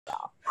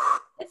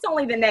It's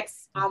only the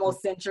next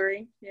almost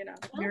century, you know.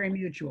 Very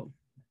mutual.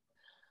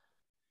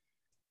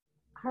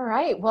 All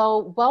right,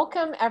 well,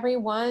 welcome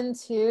everyone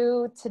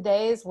to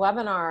today's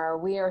webinar.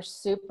 We are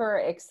super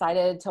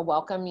excited to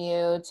welcome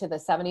you to the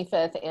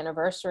 75th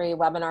anniversary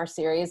webinar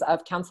series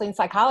of Counseling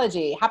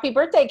Psychology. Happy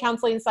birthday,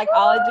 Counseling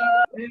Psychology.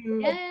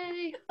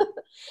 Yay.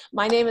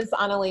 My name is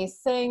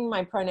Anneliese Singh.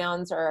 My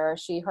pronouns are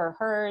she, her,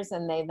 hers,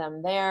 and they,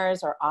 them,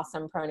 theirs are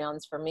awesome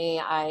pronouns for me.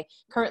 I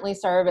currently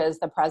serve as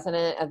the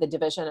president of the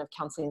Division of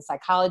Counseling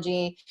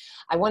Psychology.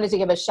 I wanted to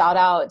give a shout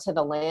out to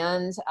the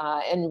land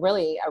and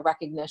really a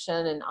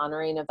recognition and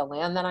honoring of the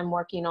land that I'm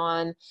working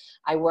on.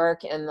 I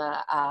work in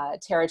the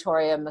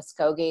territory of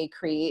Muskogee,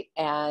 Cree,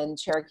 and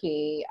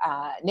Cherokee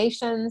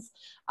nations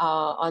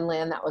on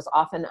land that was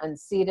often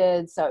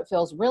unceded. So it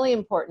feels really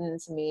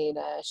important to me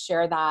to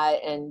share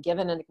that and give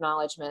an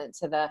acknowledgement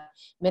to the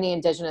many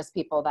indigenous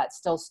people that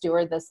still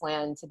steward this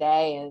land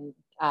today and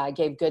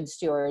gave good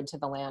steward to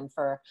the land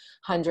for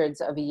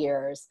hundreds of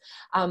years.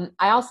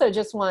 I also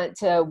just want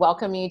to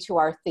welcome you to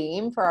our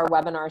theme for our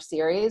webinar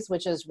series,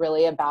 which is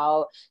really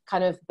about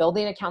kind of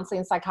building a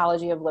counseling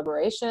psychology of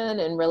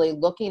liberation and really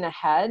looking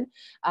ahead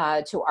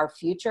to our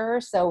future.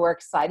 So we're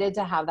excited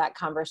to have that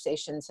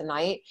conversation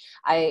tonight.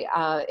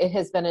 It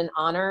has been an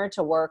honor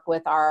to work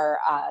with our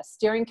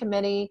steering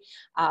committee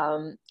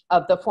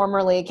of the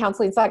formerly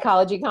Counseling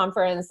Psychology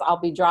Conference. I'll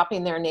be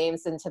dropping their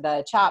names into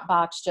the chat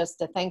box just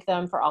to thank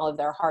them for all of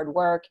their hard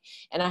work.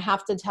 And I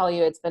have to tell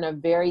you, it's been a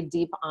very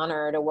deep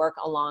honor to work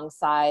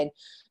alongside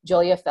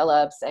Julia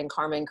Phillips and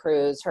Carmen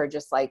Cruz, who are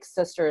just like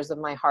sisters of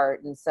my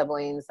heart and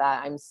siblings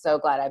that I'm so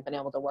glad I've been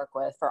able to work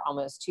with for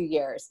almost 2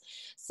 years.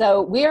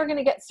 So we are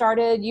gonna get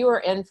started. You are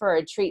in for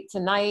a treat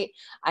tonight.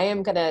 I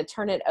am gonna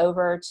turn it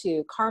over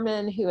to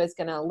Carmen, who is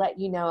gonna let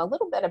you know a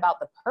little bit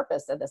about the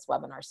purpose of this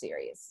webinar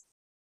series.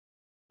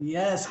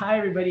 Yes, hi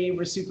everybody.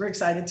 We're super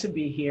excited to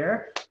be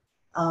here.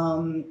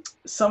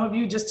 Some of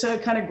you, just to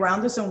kind of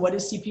ground us in what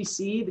is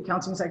CPC, the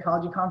Counseling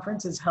Psychology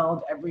Conference is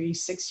held every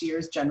 6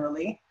 years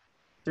generally.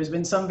 There's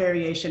been some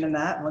variation in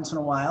that once in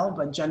a while,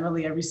 but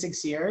generally every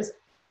 6 years.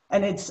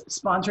 And it's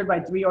sponsored by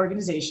 3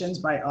 organizations,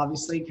 by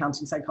obviously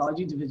Counseling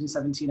Psychology, Division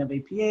 17 of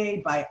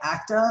APA, by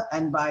ACTA,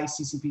 and by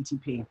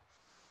CCPTP.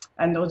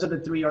 And those are the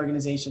 3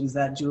 organizations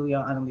that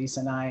Julia, Anneliese,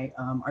 and I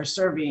are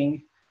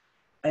serving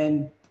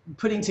and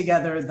putting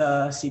together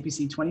the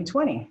CPC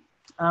 2020.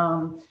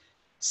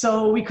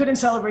 So we couldn't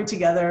celebrate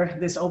together.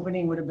 This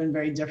opening would have been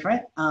very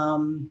different.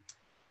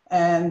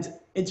 And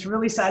it's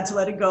really sad to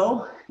let it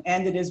go.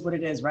 And it is what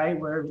it is, right?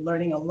 We're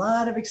learning a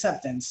lot of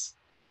acceptance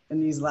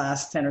in these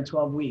last 10 or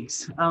 12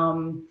 weeks.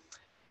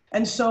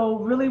 And so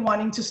really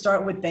wanting to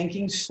start with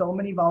thanking so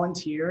many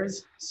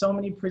volunteers, so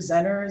many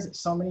presenters,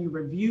 so many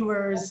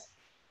reviewers,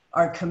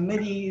 our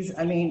committees.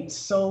 I mean,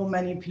 so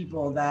many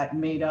people that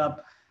made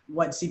up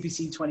what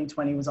CPC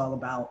 2020 was all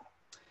about.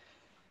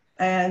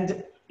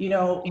 And, you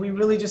know, we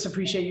really just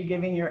appreciate you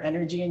giving your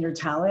energy and your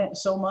talent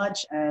so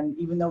much. And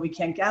even though we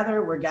can't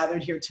gather, we're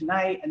gathered here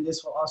tonight, and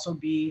this will also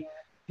be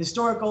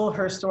historical,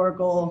 her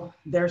historical,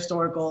 their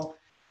historical,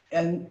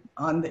 and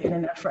on the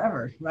internet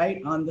forever,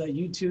 right? On the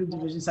YouTube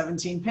Division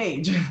 17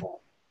 page.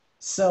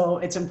 So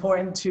it's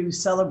important to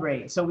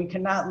celebrate. So we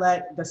cannot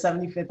let the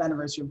 75th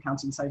anniversary of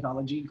Counseling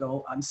Psychology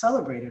go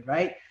uncelebrated,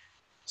 right?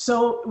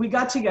 So we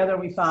got together,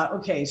 we thought,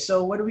 okay,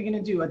 so what are we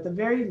gonna do? At the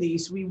very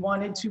least, we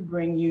wanted to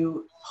bring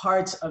you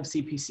parts of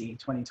CPC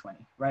 2020,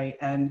 right?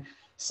 And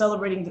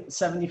celebrating the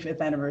 75th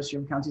anniversary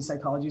of Counseling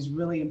Psychology is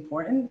really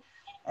important.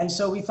 And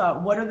so we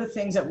thought, what are the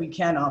things that we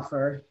can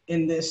offer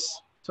in this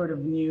sort of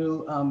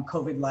new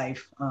COVID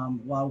life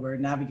while we're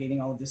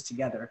navigating all of this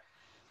together?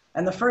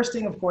 And the first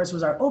thing, of course,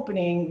 was our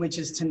opening, which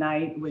is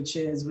tonight, which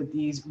is with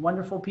these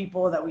wonderful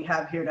people that we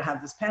have here to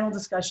have this panel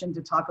discussion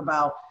to talk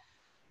about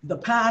the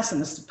past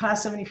and the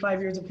past 75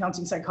 years of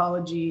counseling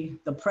psychology,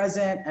 the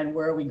present, and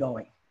where are we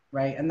going,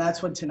 right? And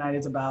that's what tonight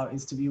is about,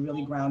 is to be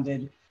really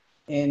grounded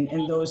in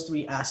those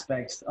 3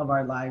 aspects of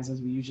our lives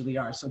as we usually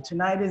are. So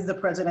tonight is the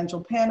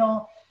presidential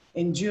panel.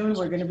 In June,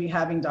 we're gonna be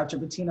having Dr.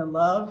 Bettina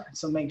Love,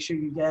 so make sure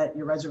you get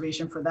your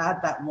reservation for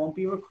that. That won't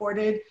be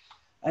recorded.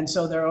 And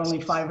so there are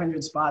only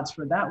 500 spots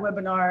for that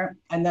webinar.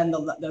 And then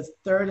the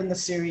third in the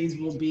series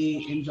will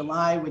be in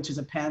July, which is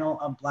a panel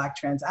of Black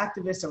trans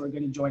activists that are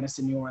gonna join us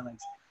in New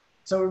Orleans.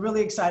 So we're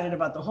really excited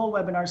about the whole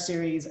webinar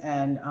series,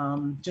 and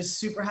just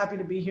super happy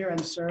to be here and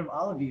serve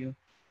all of you.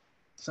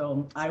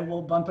 So I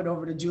will bump it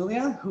over to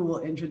Julia, who will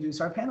introduce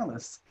our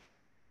panelists.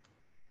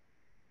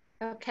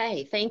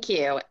 Okay, thank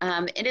you.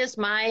 It is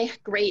my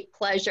great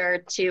pleasure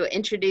to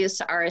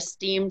introduce our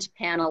esteemed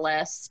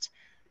panelist.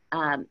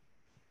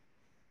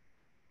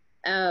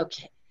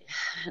 Okay,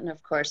 and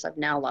of course I've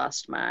now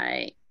lost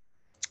my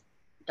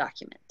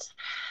document.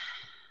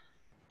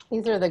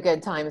 These are the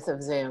good times of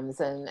Zooms,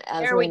 and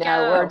as There we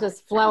know, we're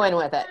just flowing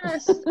with it.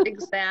 Yes,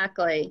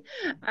 exactly.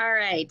 All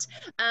right.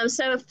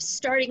 So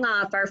starting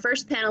off, our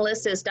first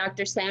panelist is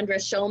Dr. Sandra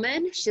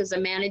Shullman. She's a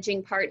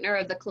managing partner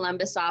of the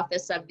Columbus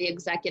office of the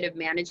Executive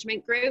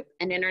Management Group,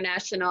 an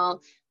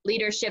international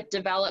leadership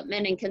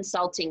development and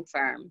consulting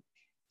firm.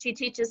 She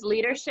teaches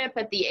leadership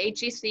at the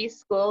HEC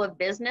School of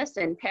Business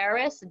in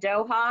Paris,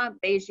 Doha,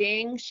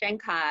 Beijing,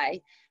 Shanghai,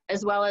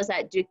 as well as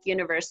at Duke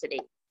University.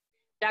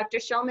 Dr.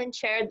 Shullman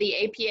chaired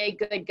the APA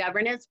Good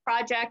Governance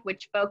Project,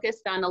 which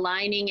focused on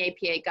aligning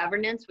APA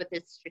governance with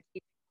its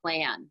strategic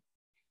plan.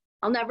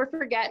 I'll never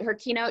forget her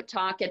keynote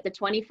talk at the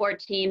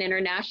 2014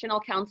 International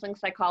Counseling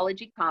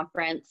Psychology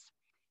Conference,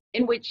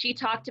 in which she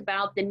talked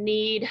about the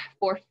need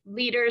for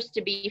leaders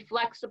to be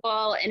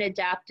flexible and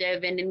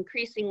adaptive in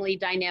increasingly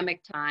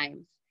dynamic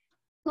times.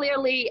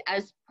 Clearly,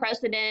 as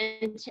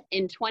president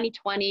in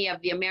 2020 of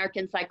the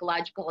American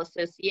Psychological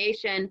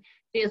Association,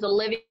 she is a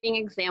living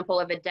example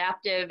of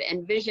adaptive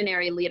and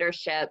visionary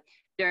leadership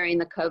during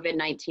the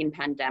COVID-19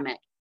 pandemic.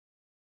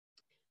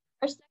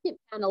 Our second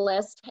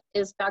panelist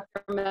is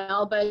Dr.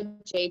 Melba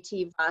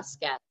J.T.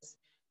 Vasquez,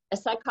 a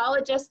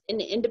psychologist in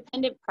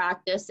independent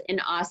practice in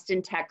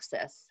Austin,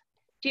 Texas.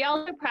 She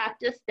also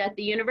practiced at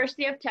the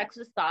University of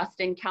Texas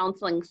Austin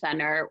Counseling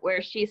Center,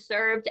 where she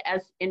served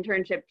as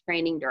internship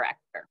training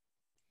director.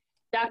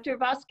 Dr.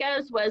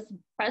 Vasquez was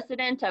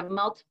president of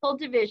multiple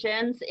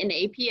divisions in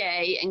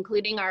APA,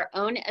 including our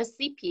own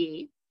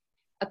SCP,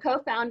 a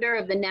co-founder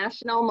of the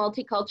National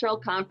Multicultural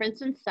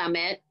Conference and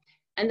Summit,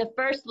 and the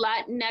first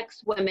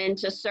Latinx woman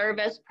to serve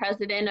as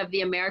president of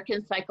the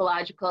American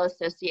Psychological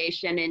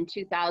Association in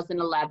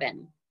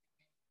 2011.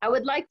 I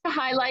would like to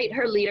highlight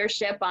her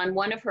leadership on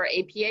one of her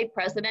APA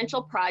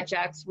presidential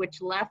projects, which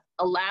left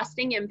a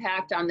lasting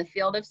impact on the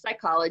field of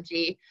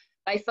psychology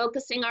by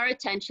focusing our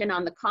attention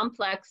on the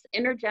complex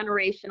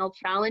intergenerational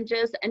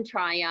challenges and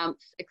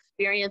triumphs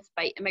experienced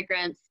by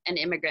immigrants and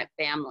immigrant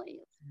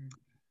families.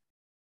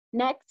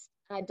 Next,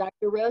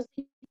 Dr. Rosie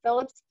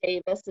Phillips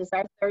Davis is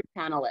our third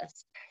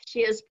panelist. She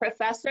is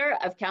professor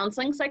of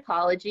counseling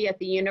psychology at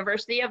the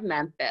University of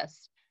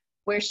Memphis,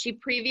 where she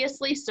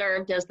previously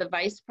served as the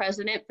vice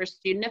president for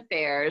student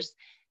affairs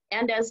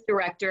and as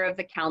director of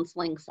the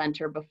counseling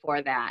center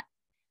before that.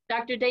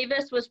 Dr.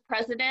 Davis was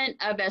president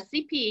of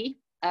SCP,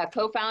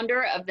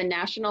 co-founder of the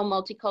National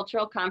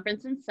Multicultural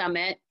Conference and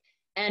Summit,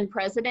 and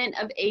president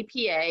of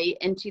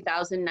APA in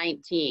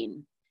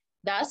 2019.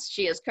 Thus,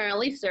 she is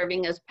currently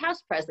serving as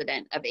past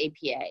president of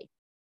APA.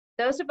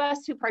 Those of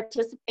us who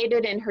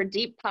participated in her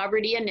Deep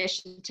Poverty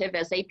Initiative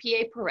as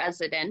APA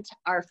president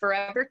are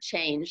forever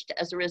changed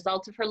as a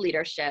result of her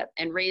leadership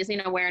and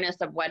raising awareness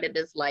of what it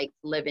is like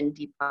to live in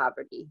deep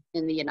poverty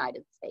in the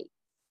United States.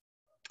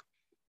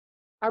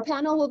 Our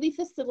panel will be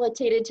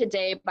facilitated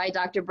today by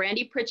Dr.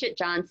 Brandi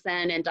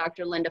Pritchett-Johnson and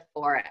Dr. Linda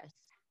Forrest.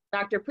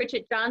 Dr.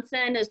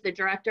 Pritchett-Johnson is the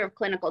Director of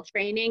Clinical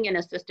Training and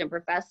Assistant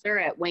Professor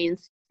at Wayne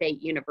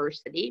State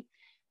University,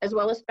 as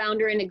well as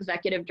founder and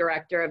executive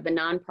director of the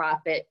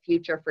nonprofit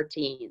Future for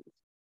Teens.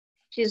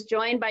 She's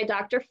joined by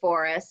Dr.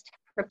 Forrest,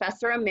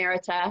 Professor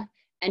Emerita,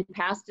 and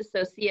past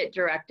Associate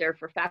Director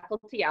for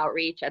Faculty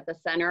Outreach at the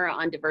Center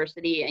on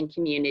Diversity and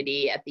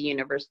Community at the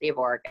University of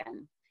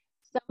Oregon.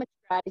 So much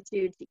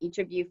gratitude to each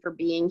of you for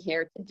being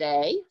here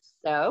today.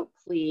 So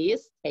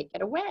please take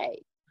it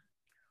away.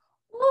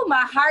 Ooh,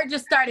 my heart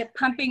just started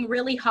pumping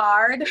really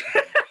hard.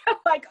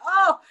 Like,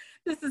 oh,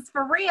 this is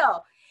for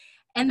real.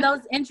 And those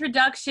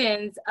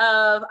introductions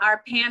of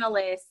our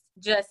panelists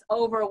just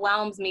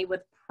overwhelms me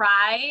with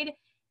pride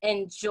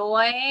and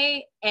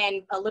joy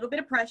and a little bit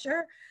of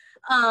pressure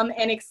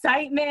and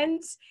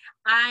excitement.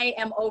 I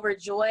am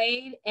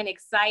overjoyed and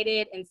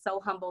excited and so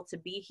humbled to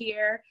be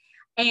here.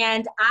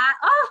 And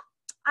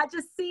I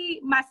just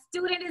see my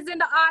student is in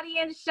the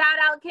audience. Shout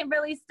out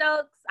Kimberly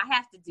Stokes. I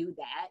have to do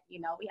that. You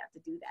know, we have to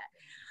do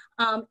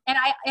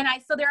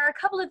that. So there are a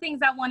couple of things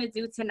I want to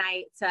do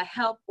tonight to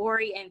help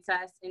orient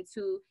us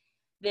into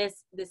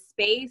this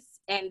space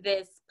and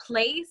this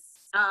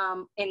place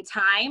in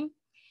time.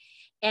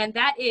 And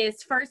that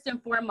is first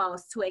and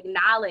foremost to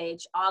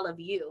acknowledge all of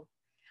you.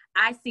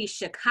 I see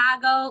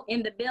Chicago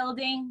in the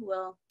building,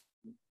 well,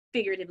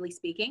 figuratively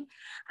speaking.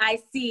 I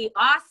see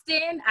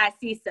Austin, I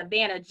see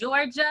Savannah,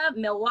 Georgia,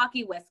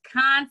 Milwaukee,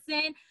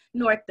 Wisconsin,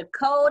 North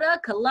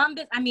Dakota,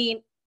 Columbus. I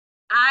mean,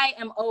 I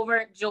am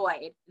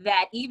overjoyed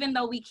that even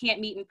though we can't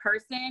meet in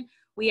person,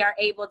 we are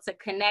able to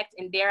connect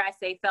and, dare I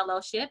say,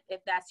 fellowship, if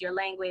that's your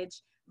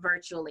language,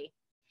 virtually.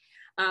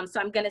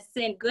 So I'm going to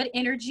send good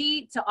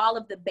energy to all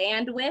of the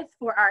bandwidth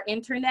for our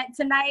internet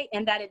tonight,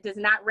 and that it does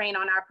not rain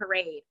on our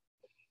parade.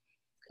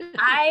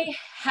 I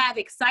have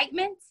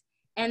excitement,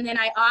 and then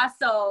I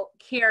also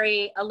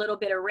carry a little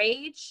bit of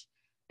rage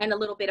and a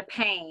little bit of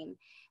pain.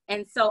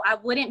 And so I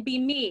wouldn't be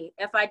me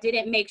if I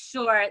didn't make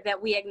sure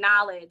that we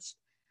acknowledge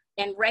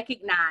and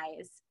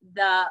recognize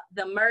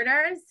the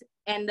murders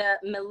and the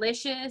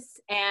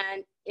malicious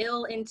and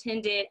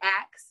ill-intended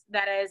acts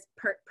that is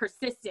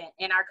persistent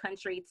in our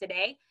country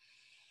today.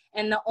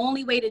 And the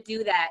only way to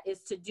do that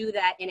is to do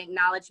that in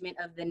acknowledgement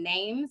of the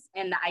names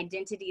and the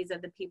identities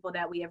of the people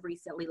that we have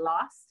recently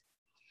lost.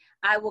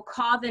 I will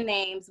call the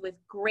names with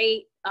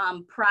great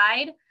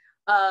pride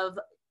of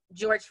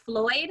George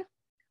Floyd,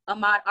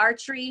 Ahmaud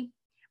Arbery,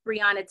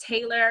 Breonna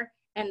Taylor,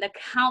 and the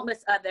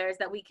countless others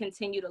that we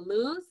continue to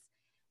lose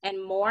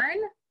and mourn.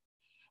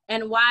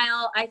 And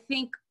while I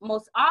think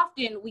most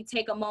often we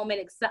take a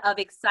moment of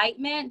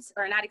excitement,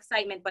 or not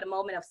excitement, but a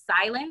moment of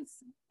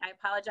silence, I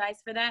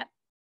apologize for that.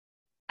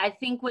 I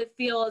think what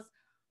feels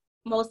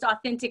most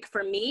authentic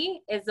for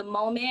me is a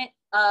moment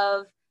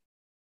of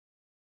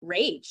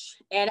rage.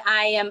 And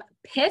I am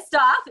pissed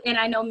off, and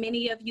I know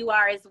many of you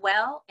are as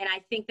well. And I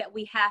think that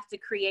we have to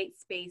create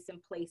space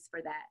and place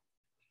for that.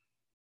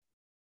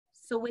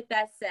 So with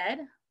that said,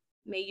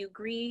 may you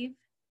grieve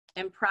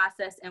and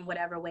process in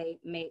whatever way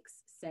makes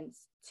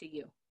sense to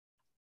you.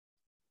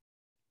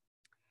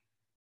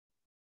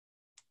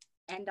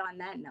 And on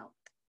that note,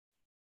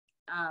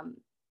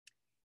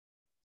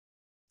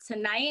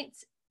 tonight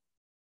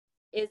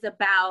is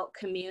about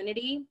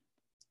community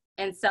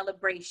and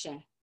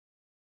celebration.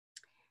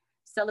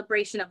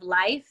 Celebration of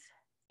life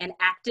and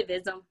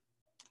activism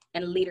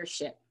and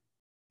leadership.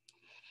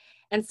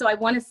 And so I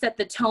want to set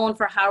the tone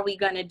for how are we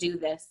going to do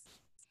this.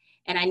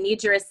 And I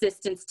need your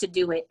assistance to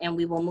do it, and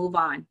we will move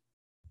on.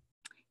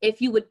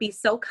 If you would be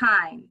so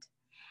kind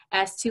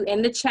as to,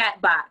 in the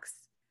chat box,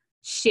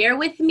 share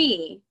with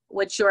me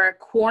what your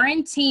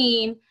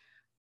quarantine,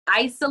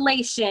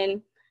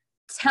 isolation,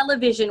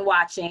 television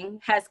watching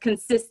has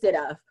consisted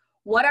of.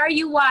 What are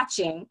you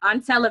watching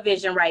on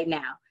television right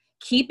now?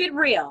 Keep it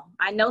real.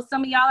 I know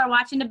some of y'all are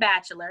watching The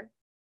Bachelor.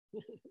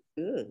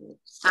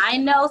 I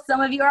know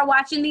some of you are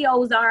watching The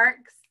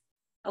Ozarks.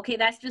 Okay,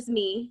 that's just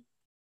me.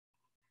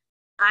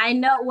 I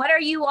know, what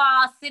are you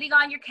all sitting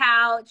on your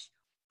couch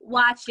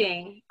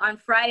watching on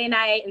Friday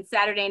night and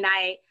Saturday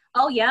night?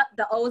 Oh, yep,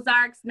 The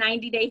Ozarks,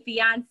 90 Day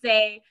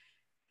Fiance,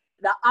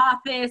 The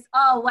Office.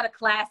 Oh, what a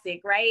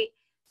classic, right?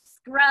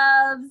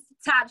 Scrubs,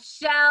 Top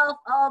Shelf.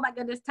 Oh my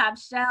goodness, Top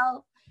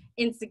Shelf.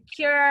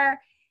 Insecure.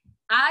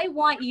 I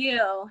want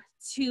you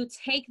to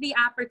take the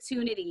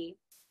opportunity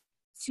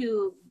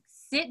to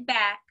sit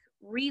back,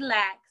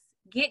 relax,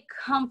 get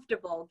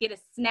comfortable, get a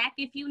snack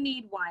if you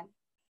need one.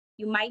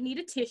 You might need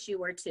a tissue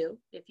or two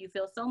if you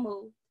feel so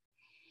moved.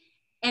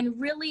 And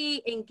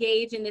really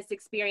engage in this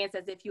experience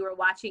as if you were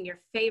watching your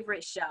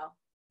favorite show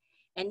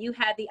and you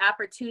had the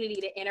opportunity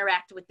to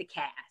interact with the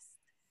cast.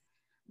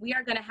 We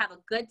are going to have a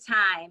good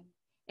time,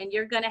 and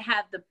you're going to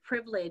have the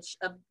privilege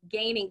of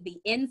gaining the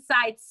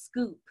inside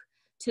scoop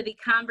to the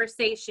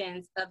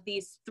conversations of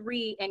these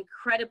three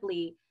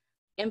incredibly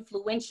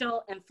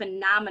influential and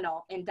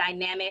phenomenal and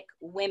dynamic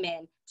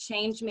women,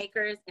 change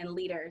makers and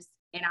leaders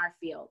in our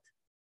field.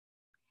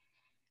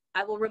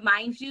 I will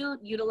remind you,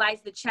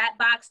 utilize the chat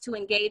box to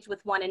engage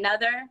with one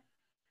another,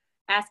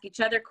 ask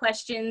each other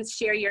questions,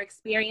 share your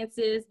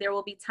experiences. There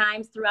will be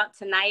times throughout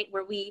tonight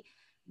where we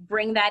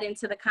bring that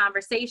into the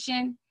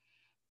conversation.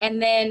 And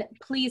then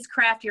please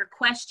craft your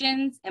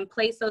questions and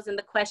place those in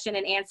the question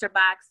and answer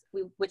box,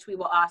 which we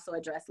will also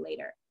address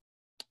later.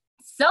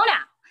 So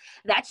now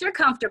that you're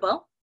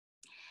comfortable,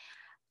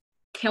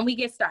 can we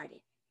get started?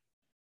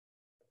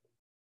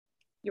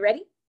 You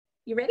ready?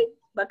 You ready?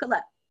 Buckle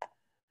up.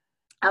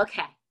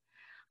 Okay.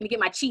 Let me get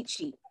my cheat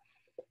sheet.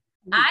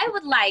 I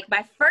would like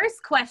my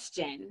first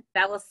question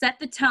that will set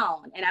the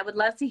tone, and I would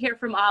love to hear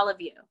from all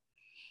of you,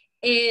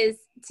 is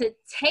to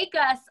take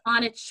us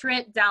on a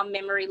trip down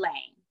memory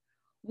lane.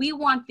 We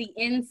want the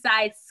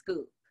inside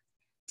scoop.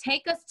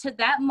 Take us to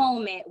that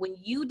moment when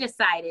you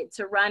decided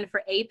to run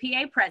for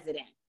APA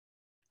president.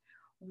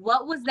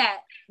 What was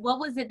that? What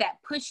was it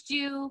that pushed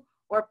you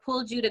or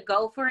pulled you to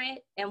go for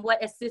it? And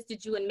what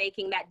assisted you in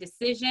making that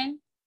decision?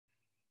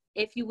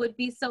 If you would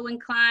be so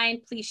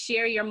inclined, please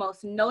share your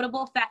most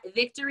notable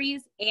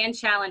victories and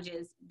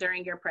challenges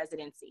during your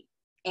presidency,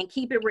 and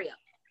keep it real.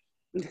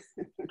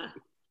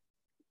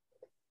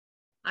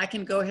 I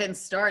can go ahead and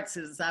start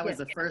since I was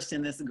the first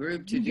in this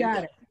group to do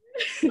that.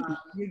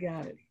 You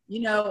got it. You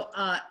know,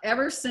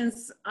 ever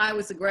since I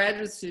was a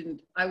graduate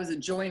student, I was a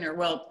joiner.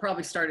 Well,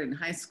 probably started in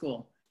high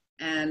school.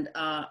 And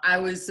I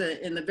was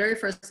in the very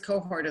first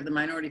cohort of the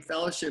Minority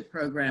Fellowship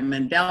Program,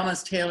 and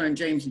Dalmas Taylor and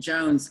James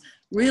Jones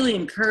really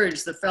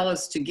encouraged the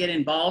fellows to get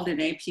involved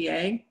in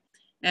APA.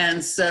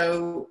 And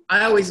so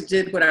I always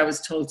did what I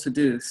was told to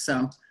do.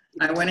 So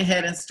I went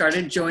ahead and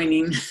started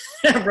joining.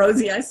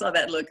 Rosie, I saw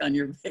that look on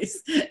your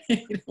face.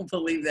 You don't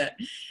believe that.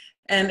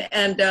 And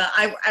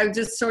I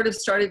just sort of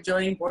started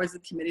joining boards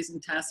and committees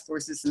and task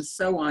forces and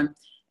so on,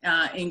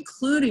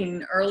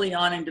 including early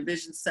on in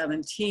Division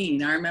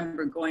 17. I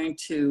remember going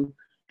to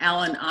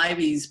Alan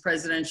Ivy's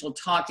presidential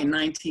talk in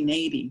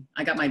 1980.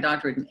 I got my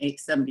doctorate in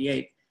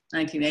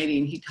 1980,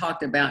 and he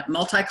talked about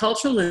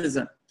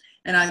multiculturalism.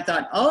 And I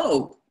thought,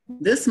 oh,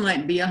 this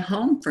might be a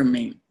home for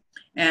me.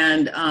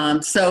 And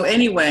so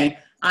anyway,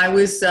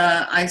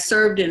 I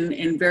served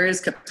in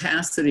various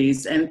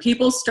capacities, and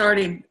people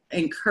started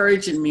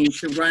encouraging me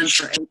to run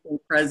for APA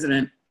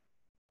president.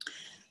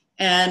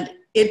 And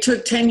it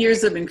took 10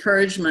 years of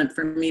encouragement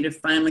for me to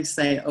finally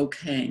say,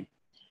 okay.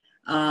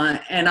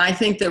 And I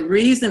think the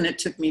reason it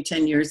took me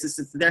 10 years is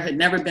that there had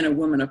never been a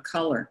woman of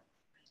color.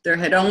 There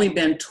had only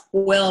been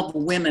 12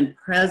 women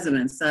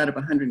presidents out of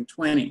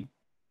 120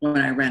 when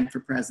I ran for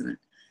president.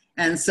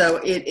 And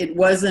so it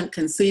wasn't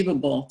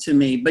conceivable to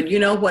me. But you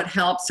know what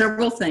helped?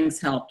 Several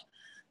things helped.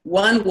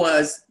 One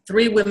was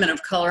 3 women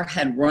of color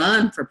had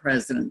run for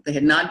president. They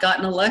had not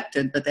gotten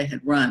elected, but they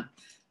had run.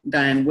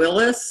 Diane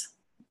Willis,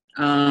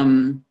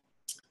 Alice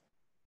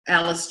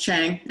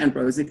Chang, and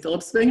Rosie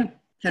Phillips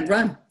had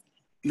run.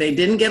 They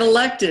didn't get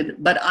elected,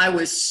 but I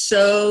was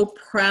so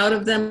proud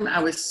of them.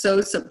 I was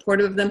so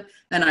supportive of them,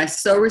 and I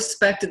so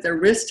respected their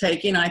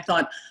risk-taking. I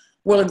thought,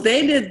 well, if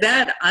they did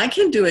that, I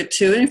can do it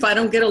too. And if I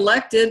don't get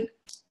elected,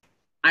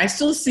 I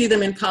still see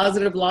them in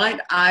positive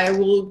light. I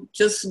will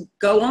just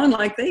go on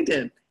like they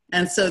did.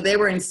 And so they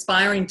were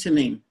inspiring to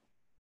me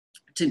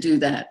to do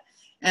that.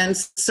 And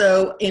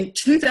so in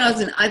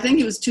 2000, I think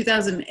it was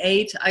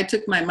 2008, I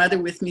took my mother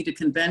with me to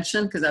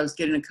convention because I was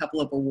getting a couple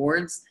of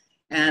awards.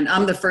 And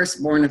I'm the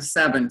firstborn of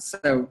 7,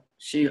 so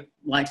she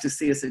liked to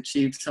see us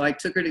achieve. So I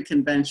took her to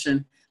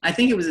convention. I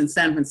think it was in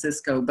San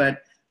Francisco,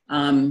 but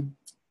as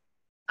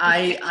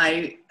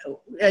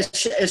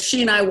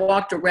she and I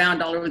walked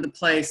around all over the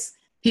place,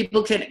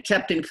 people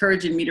kept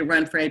encouraging me to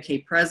run for APA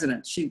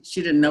president. She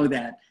didn't know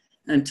that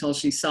until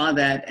she saw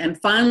that. And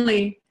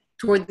finally,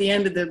 toward the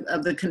end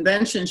of the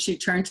convention, she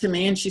turned to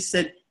me and she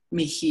said,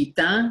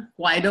 "Mijita,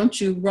 why don't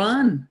you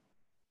run?"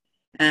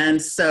 And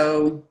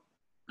so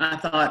I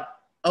thought,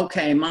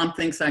 okay, Mom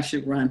thinks I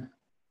should run.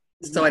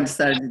 So I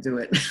decided to do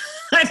it.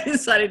 I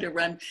decided to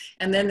run.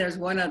 And then there's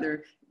one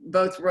other,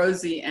 both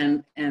Rosie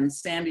and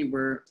Sandy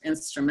were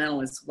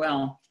instrumental as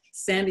well.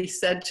 Sandy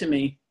said to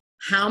me,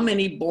 "How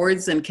many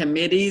boards and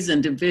committees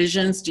and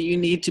divisions do you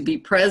need to be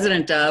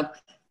president of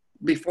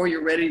before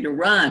you're ready to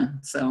run?"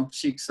 So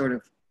she sort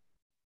of.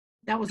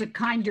 That was a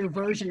kinder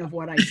version of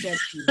what I said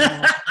to you.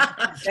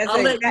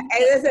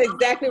 That's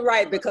exactly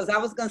right, because I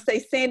was going to say,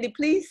 Sandy,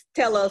 please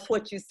tell us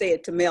what you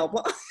said to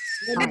Melba.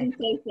 What did you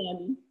say,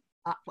 Sandy?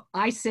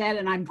 I said,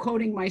 and I'm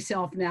quoting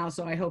myself now,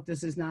 so I hope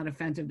this is not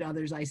offensive to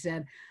others. I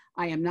said,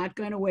 "I am not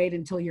going to wait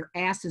until your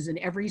ass is in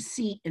every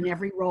seat in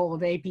every role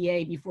of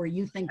APA before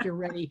you think you're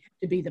ready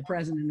to be the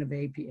president of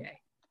APA."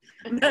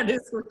 That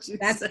is what you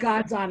That's said.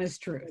 God's honest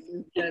truth.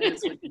 That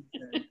is what you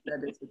said.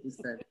 That is what you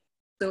said.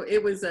 So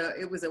it was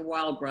a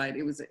wild ride.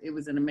 It was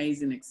an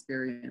amazing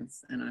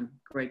experience, and I'm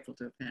grateful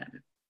to have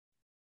had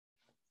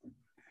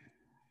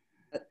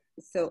it.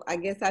 So I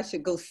guess I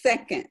should go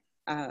second.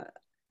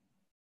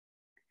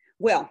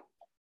 Well,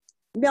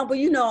 Melba,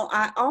 you know,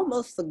 I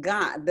almost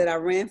forgot that I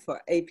ran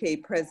for APA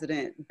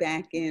president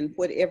back in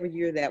whatever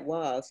year that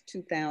was,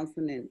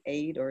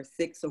 2008 or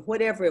 6 or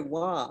whatever it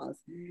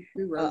was.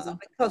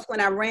 Because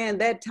when I ran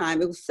that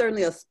time, it was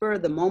certainly a spur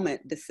of the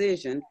moment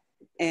decision.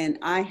 And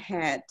I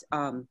had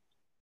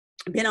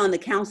been on the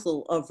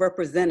Council of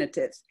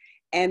Representatives,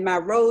 and my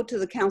road to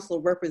the Council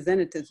of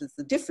Representatives is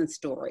a different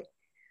story.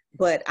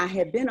 But I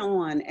had been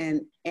on,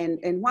 and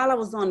while I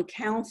was on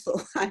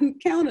council, I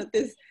encountered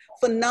this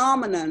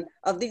phenomenon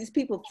of these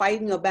people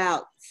fighting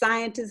about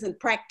scientists and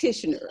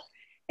practitioners.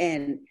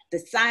 And the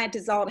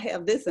scientists ought to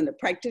have this and the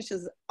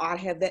practitioners ought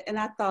to have that. And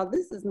I thought,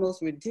 this is the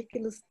most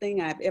ridiculous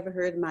thing I've ever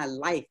heard in my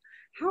life.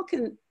 How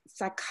can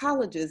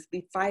psychologists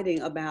be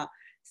fighting about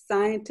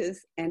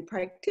scientists and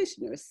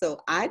practitioners? So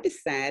I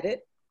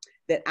decided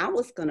that I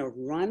was going to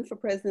run for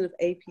president of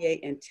APA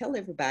and tell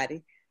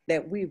everybody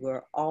that we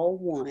were all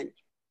one.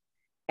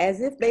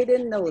 As if they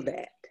didn't know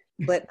that,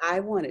 but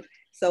I wanted.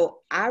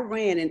 So I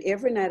ran, and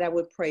every night I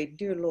would pray,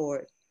 "Dear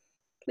Lord,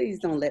 please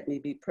don't let me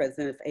be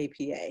president of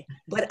APA."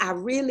 But I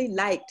really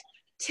liked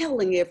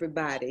telling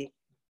everybody.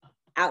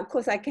 Of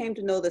course, I came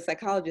to know the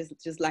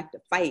psychologists just like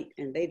to fight,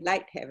 and they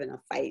liked having a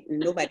fight, and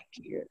nobody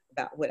cared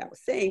about what I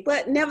was saying.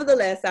 But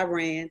nevertheless, I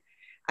ran.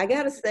 I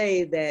got to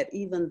say that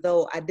even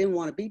though I didn't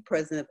want to be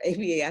president of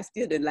APA, I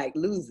still didn't like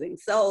losing.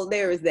 So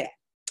there is that.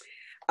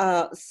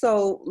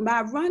 So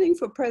my running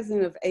for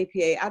president of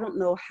APA, I don't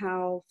know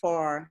how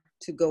far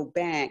to go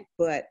back,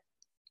 but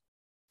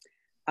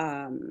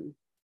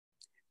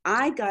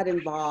I got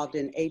involved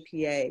in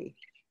APA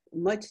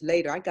much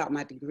later. I got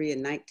my degree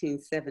in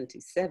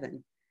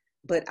 1977,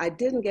 but I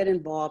didn't get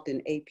involved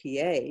in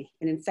APA.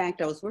 And in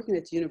fact, I was working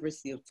at the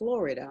University of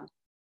Florida,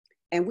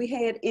 and we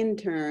had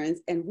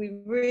interns, and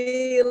we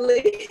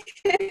really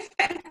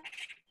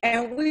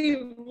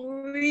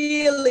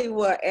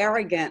were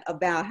arrogant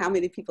about how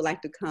many people like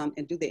to come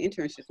and do their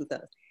internships with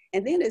us.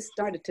 And then it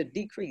started to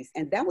decrease.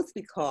 And that was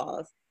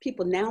because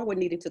people now were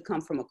needing to come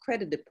from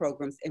accredited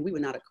programs, and we were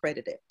not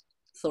accredited.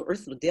 So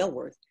Ursula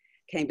Delworth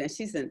came down.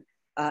 She's in,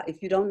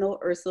 if you don't know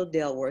Ursula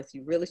Delworth,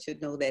 you really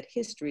should know that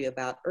history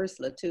about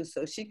Ursula too.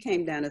 So she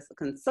came down as a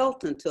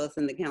consultant to us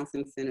in the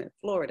Counseling Center in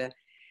Florida.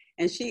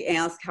 And she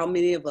asked how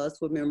many of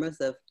us were members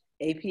of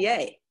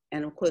APA.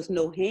 And of course,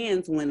 no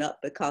hands went up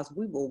because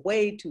we were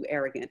way too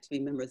arrogant to be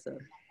members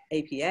of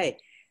APA.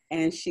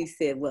 And she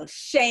said, "Well,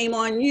 shame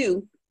on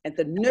you. At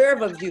the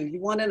nerve of you,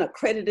 you want an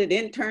accredited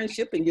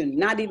internship and you're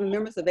not even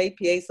members of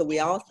APA." So we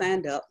all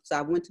signed up. So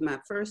I went to my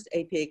first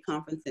APA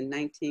conference in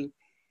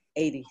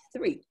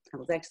 1983. I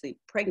was actually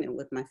pregnant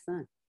with my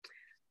son.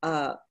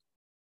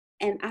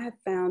 And I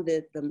found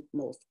it the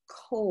most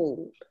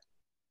cold.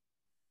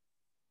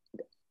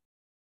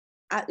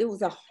 It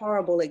was a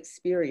horrible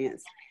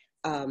experience.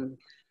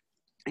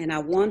 And I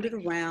wandered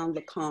around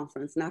the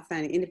conference, not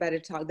finding anybody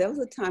to talk. There was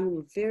a time we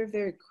were very,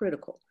 very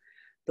critical.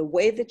 The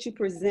way that you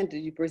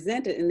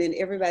presented, and then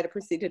everybody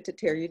proceeded to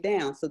tear you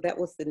down. So that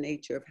was the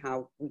nature of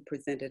how we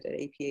presented at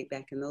APA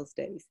back in those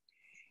days.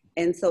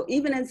 And so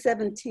even in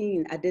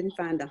 17, I didn't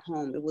find a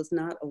home. It was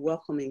not a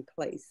welcoming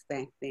place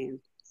back then.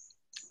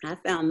 I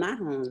found my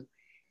home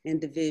in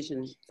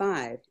Division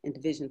 5 and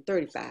Division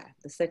 35,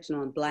 the section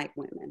on Black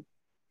women.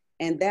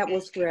 And that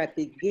was where I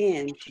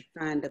began to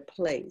find a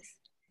place.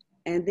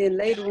 And then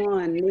later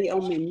on,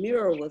 Naomi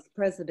Muir was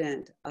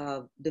president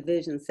of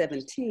Division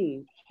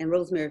 17, and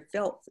Rosemary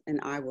Phelps and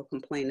I were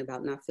complaining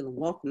about not feeling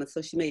welcome. And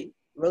so she made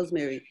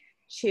Rosemary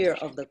chair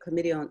of the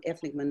Committee on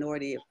Ethnic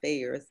Minority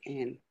Affairs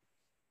and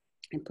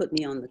put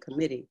me on the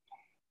committee.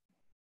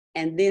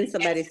 And then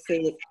somebody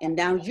said, and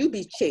now you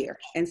be chair.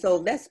 And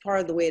so that's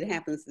part of the way it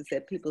happens, is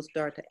that people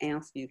start to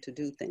ask you to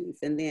do things.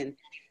 And then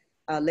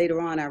later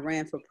on, I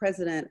ran for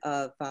president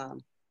of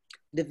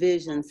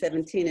Division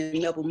 17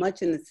 in Melba,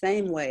 much in the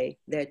same way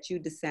that you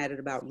decided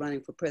about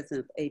running for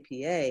president of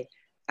APA.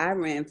 I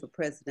ran for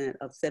president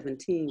of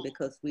 17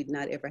 because we'd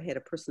not ever had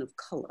a person of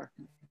color.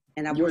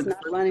 And I was not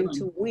running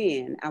to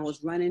win. I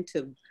was running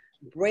to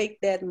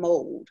break that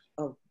mold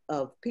of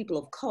people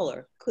of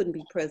color couldn't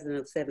be president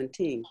of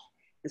 17.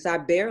 And so I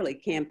barely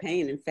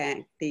campaigned. In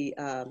fact, it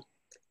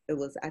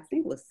was, I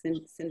think it was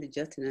Cindy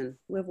Justin, and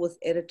whoever was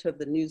editor of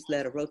the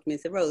newsletter wrote to me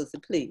and said, Rosie,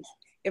 please,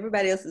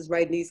 everybody else is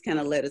writing these kind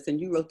of letters and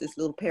you wrote this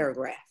little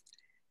paragraph.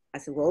 I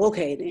said, well,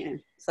 okay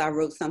then. So I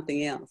wrote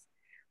something else.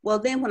 Well,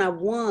 then when I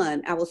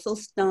won, I was so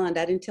stunned.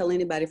 I didn't tell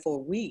anybody for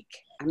a week.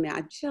 I mean,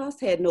 I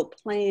just had no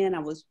plan. I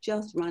was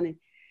just running.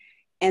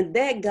 And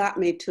that got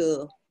me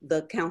to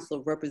the Council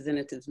of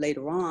Representatives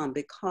later on,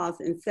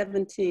 because in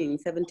 17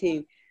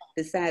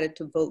 decided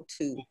to vote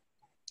to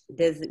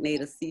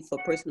designate a seat for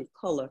a person of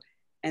color.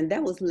 And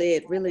that was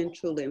led really and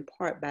truly in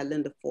part by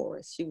Linda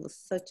Forrest. She was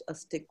such a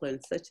stickler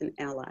and such an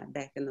ally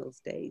back in those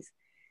days.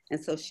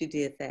 And so she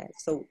did that.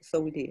 So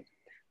we did.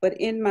 But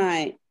in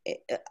my,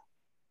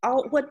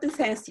 what this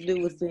has to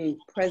do with being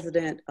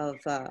president of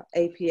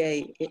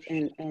APA,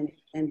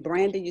 and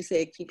Brandi, you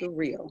said keep it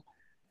real.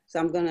 So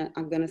I'm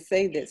gonna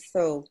say this.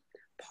 So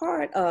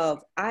part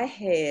of, I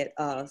had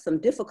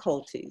some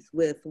difficulties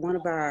with one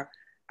of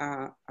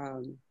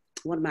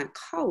my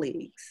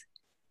colleagues,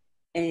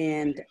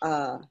 and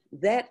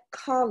that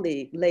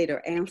colleague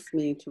later asked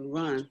me to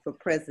run for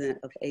president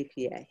of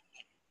APA.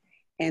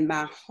 And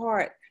my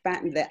heart,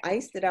 the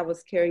ice that I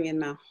was carrying in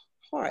my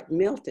heart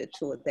melted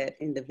toward that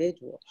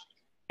individual.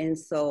 And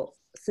so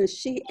since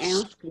she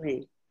asked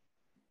me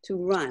to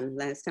run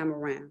last time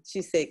around,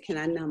 she said, can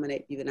I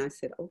nominate you? And I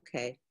said,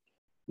 okay,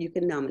 you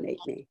can nominate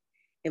me.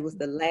 It was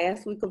the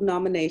last week of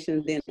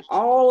nominations. Then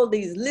all of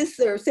these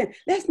listservs saying,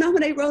 let's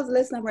nominate Rosie,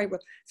 let's nominate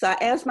Rosie. So I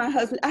asked my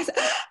husband, I said,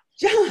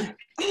 John,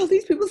 all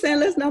these people saying,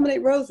 let's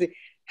nominate Rosie.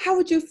 How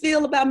would you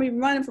feel about me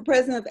running for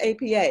president of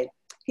APA?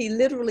 He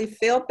literally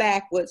fell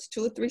backwards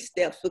 2 or 3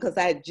 steps, because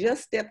I had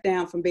just stepped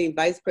down from being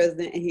vice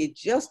president, and he had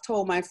just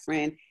told my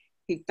friend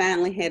he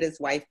finally had his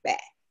wife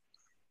back.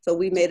 So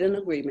we made an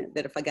agreement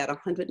that if I got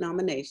 100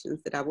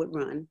 nominations that I would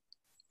run.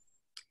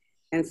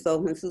 And so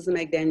when Susan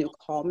McDaniel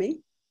called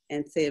me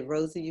and said,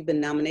 Rosie, you've been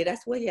nominated, I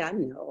said, well, yeah, I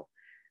know.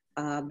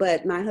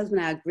 But my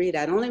husband and I agreed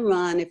I'd only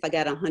run if I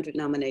got 100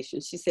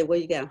 nominations. She said, well,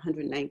 you got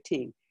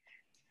 119.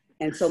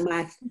 And so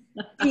my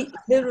feet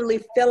literally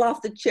fell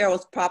off the chair I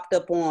was propped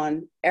up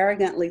on,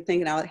 arrogantly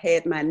thinking I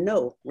had my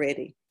no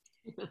ready.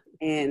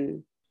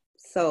 And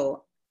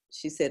so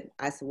she said,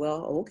 I said,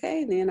 well,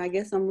 okay, then I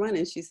guess I'm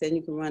running. She said,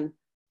 you can run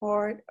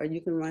hard or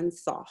you can run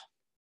soft.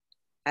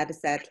 I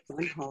decided to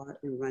run hard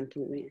and run to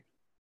win.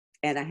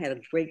 And I had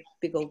a great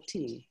big old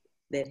team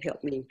that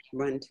helped me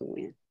run to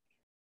win.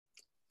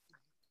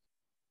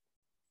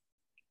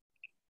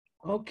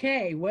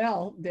 Okay,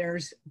 well,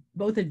 there's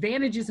both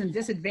advantages and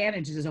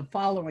disadvantages of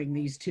following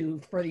these two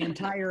for the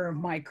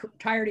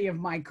entirety of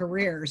my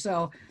career.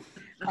 So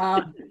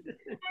I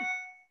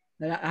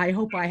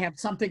hope I have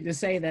something to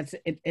say that's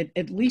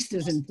at least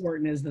as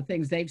important as the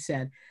things they've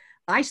said.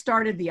 I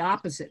started the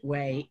opposite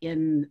way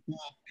in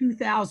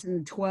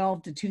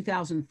 2012 to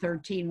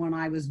 2013 when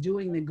I was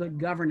doing the Good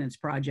Governance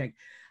Project.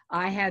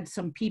 I had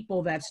some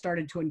people that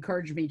started to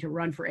encourage me to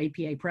run for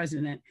APA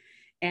president.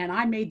 And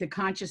I made the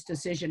conscious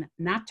decision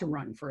not to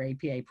run for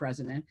APA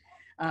president.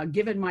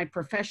 Given my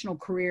professional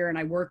career, and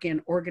I work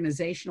in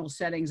organizational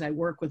settings, I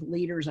work with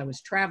leaders, I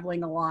was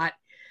traveling a lot.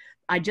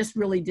 I just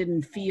really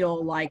didn't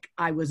feel like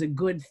I was a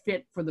good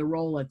fit for the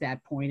role at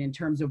that point in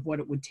terms of what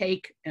it would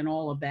take and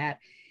all of that.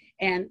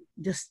 And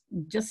just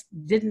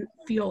didn't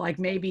feel like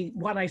maybe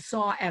what I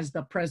saw as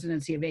the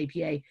presidency of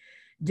APA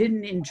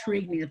didn't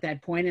intrigue me at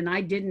that point. And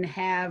I didn't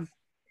have,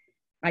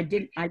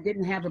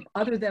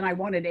 other than I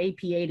wanted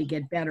APA to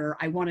get better,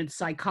 I wanted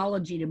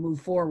psychology to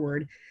move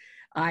forward.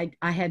 I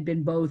had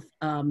been both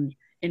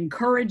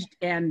encouraged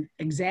and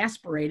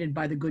exasperated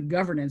by the good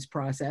governance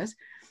process.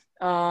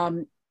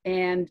 I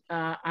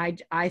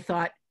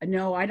thought,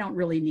 no, I don't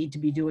really need to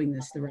be doing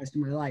this the rest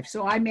of my life.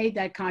 So I made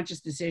that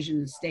conscious decision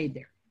and stayed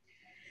there.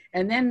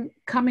 And then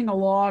coming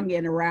along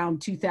in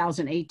around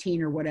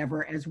 2018 or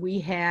whatever, as we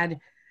had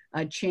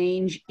a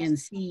change in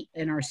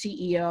our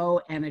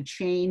CEO and a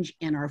change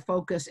in our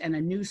focus and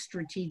a new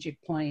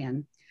strategic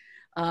plan,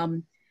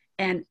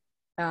 and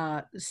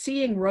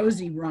seeing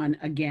Rosie run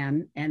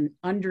again and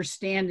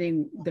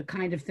understanding the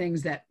kind of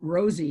things that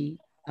Rosie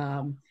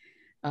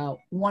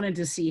wanted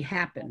to see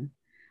happen,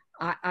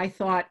 I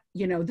thought,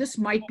 you know, this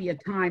might be a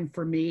time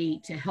for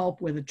me to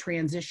help with a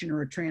transition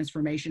or a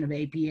transformation of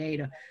APA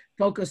to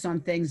focus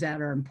on things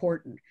that are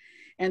important.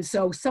 And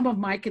so some of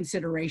my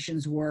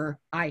considerations were,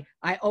 I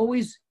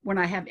always, when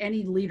I have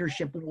any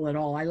leadership role at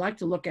all, I like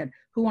to look at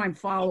who I'm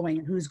following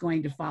and who's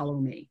going to follow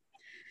me.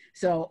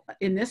 So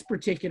in this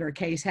particular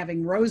case,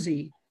 having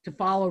Rosie, to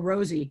follow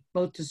Rosie,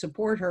 both to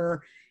support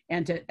her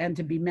and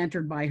to be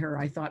mentored by her,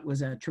 I thought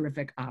was a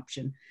terrific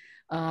option.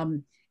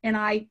 And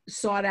I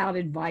sought out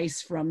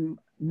advice from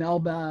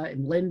Melba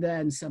and Linda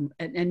and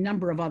a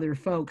number of other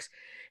folks.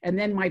 And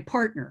then my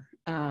partner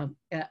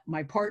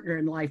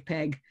in life,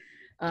 Peg,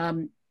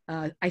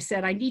 I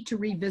said, I need to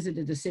revisit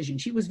a decision.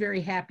 She was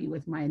very happy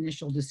with my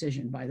initial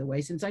decision, by the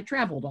way, since I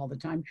traveled all the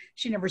time.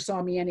 She never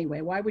saw me anyway.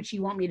 Why would she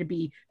want me to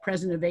be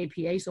president of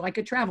APA so I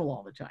could travel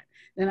all the time?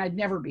 Then I'd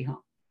never be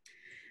home.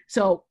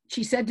 So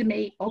she said to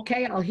me,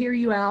 okay, I'll hear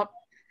you out.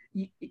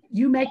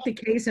 You make the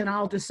case and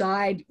I'll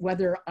decide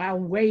whether I'll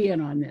weigh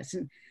in on this.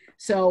 And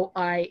so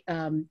I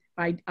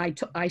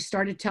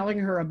started telling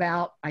her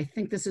about, I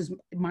think this is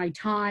my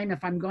time.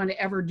 If I'm going to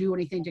ever do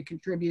anything to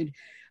contribute,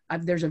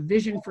 there's a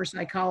vision for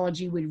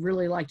psychology. We'd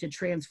really like to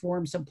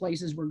transform some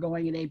places we're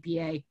going in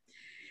APA.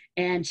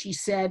 And she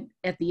said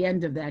at the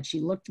end of that, she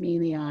looked me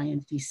in the eye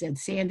and she said,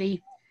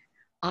 Sandy,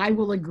 I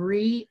will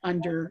agree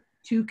under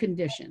two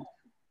conditions.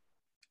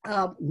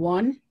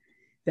 One,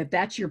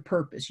 that's your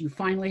purpose. You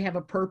finally have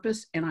a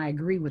purpose, and I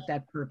agree with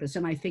that purpose,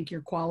 and I think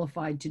you're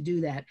qualified to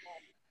do that.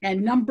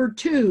 And number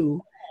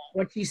two,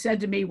 what she said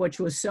to me, which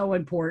was so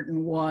important,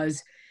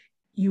 was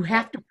you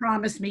have to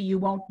promise me you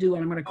won't do,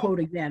 and I'm going to quote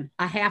again,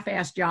 a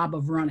half-assed job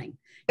of running.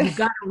 You've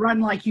got to run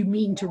like you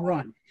mean to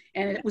run.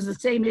 And it was the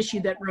same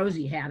issue that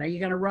Rosie had. Are you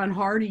going to run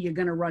hard or are you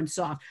going to run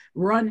soft?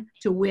 Run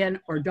to win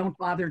or don't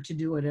bother to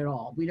do it at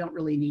all. We don't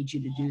really need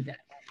you to do that.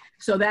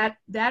 So that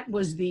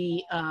was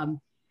the...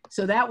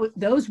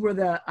 those were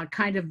the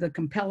kind of the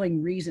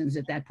compelling reasons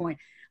at that point.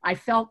 I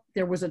felt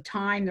there was a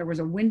time, there was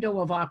a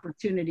window of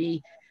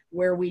opportunity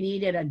where we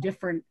needed a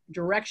different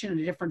direction,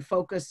 a different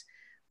focus,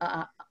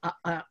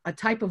 a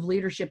type of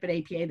leadership at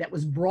APA that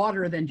was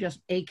broader than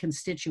just a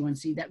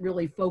constituency, that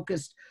really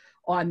focused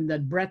on the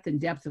breadth and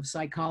depth of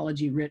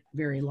psychology writ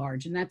very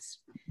large. And that's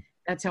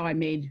how I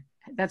made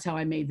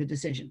the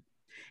decision.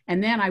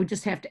 And then I would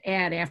just have to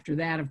add after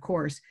that, of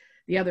course,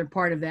 the other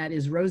part of that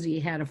is Rosie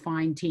had a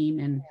fine team,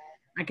 and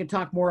I could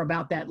talk more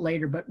about that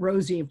later, but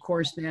Rosie, of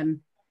course,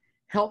 then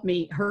helped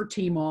me. Her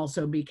team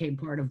also became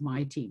part of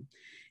my team.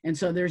 And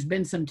so there's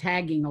been some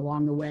tagging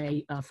along the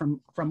way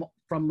from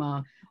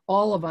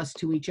all of us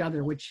to each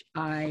other, which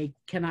I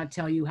cannot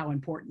tell you how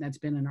important that's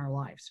been in our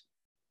lives.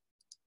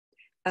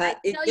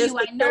 It just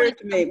occurred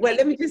to me, well,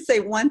 let me just say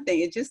one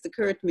thing. It just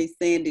occurred to me,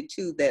 Sandy,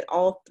 too, that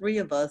all three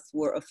of us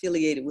were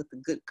affiliated with the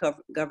Good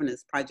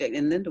Governance Project,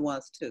 and Linda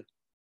was too.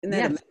 Isn't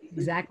that amazing?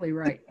 Exactly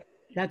right.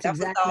 That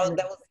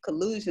was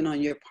collusion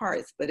on your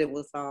parts, but it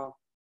was all.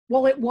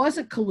 Well, it was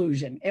a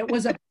collusion. It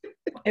was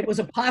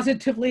a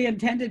positively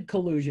intended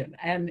collusion,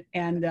 and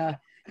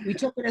we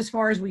took it as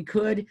far as we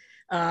could.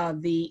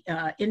 The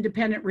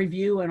independent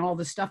review and all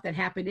the stuff that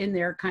happened in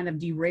there kind of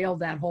derailed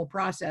that whole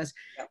process.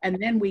 And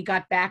then we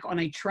got back on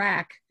a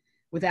track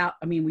without,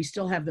 I mean, we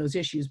still have those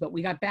issues, but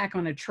we got back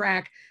on a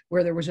track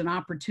where there was an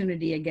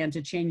opportunity again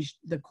to change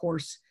the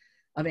course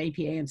of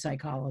APA and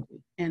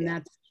psychology. And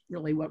that's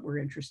really what we're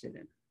interested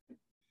in.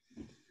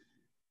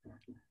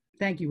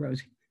 Thank you,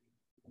 Rosie.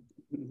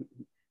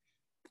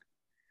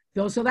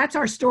 So that's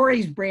our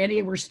stories,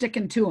 Brandi. We're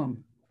sticking to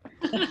them.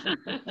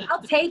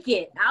 I'll take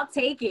it. I'll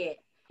take it.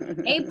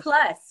 A+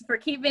 for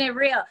keeping it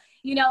real.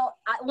 You know,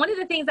 one of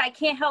the things I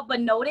can't help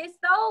but notice,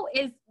 though,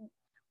 is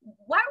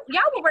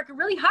y'all were working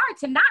really hard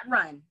to not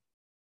run.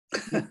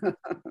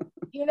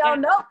 You know,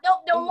 nope,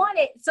 don't want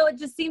it. So it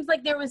just seems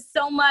like there was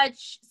so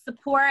much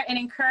support and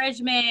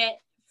encouragement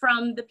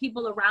from the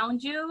people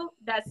around you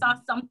that saw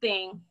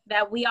something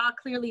that we all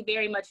clearly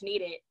very much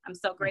needed. I'm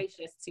so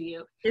gracious to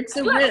you. It's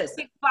a risk.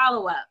 Quick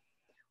follow-up.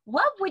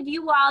 What would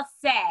you all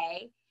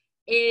say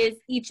is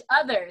each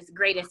other's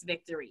greatest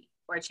victory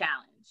or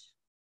challenge?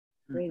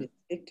 Greatest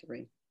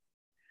victory.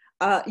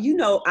 You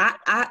know,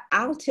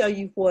 I'll tell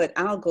you what,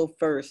 I'll go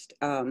first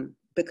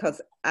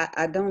because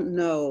I don't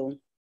know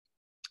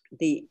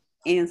the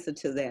answer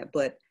to that,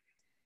 but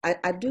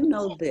I do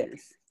know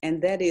this,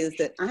 and that is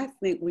that I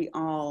think we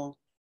all,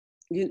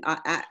 you know,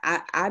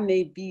 I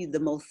may be the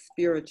most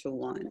spiritual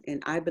one,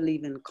 and I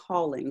believe in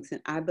callings,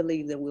 and I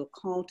believe that we're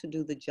called to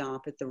do the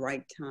job at the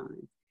right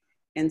time.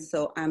 And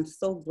so I'm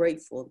so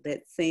grateful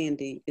that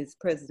Sandy is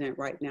president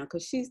right now,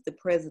 because she's the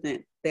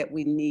president that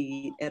we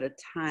need at a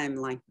time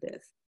like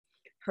this.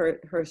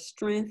 Her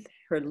strength,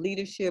 her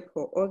leadership,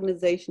 her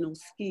organizational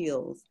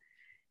skills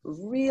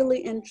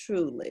really and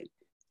truly.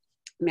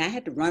 I mean, I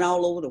had to run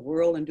all over the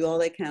world and do all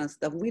that kind of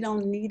stuff. We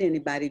don't need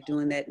anybody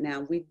doing that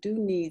now. We do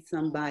need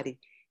somebody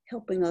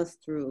helping us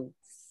through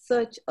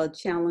such a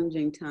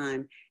challenging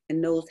time and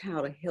knows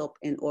how to help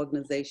an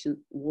organization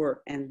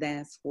work. And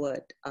that's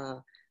what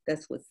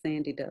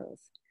Sandy does.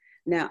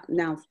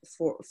 Now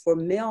for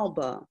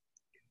Melba,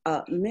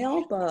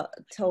 Melba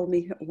told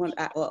me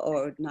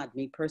or not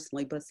me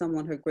personally, but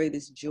someone, her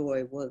greatest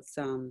joy was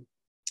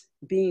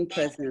being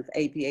president of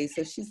APA.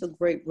 So she's a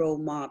great role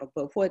model.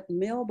 But what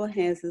Melba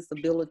has this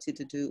ability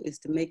to do is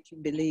to make you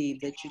believe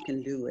that you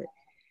can do it.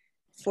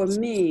 For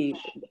me,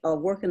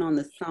 working on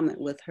the summit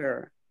with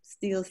her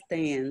still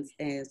stands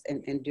as,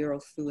 and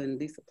Daryl Sue and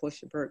Lisa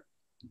Pusherberg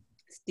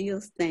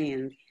still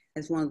stands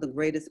as one of the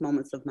greatest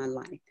moments of my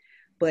life.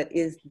 But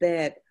is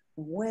that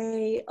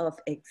way of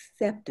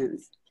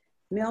acceptance.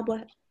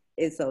 Melba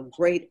is a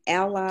great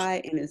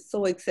ally and is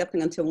so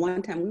accepting until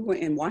one time we were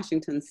in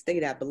Washington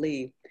State, I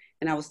believe,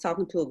 and I was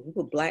talking to a group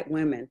of Black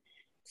women.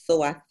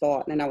 So I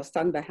thought, and I was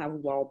talking about how we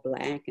were all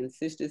Black and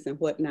sisters and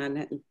whatnot.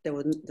 And there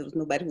was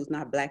nobody who was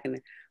not Black in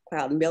the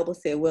crowd. And Melba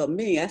said, well,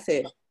 me. I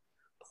said,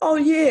 oh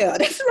yeah,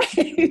 that's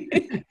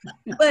right.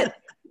 But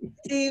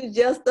she's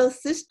just a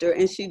sister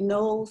and she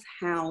knows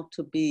how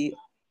to be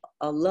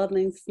a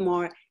loving,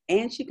 smart,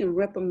 and she can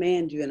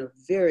reprimand you in a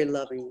very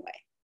loving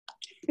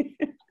way.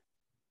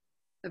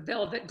 The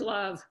velvet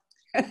glove.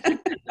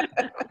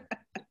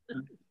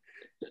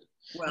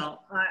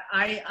 Well,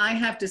 I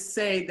have to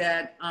say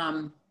that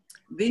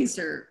these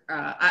are,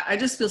 I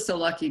just feel so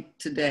lucky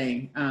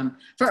today.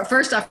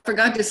 First, I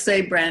forgot to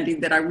say, Brandi,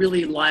 that I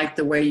really like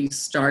the way you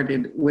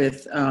started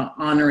with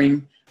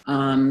honoring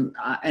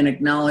and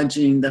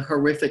acknowledging the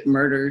horrific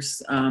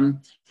murders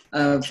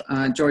of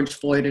George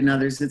Floyd and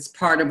others. It's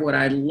part of what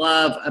I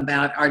love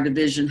about our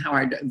division, how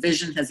our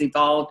division has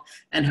evolved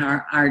and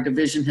how our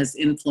division has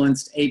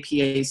influenced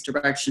APA's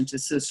direction to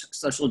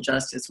social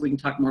justice. We can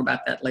talk more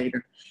about that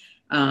later.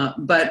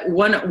 But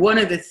one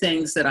of the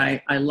things that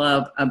I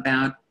love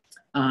about,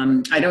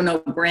 I don't know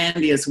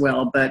Brandi as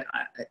well, but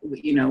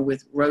you know,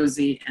 with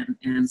Rosie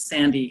and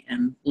Sandy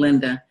and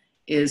Linda,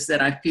 is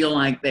that I feel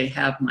like they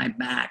have my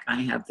back.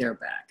 I have their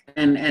back,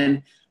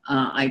 and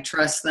I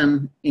trust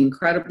them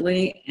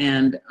incredibly,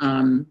 and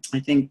I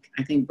think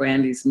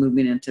Brandi's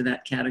moving into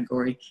that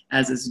category,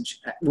 as is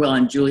well,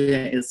 and Julia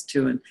is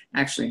too, and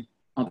actually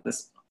all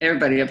this,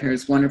 everybody up here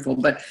is wonderful.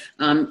 But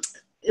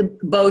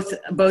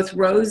both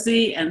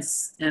Rosie and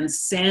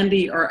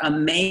Sandy are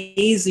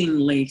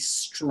amazingly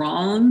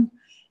strong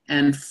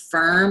and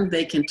firm.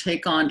 They can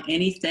take on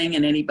anything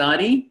and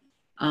anybody,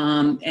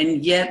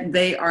 and yet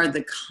they are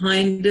the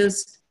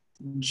kindest,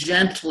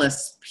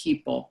 gentlest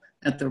people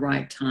at the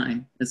right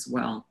time as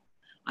well.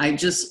 I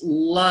just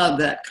love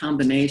that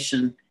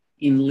combination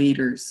in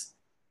leaders,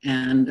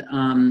 and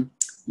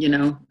you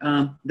know,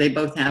 they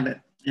both have it,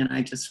 and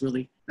I just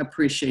really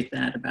appreciate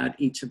that about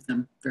each of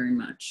them very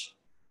much.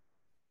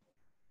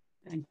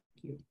 Thank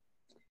you.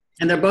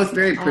 And they're both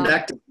very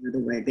productive, by the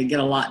way. They get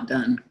a lot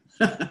done.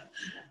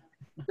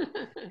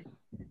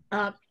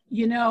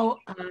 You know,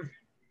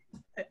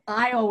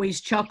 I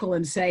always chuckle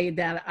and say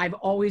that I've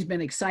always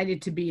been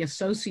excited to be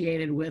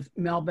associated with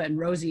Melba and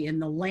Rosie in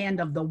the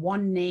land of the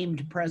one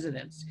named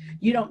presidents.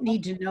 You don't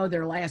need to know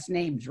their last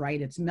names,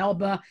 right? It's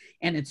Melba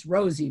and it's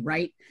Rosie,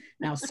 right?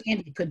 Now,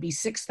 Sandy could be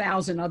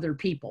 6,000 other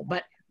people,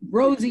 but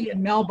Rosie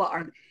and Melba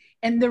are,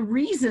 and the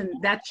reason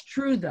that's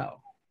true though,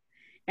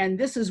 and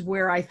this is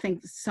where I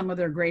think some of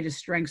their greatest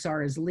strengths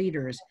are as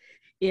leaders,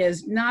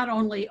 is not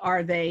only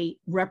are they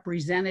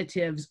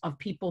representatives of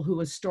people who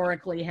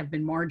historically have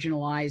been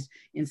marginalized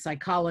in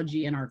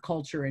psychology and our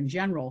culture in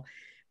general,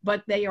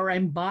 but they are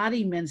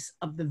embodiments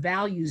of the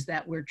values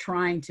that we're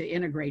trying to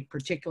integrate,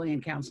 particularly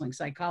in counseling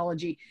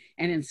psychology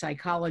and in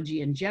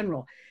psychology in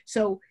general.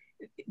 So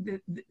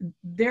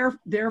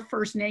their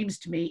first names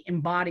to me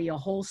embody a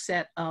whole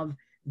set of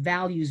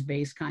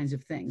values-based kinds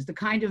of things, the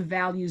kind of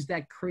values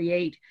that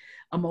create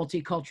a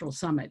multicultural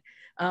summit,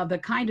 the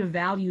kind of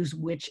values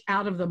which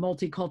out of the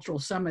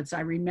multicultural summits, I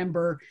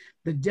remember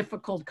the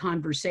difficult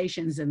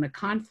conversations and the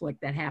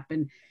conflict that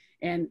happened.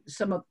 And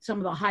some of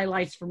the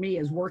highlights for me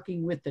is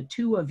working with the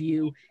two of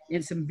you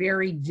in some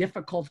very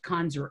difficult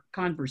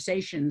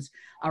conversations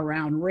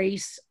around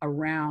race,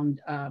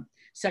 around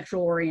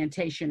sexual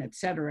orientation, et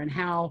cetera, and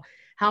how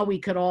we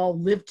could all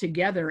live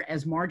together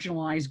as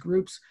marginalized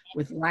groups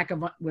with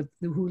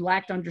who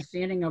lacked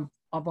understanding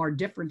of our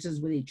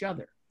differences with each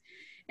other.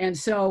 And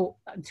so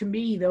to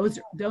me,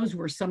 those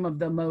were some of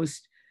the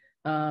most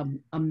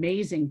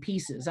amazing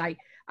pieces.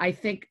 I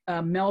think,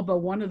 Melba,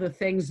 one of the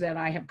things that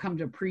I have come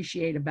to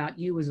appreciate about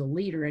you as a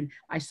leader, and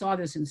I saw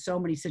this in so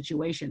many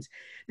situations,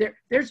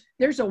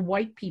 there's a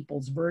white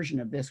people's version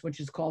of this, which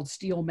is called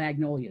Steel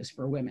Magnolias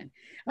for women.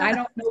 I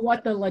don't know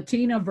what the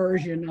Latina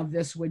version of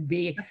this would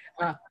be.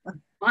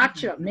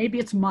 Matcha, maybe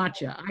it's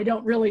matcha. I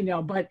don't really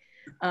know, but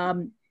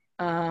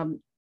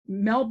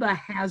Melba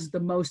has the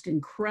most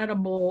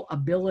incredible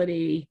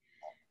ability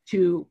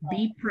to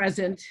be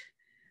present,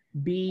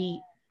 be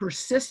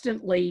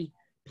persistently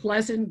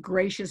pleasant,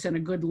 gracious, and a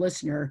good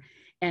listener,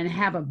 and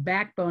have a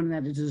backbone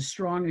that is as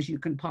strong as you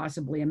can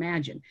possibly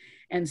imagine.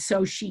 And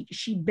so she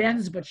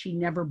bends, but she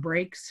never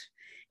breaks,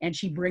 and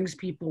she brings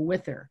people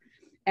with her.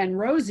 And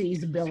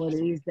Rosie's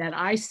abilities that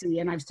I see,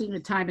 and I've seen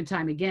it time and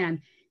time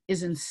again,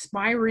 is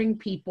inspiring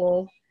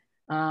people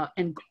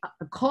and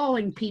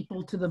calling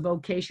people to the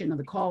vocation of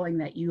the calling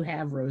that you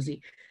have,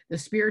 Rosie, the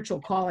spiritual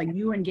calling.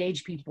 You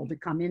engage people to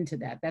come into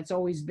that. That's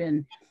always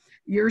been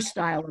your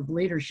style of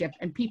leadership,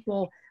 and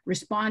people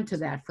respond to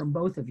that from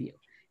both of you.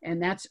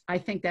 And I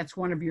think that's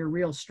one of your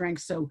real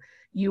strengths. So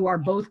you are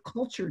both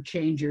culture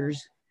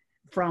changers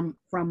from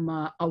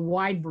a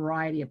wide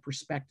variety of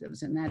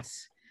perspectives. And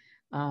that's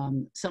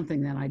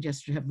something that I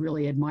just have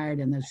really admired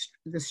in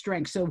the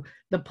strength. So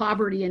the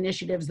poverty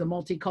initiatives, the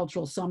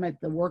multicultural summit,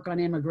 the work on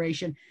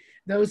immigration,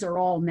 those are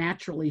all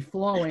naturally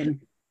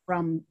flowing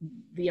from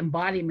the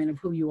embodiment of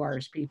who you are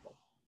as people.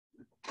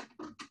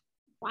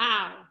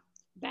 Wow,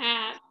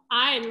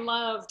 I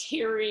loved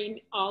hearing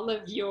all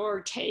of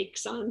your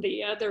takes on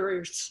the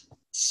other's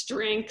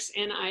strengths,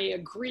 and I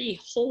agree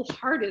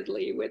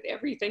wholeheartedly with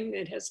everything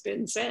that has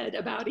been said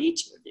about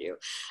each of you.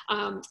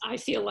 I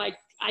feel like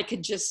I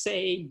could just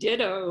say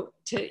ditto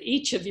to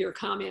each of your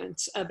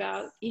comments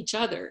about each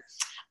other.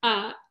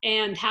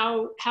 And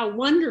how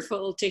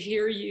wonderful to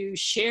hear you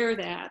share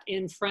that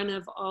in front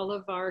of all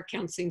of our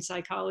counseling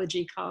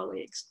psychology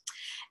colleagues.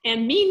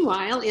 And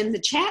meanwhile, in the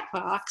chat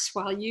box,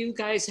 while you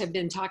guys have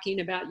been talking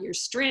about your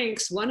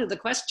strengths, one of the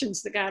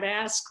questions that got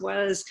asked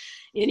was,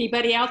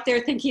 anybody out there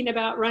thinking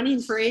about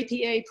running for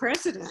APA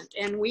president?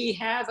 And we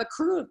have a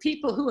crew of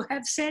people who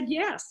have said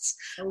yes.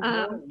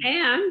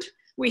 And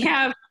we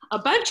have a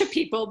bunch of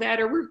people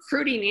that are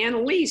recruiting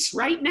Anneliese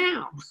right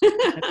now.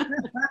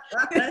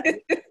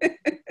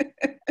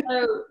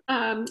 So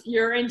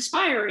you're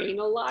inspiring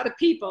a lot of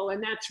people,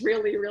 and that's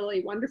really,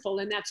 really wonderful.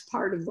 And that's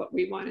part of what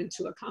we wanted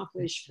to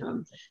accomplish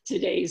from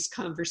today's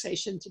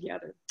conversation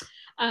together.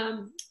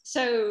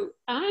 So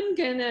I'm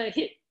gonna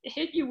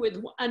hit you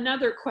with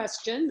another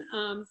question.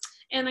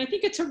 And I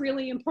think it's a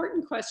really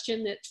important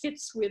question that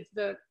fits with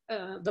the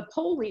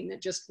polling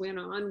that just went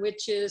on,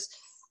 which is,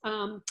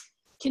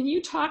 can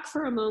you talk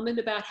for a moment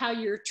about how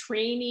your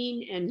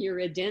training and your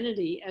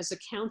identity as a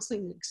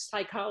counseling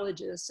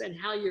psychologist and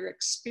how your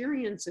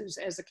experiences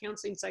as a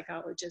counseling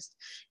psychologist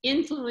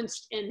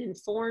influenced and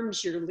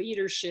informs your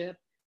leadership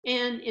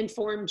and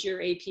informed your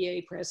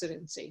APA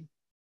presidency?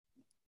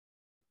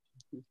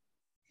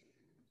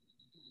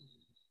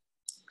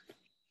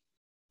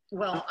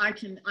 Well, I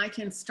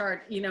can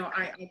start. You know,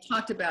 I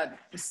talked about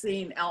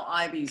seeing Al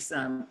Ivy's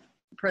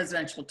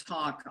presidential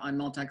talk on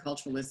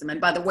multiculturalism.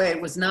 And by the way,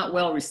 it was not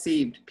well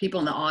received. People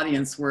in the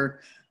audience were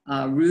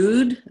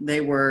rude. They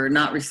were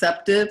not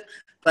receptive,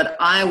 but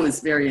I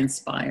was very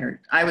inspired.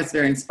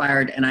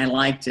 And I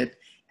liked it.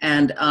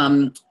 And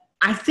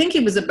I think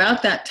it was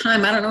about that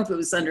time, I don't know if it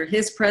was under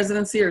his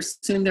presidency or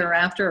soon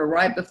thereafter or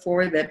right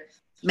before, that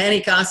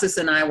Manny Casas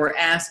and I were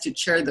asked to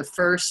chair the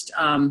first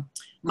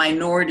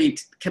minority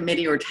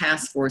committee or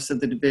task force of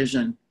the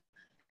division.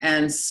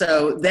 And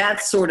so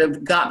that sort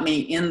of got me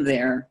in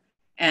there.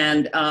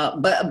 And,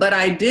 but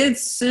I did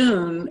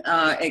soon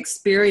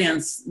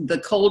experience the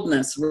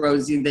coldness,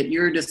 Rosie, that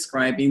you're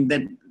describing,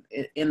 that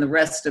in the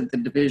rest of the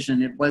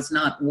division, it was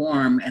not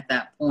warm at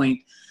that point,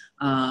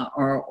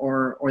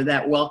 or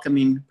that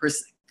welcoming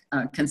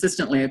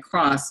consistently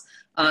across.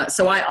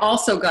 So I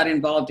also got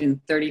involved in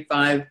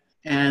 35,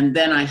 and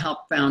then I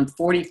helped found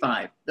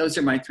 45. Those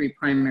are my three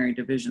primary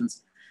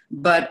divisions.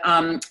 But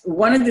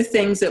one of the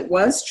things that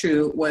was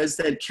true was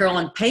that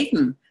Carolyn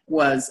Payton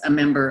was a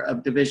member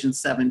of Division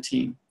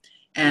 17.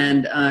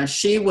 And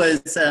she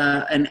was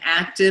an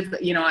active,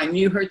 you know, I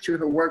knew her through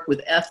her work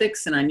with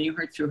ethics, and I knew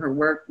her through her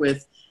work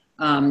with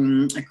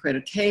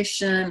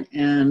accreditation,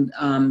 and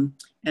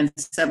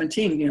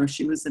 17, you know,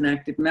 she was an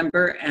active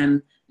member,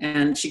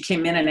 and she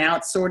came in and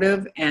out sort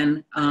of.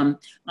 And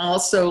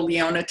also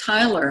Leona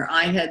Tyler,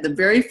 I had the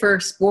very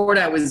first board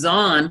I was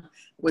on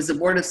was the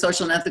Board of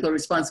Social and Ethical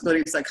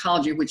Responsibility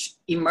Psychology, which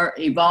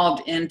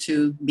evolved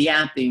into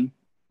BAPI,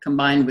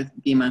 combined with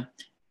BEMA,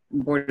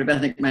 Board of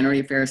Ethnic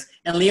Minority Affairs.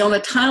 And Leona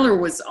Tyler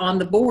was on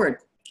the board.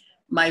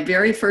 My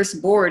very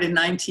first board in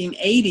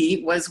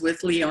 1980 was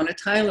with Leona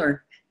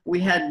Tyler. We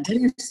had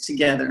dinners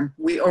together.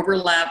 We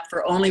overlapped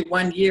for only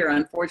 1 year,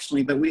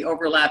 unfortunately, but we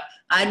overlapped.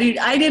 I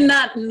did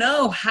not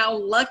know how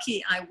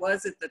lucky I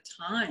was at the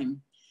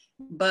time,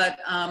 but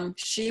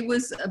she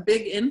was a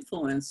big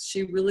influence.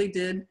 She really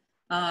did.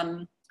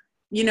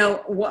 You know,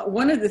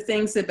 one of the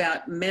things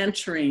about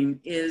mentoring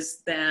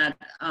is that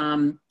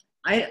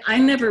I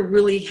never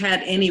really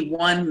had any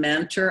one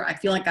mentor. I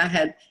feel like I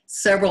had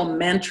several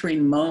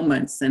mentoring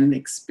moments and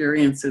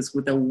experiences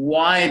with a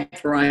wide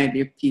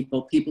variety of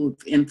people who've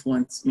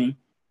influenced me.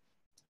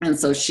 And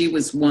so she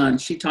was one.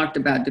 She talked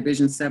about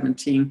Division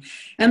 17.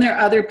 And there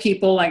are other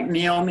people like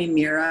Naomi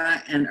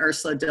Mira and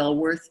Ursula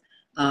Delworth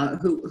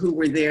who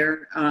were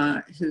there,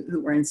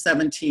 who were in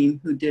 17,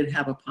 who did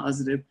have a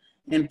positive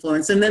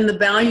influence. And then the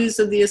values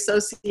of the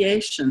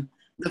association.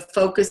 the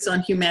focus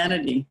on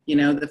humanity, you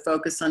know, the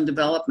focus on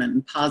development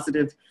and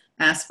positive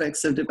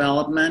aspects of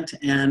development,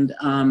 and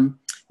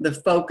the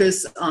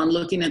focus on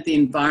looking at the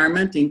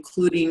environment,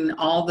 including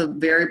all the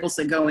variables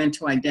that go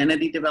into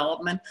identity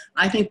development.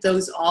 I think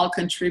those all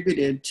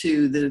contributed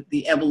to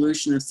the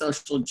evolution of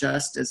social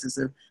justice as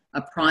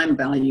a prime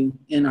value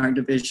in our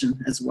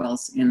division as well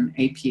as in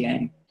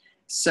APA.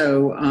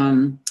 So,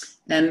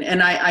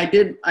 and I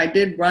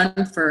did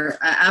run for,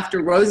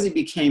 after Rosie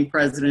became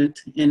president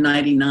in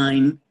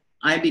 '99,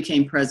 I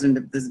became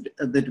president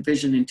of the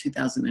division in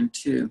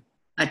 2002.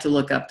 I had to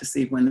look up to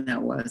see when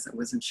that was. I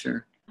wasn't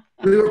sure.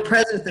 We were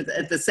president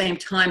at the same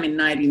time in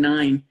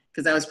 '99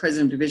 because I was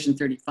president of Division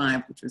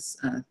 35, which was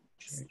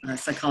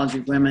Psychology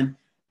of Women.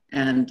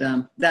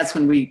 And that's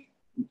when we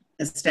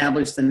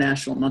established the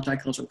National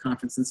Multicultural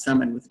Conference and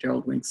Summit with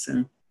Gerald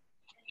Winkson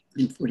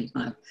in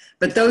 '45.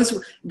 But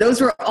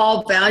those were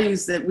all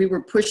values that we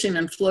were pushing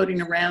and floating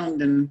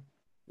around and,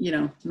 you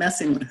know,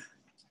 messing with.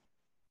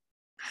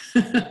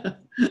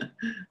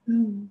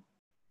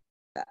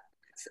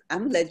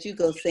 I'm gonna let you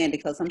go, Sandy,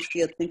 because I'm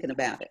still thinking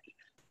about it.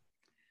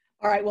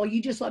 All right. Well,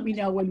 you just let me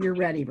know when you're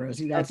ready,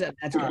 Rosie. That's it.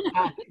 That's good.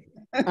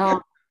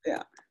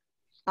 Yeah.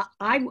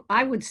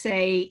 I would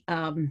say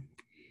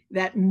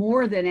that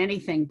more than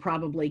anything,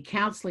 probably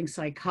counseling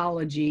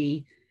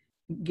psychology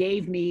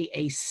gave me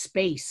a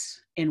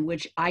space in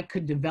which I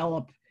could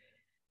develop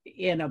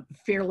in a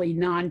fairly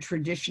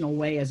non-traditional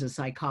way as a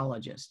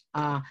psychologist.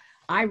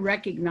 I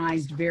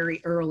recognized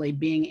very early,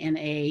 being in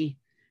a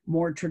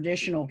more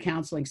traditional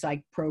counseling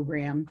psych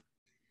program,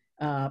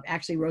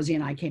 actually Rosie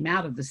and I came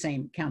out of the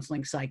same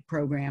counseling psych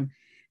program,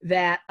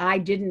 that I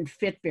didn't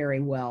fit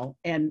very well.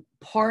 And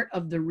part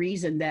of the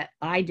reason that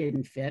I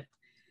didn't fit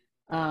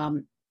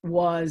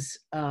was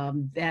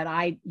that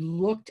I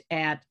looked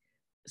at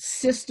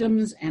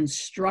systems and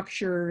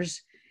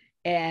structures.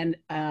 And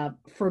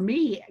for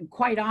me,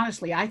 quite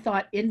honestly, I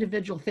thought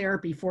individual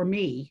therapy for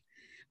me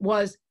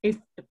was,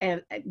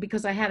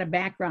 because I had a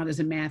background as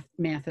a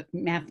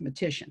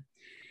mathematician.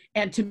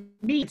 And to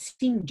me, it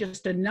seemed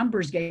just a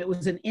numbers game. It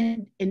was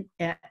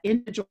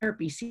individual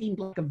therapy seemed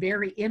like a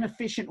very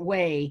inefficient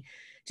way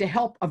to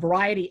help a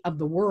variety of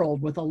the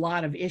world with a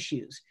lot of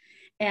issues.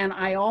 And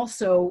I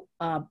also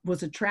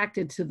was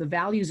attracted to the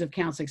values of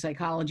counseling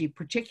psychology,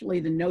 particularly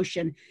the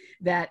notion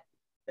that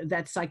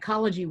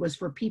psychology was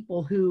for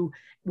people who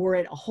were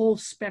at a whole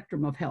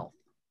spectrum of health.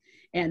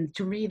 And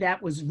to me,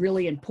 that was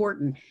really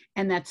important.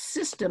 And that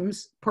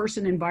systems,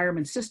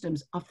 person-environment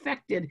systems,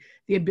 affected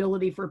the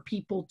ability for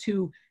people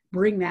to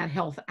bring that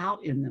health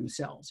out in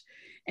themselves.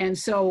 And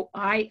so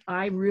I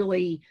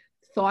really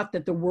thought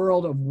that the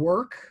world of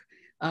work,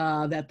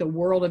 that the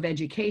world of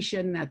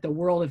education, that the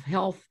world of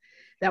health,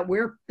 that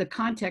where the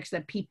context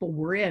that people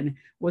were in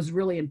was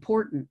really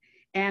important.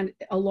 And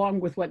along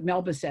with what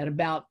Melba said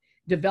about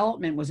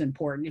development was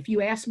important. If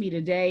you ask me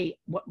today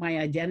what my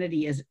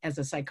identity is as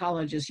a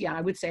psychologist, yeah,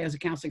 I would say as a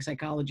counseling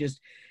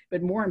psychologist,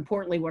 but more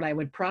importantly, what I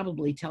would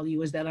probably tell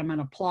you is that I'm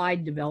an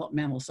applied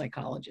developmental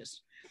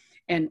psychologist,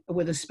 and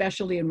with a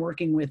specialty in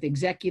working with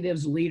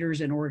executives, leaders,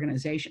 and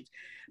organizations.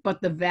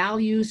 But the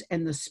values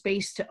and the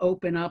space to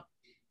open up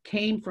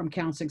came from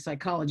counseling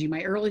psychology.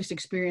 My earliest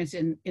experience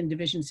in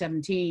Division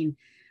 17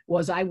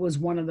 was I was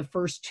one of the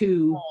first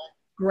two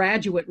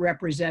graduate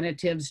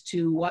representatives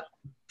to what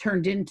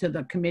turned into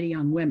the Committee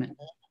on Women,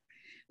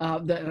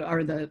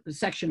 the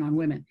section on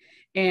women.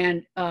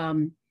 And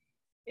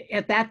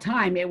at that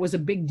time, it was a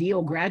big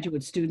deal.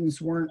 Graduate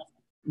students weren't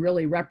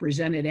really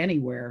represented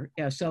anywhere.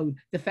 So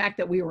the fact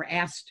that we were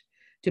asked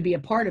to be a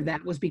part of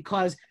that was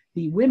because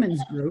the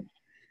women's group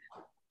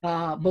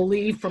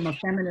believed from a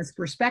feminist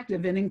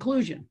perspective in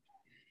inclusion.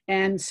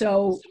 And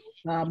so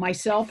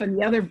myself and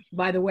the other,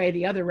 by the way,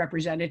 the other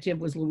representative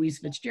was Louise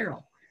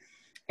Fitzgerald.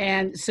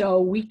 And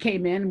so we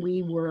came in,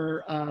 we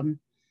were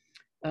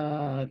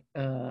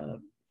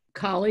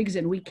colleagues,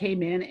 and we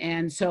came in,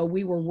 and so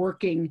we were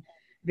working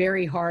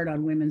very hard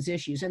on women's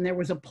issues. And there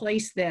was a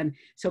place then,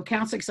 so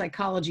counseling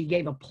psychology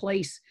gave a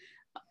place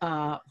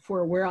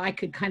for where I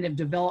could kind of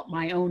develop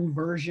my own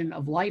version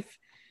of life.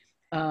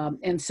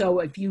 And so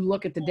if you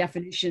look at the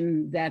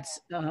definition that's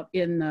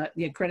in the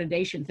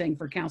accreditation thing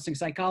for counseling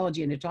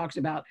psychology, and it talks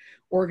about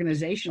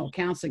organizational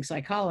counseling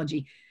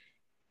psychology,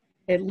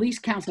 at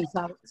least counseling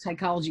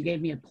psychology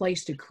gave me a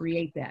place to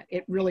create that.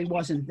 It really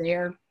wasn't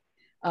there.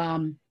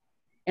 And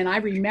I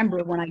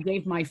remember when I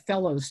gave my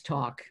fellows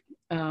talk,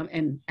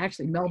 and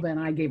actually Melba and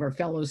I gave our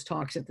fellows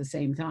talks at the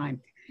same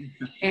time.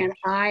 And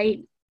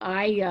I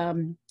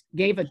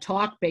gave a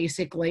talk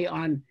basically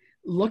on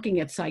looking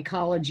at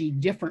psychology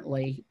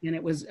differently. And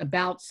it was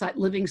about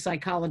living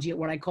psychology at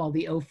what I call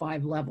the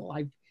 05 level.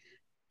 I've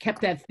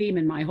kept that theme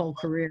in my whole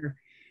career.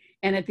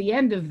 And at the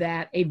end of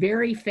that, a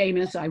very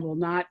famous, I will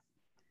not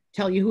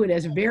tell you who it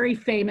is, a very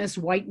famous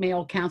white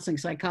male counseling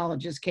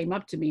psychologist came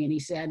up to me and he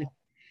said,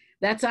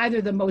 "That's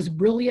either the most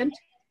brilliant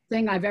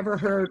thing I've ever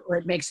heard or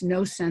it makes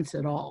no sense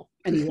at all."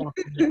 And he walked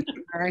away.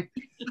 All right.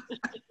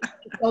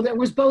 So there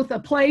was both a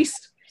place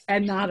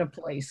and not a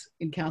place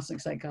in counseling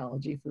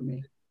psychology for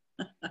me.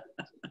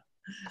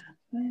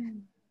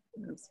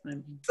 That's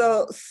fine.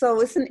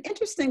 So it's an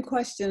interesting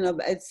question.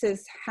 It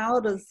says, how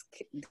does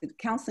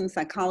counseling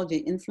psychology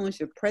influence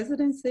your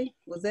presidency?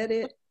 Was that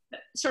it?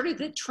 Sort of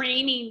the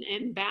training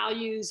and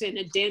values and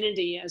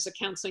identity as a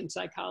counseling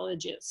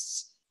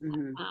psychologist.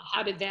 Mm-hmm.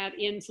 How did that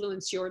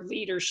influence your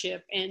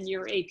leadership and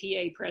your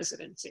APA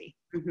presidency?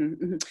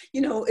 Mm-hmm, mm-hmm.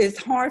 You know, it's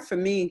hard for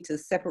me to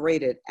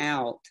separate it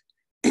out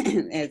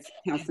as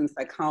counseling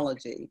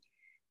psychology.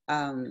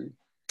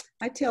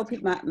 I tell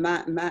people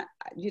my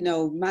you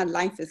know, my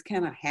life is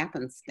kind of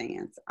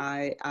happenstance.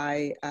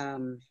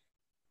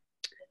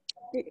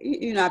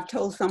 You know, I've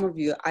told some of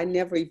you, I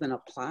never even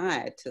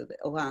applied to the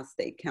Ohio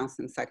State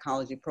Counseling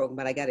Psychology program,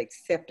 but I got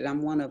accepted.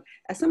 I'm one of,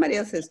 as somebody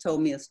else has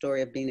told me a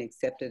story of being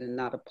accepted and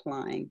not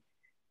applying,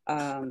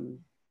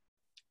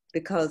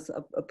 because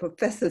a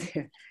professor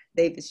there,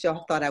 David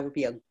Shaw, thought I would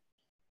be a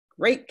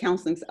great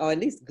counseling, or at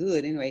least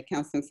good anyway,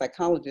 counseling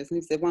psychologist. And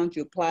he said, why don't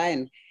you apply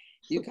and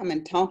you come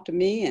and talk to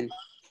me and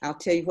I'll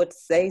tell you what to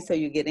say so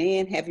you get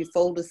in, have your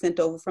folder sent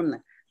over from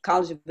the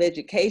College of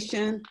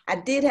Education. I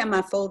did have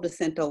my folder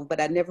sent over,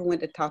 but I never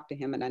went to talk to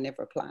him and I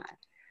never applied.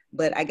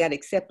 But I got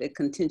accepted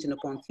contingent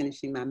upon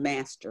finishing my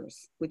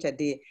master's, which I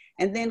did.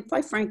 And then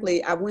quite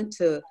frankly, I went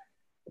to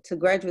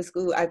graduate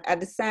school. I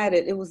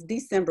decided, it was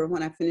December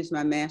when I finished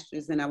my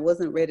master's and I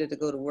wasn't ready to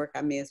go to work.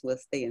 I may as well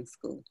stay in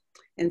school.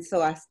 And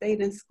so I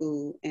stayed in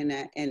school and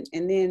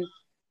then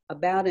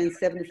about in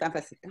 75, I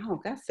said,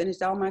 oh, I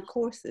finished all my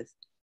courses.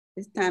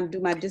 It's time to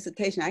do my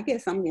dissertation. I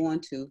guess I'm going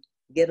to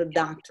get a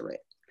doctorate.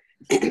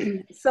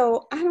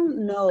 So I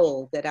don't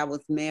know that I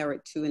was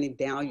married to any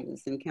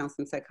values in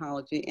counseling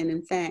psychology. And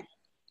in fact,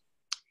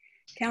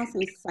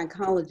 counseling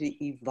psychology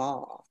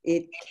evolved.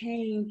 It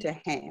came to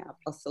have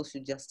a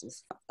social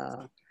justice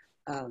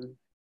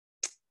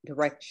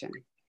direction.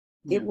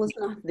 It was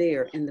not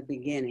there in the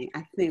beginning.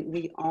 I think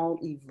we all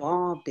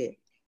evolved it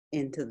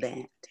into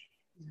that.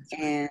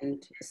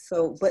 And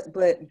so, but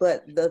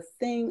the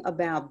thing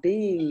about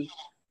being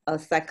a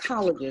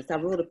psychologist, I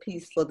wrote a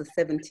piece for the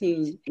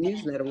 17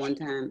 newsletter one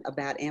time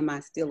about, am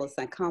I still a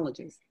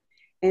psychologist?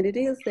 And it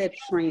is that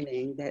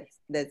training,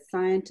 that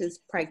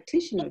scientist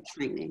practitioner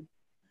training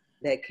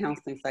that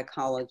counseling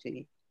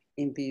psychology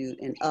imbued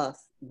in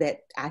us, that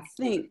I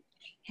think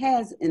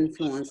has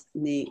influenced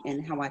me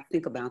and how I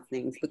think about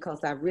things, because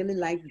I really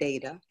like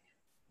data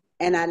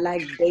and I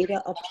like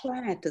data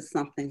applied to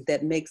something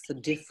that makes a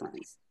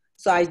difference.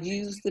 So I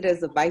used it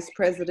as a vice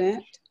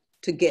president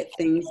to get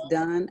things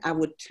done. I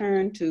would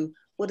turn to,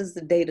 what does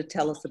the data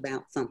tell us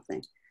about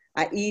something?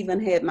 I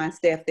even had my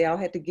staff, they all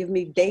had to give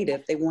me data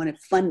if they wanted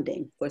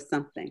funding for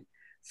something.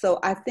 So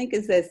I think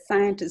it's that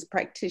scientist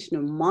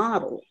practitioner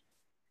model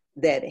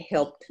that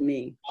helped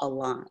me a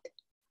lot.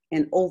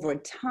 And over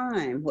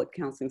time, what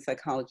counseling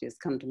psychology has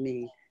come to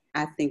me,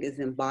 I think is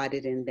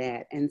embodied in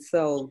that. And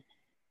so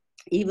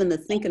even the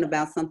thinking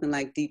about something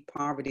like deep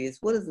poverty is,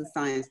 what does the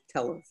science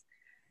tell us?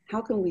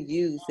 How can we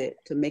use it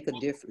to make a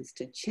difference,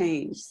 to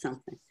change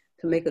something,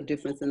 to make a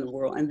difference in the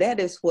world? And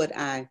that is what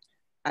I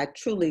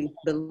truly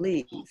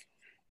believe.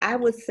 I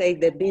would say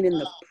that being in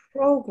the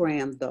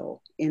program,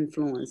 though,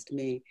 influenced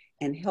me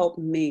and helped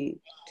me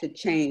to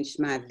change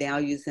my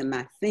values and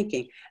my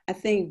thinking. I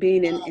think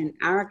being in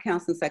our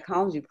counseling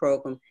psychology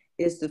program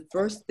is the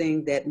first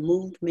thing that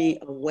moved me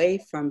away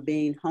from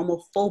being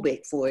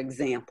homophobic, for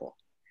example.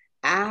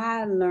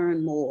 I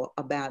learned more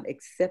about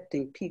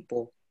accepting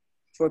people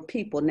for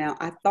people. Now,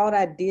 I thought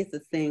I did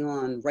the thing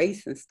on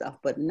race and stuff,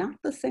 but not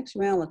the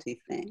sexuality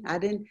thing.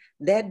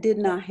 That did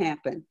not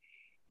happen.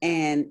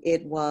 And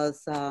it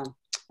was,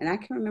 and I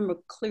can remember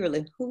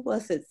clearly, who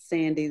was it,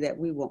 Sandy, that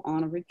we were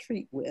on a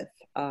retreat with?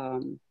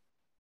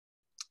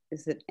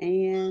 Is it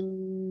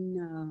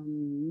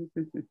Anne?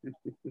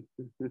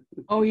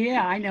 Oh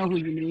yeah, I know who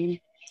you mean.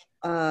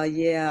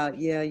 Yeah.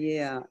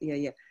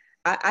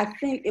 I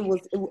think it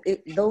was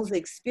those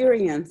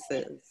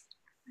experiences,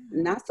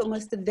 not so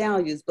much the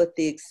values, but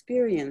the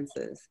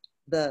experiences,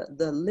 the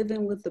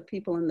living with the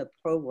people in the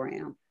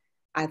program,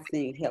 I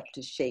think helped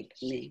to shape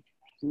me,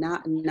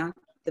 not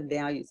the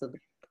values of the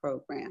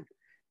program,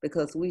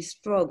 because we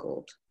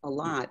struggled a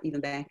lot,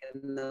 even back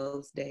in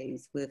those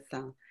days with,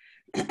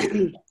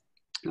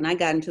 when I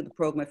got into the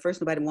program, at first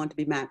nobody wanted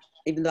to be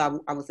even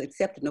though I was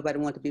accepted, nobody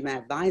wanted to be my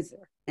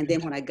advisor. And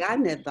then when I got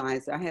an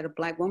advisor, I had a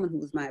Black woman who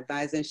was my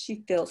advisor, and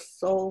she felt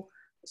so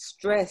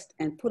stressed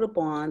and put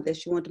upon that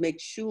she wanted to make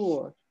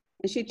sure.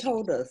 And she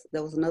told us,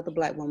 there was another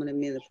Black woman in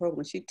me in the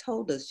program, she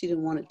told us she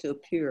didn't want it to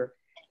appear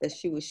that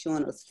she was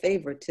showing us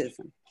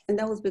favoritism. And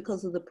that was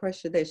because of the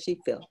pressure that she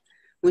felt.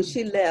 When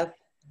she left,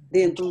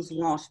 then Bruce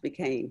Walsh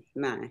became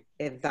my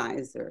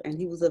advisor. And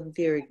he was a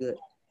very good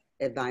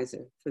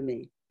advisor for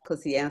me,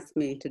 because he asked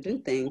me to do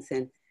things.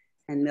 And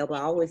Melba,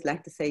 I always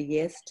like to say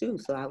yes too.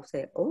 So I would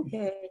say,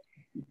 okay.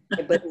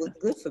 But it was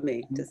good for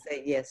me to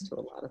say yes to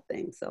a lot of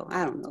things. So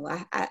I don't know.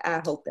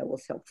 I hope that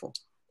was helpful.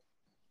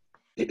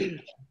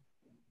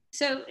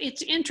 So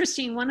it's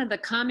interesting. One of the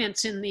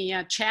comments in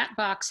the chat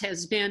box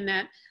has been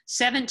that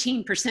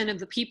 17% of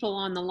the people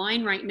on the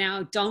line right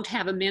now don't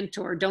have a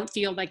mentor, don't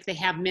feel like they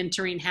have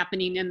mentoring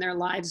happening in their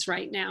lives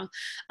right now.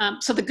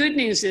 So the good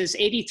news is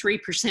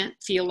 83%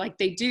 feel like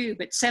they do,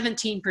 but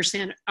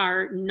 17%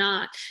 are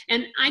not.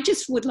 And I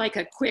just would like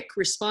a quick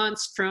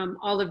response from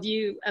all of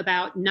you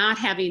about not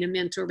having a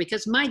mentor,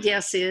 because my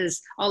guess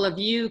is all of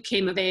you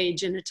came of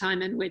age in a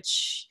time in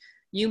which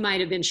you might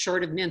have been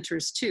short of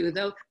mentors too,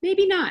 though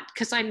maybe not,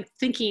 because I'm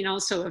thinking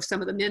also of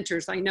some of the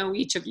mentors I know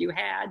each of you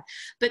had.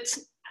 But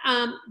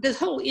the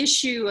whole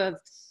issue of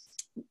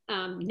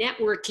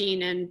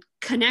networking and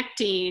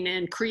connecting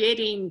and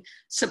creating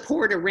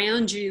support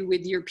around you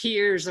with your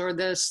peers or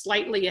the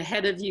slightly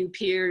ahead of you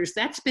peers,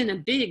 that's been a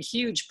big,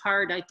 huge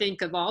part, I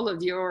think, of all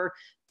of your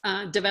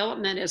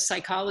development as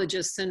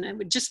psychologists. And it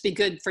would just be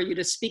good for you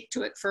to speak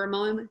to it for a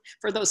moment,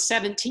 for those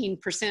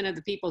 17% of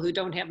the people who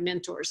don't have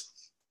mentors.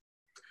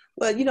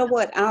 Well, you know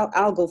what?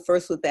 I'll go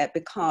first with that,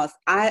 because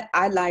I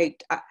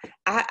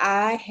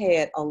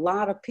had a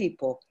lot of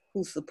people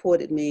who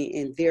supported me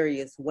in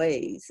various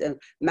ways. And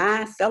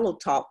my fellow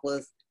talk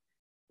was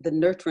the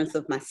nurturance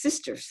of my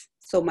sisters,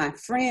 so my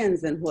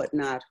friends and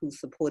whatnot who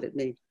supported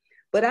me.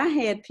 But I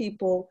had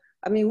people,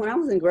 I mean, when I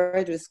was in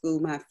graduate school,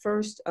 my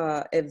first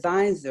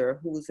advisor,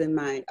 who was in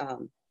my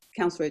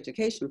counselor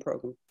education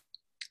program,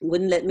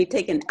 wouldn't let me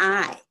take an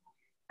I.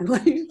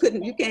 You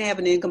can't have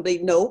an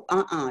incomplete, no,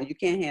 you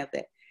can't have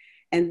that.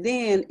 And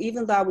then,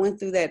 even though I went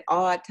through that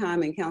odd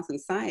time in counseling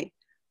psych,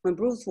 when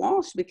Bruce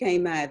Walsh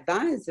became my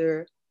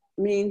advisor,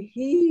 I mean,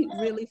 he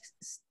really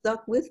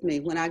stuck with me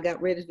when I got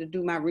ready to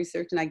do my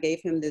research, and I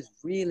gave him this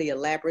really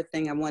elaborate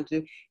thing I wanted to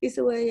do. He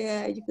said, well,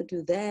 yeah, you could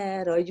do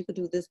that, or you could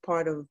do this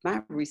part of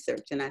my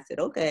research. And I said,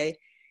 okay.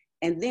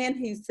 And then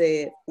he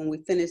said, when we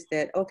finished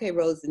that, okay,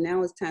 Rosie,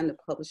 now it's time to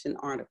publish an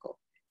article.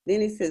 Then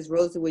he says,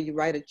 Rosie, will you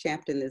write a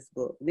chapter in this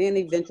book? Then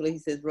eventually he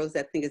says, Rosie,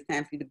 I think it's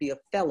time for you to be a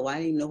fellow. I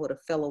didn't even know what a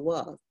fellow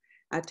was.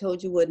 I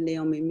told you what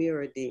Naomi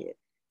Mirror did.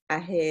 I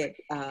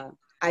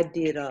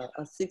did a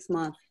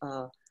 6-month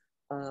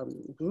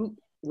group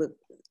with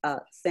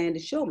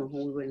Sandra Shullman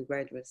when we were in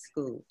graduate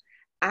school.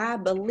 I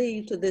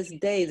believe to this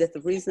day that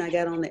the reason I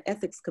got on the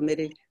ethics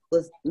committee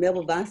was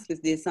Melba Vasquez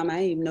did something I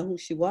didn't even know who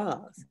she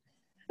was.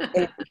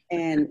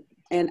 and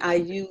I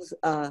use,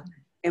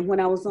 and when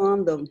I was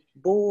on the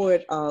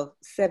board of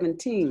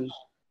 17,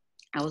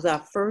 I was our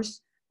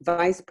first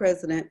vice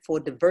president for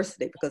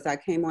diversity, because I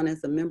came on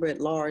as a member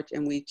at large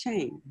and we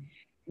changed.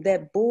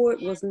 That board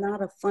was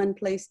not a fun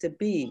place to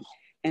be.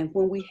 And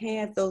when we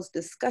had those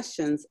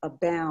discussions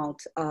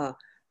about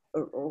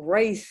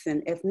race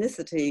and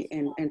ethnicity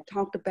and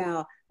talked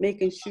about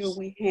making sure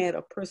we had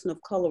a person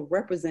of color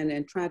represented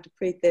and tried to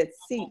create that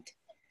seat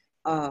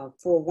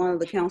for one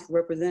of the council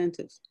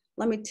representatives,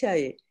 let me tell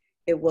you,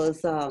 it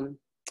was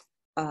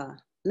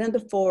Linda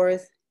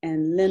Forrest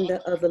and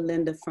Linda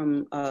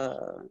from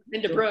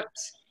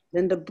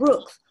Linda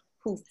Brooks,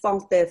 who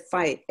fought that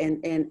fight.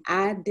 And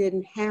I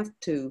didn't have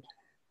to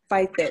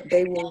fight that.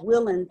 They were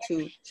willing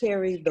to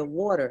carry the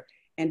water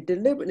and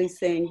deliberately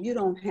saying, you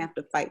don't have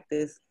to fight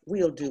this,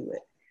 we'll do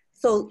it.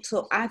 So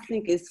I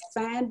think it's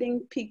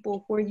finding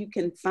people where you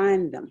can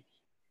find them.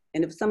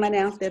 And if somebody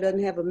else there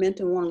doesn't have a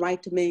mentor and want to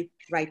write to me,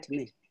 write to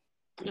me.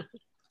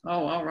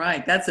 Oh, all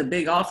right. That's a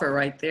big offer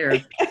right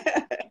there.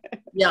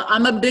 Yeah,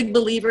 I'm a big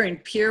believer in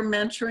peer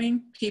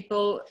mentoring.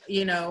 People,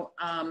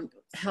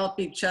 help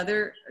each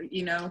other.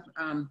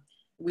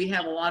 We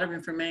have a lot of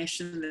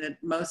information that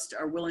most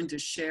are willing to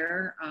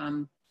share.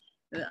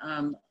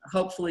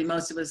 Hopefully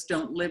most of us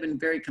don't live in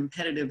very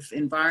competitive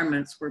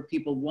environments where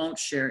people won't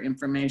share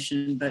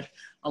information, but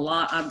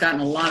I've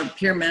gotten a lot of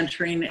peer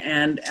mentoring,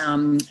 and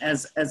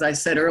as I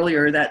said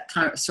earlier, that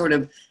sort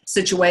of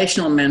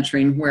situational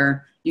mentoring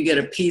where you get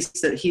a piece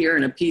here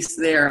and a piece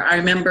there. I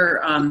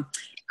remember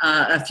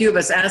a few of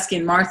us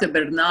asking Martha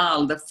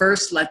Bernal, the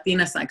first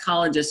Latina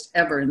psychologist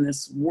ever in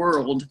this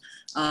world,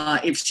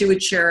 if she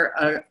would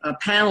share a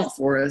panel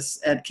for us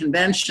at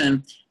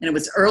convention. And it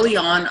was early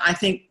on. I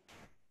think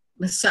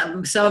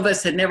some of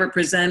us had never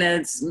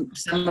presented,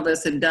 some of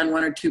us had done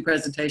 1 or 2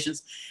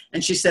 presentations.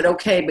 And she said,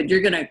 okay, but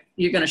you're gonna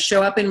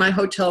show up in my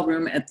hotel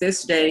room at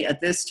this day, at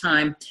this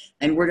time,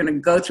 and we're gonna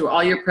go through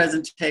all your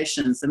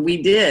presentations. And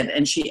we did,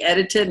 and she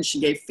edited and she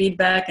gave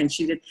feedback and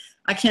she did.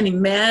 I can't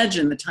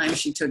imagine the time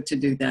she took to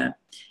do that.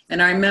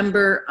 And I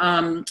remember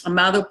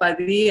Amado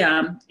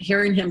Padilla,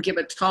 hearing him give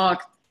a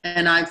talk,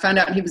 and I found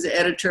out he was the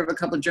editor of a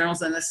couple of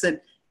journals, and I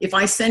said, if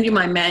I send you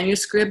my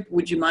manuscript,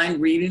 would you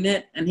mind reading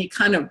it? And he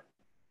kind of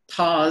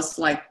paused,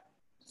 like,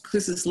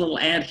 who's this little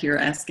ad here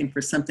asking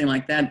for something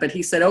like that? But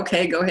he said,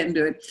 okay, go ahead and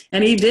do it.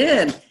 And he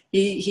did.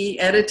 He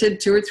edited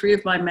 2 or 3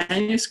 of my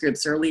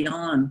manuscripts early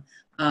on.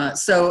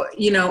 So,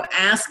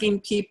 asking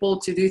people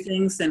to do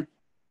things, and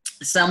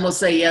some will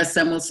say yes,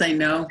 some will say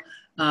no.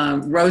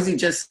 Rosie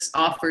just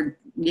offered,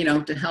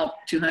 to help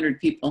 200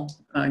 people.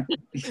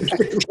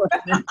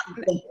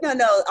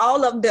 No,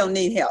 all of them don't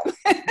need help.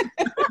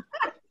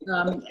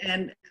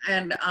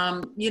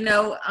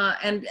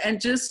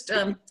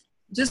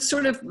 just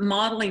sort of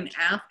modeling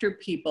after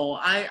people.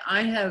 I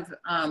have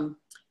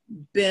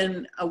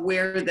been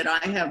aware that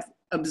I have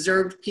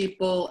observed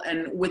people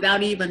and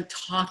without even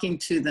talking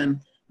to them,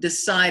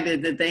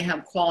 decided that they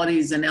have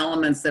qualities and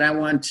elements that I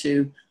want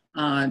to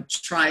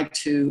try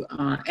to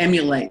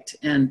emulate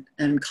and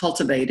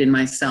cultivate in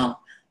myself,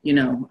 you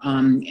know.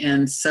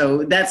 And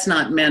so that's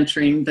not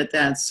mentoring, but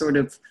that's sort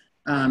of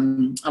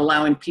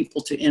allowing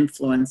people to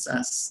influence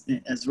us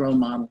as role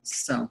models.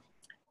 So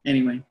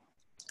anyway.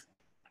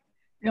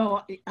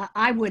 No,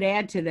 I would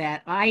add to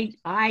that.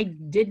 I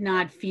did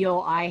not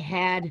feel I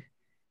had,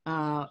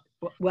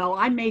 well,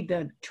 I made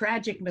the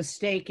tragic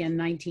mistake in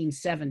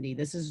 1970.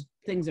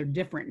 Things are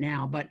different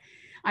now, but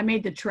I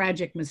made the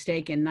tragic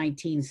mistake in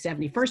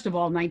 1970. First of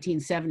all,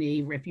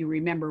 1970, if you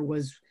remember,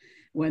 was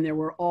when there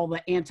were all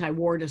the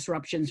anti-war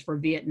disruptions for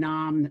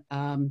Vietnam.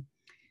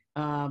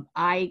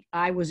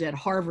 I was at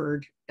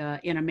Harvard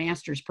in a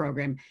master's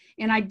program,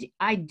 and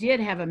I did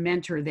have a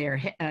mentor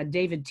there,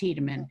 David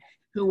Tiedemann,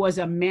 who was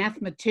a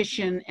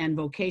mathematician and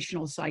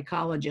vocational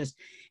psychologist,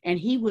 and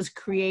he was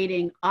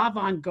creating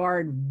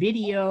avant-garde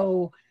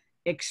video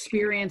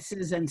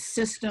experiences and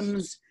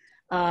systems.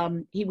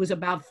 He was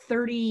about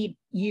 30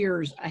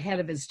 years ahead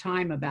of his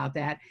time about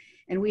that,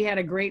 and we had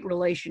a great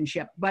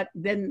relationship. But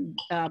then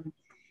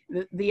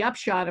the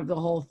upshot of the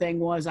whole thing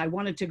was I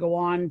wanted to go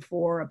on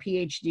for a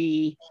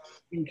PhD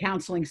in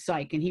counseling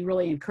psych, and he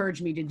really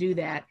encouraged me to do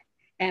that.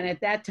 And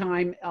at that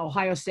time,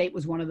 Ohio State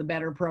was one of the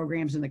better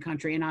programs in the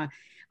country, and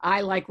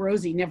I, like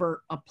Rosie,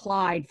 never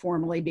applied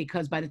formally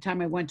because by the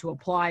time I went to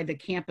apply, the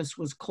campus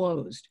was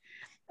closed.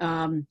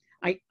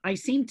 I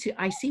seem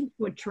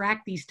to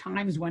attract these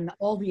times when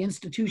all the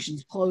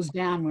institutions close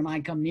down when I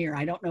come near.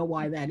 I don't know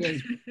why that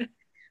is.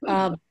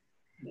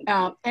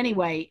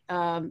 Anyway,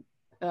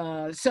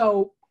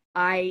 so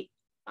I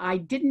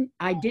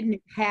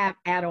didn't have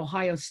at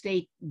Ohio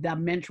State the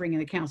mentoring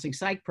and the counseling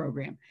psych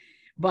program,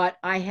 but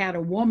I had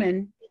a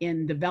woman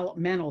in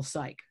developmental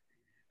psych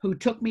who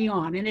took me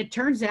on, and it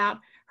turns out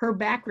her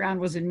background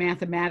was in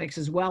mathematics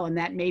as well, and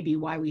that may be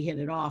why we hit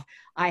it off.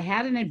 I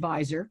had an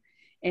advisor,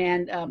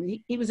 and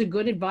he was a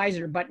good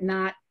advisor, but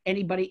not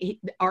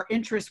anybody. Our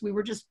interests, we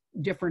were just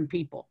different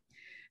people.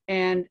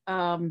 And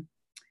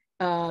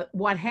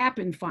what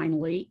happened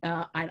finally,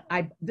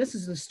 this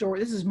is the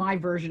story, this is my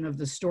version of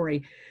the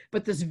story,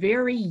 but this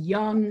very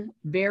young,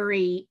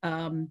 very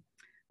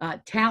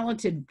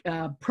talented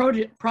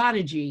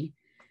prodigy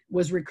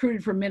was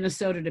recruited from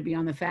Minnesota to be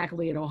on the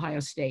faculty at Ohio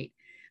State.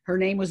 Her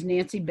name was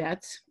Nancy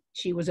Betts.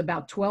 She was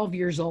about 12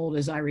 years old,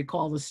 as I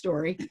recall the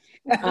story.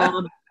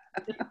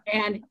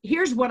 And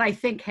here's what I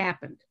think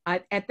happened.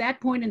 At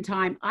that point in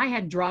time, I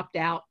had dropped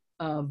out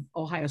of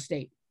Ohio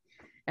State.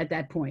 At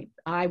that point,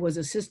 I was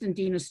assistant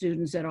dean of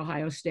students at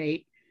Ohio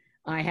State.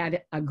 I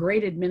had a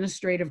great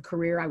administrative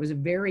career. I was a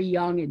very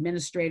young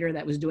administrator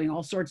that was doing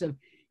all sorts of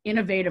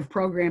innovative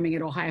programming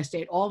at Ohio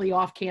State. All the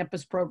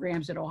off-campus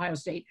programs at Ohio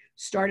State,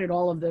 started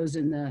all of those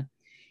in the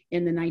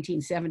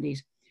 1970s.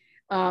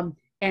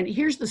 And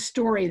here's the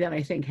story that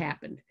I think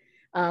happened.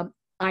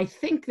 I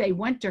think they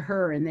went to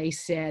her and they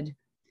said,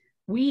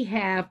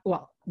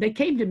 they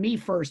came to me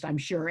first, I'm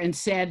sure, and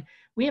said,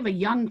 we have a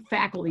young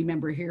faculty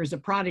member here as a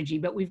prodigy,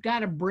 but we've got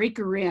to break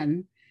her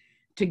in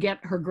to get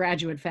her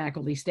graduate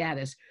faculty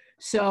status.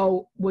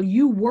 So will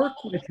you work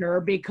with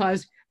her?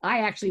 Because I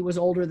actually was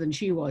older than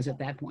she was at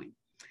that point.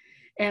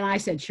 And I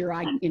said, sure,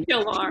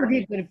 still are.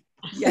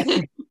 Yeah,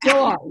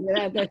 still are.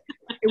 Yeah,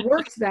 it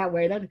works that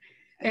way.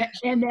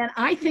 And then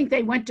I think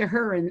they went to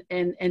her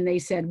and they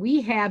said,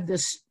 we have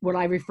this, what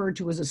I refer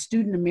to as a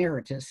student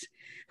emeritus,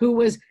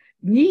 who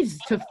needs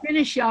to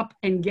finish up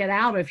and get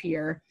out of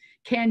here.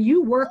 Can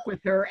you work with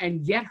her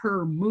and get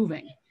her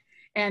moving?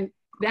 And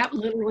that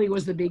literally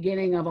was the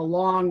beginning of a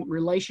long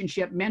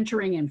relationship,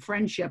 mentoring and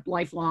friendship,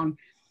 lifelong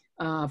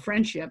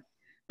friendship.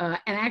 And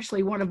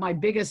actually one of my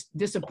biggest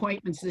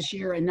disappointments this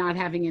year in not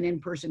having an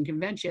in-person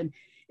convention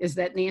is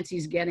that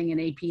Nancy's getting an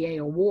APA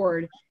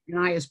award, and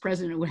I as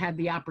president would have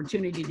the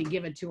opportunity to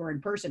give it to her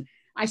in person.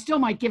 I still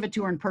might give it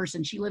to her in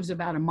person. She lives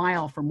about a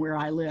mile from where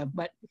I live,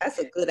 but that's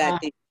a good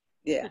idea.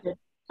 Yeah.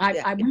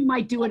 We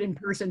might do it in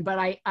person, but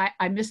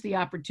I missed the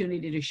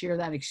opportunity to share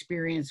that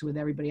experience with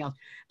everybody else.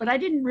 But I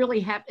didn't really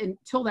have,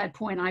 until that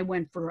point,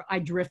 I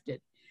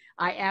drifted.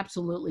 I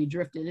absolutely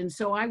drifted. And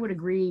so I would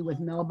agree with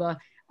Melba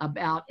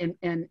about,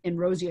 and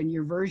Rosie, on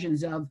your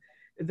versions of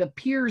the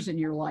peers in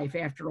your life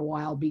after a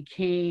while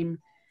became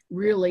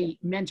really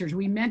mentors.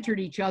 We mentored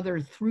each other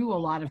through a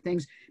lot of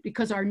things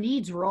because our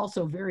needs were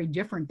also very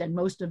different than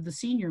most of the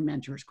senior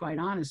mentors, quite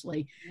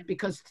honestly,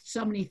 because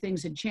so many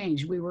things had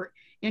changed. We were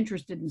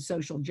interested in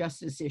social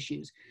justice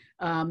issues.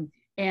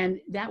 And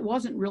that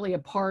wasn't really a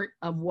part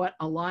of what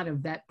a lot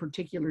of that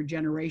particular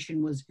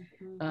generation was,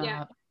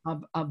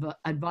 of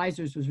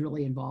advisors was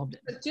really involved in.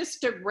 But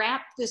just to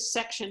wrap this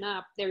section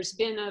up, there's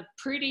been a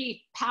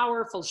pretty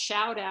powerful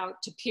shout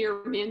out to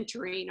peer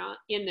mentoring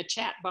in the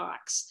chat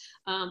box,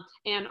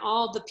 and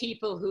all the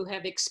people who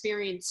have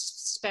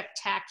experienced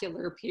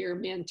spectacular peer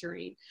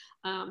mentoring.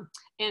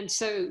 And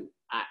so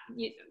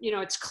you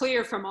know, it's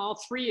clear from all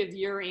three of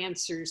your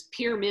answers,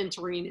 peer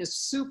mentoring is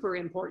super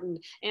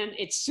important, and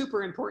it's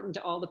super important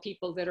to all the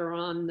people that are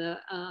on the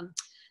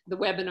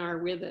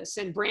webinar with us.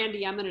 And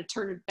Brandi, I'm going to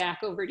turn it back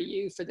over to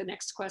you for the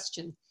next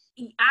question.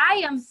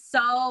 I am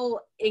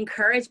so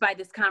encouraged by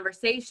this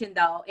conversation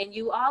though, and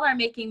you all are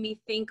making me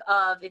think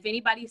of, if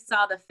anybody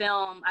saw the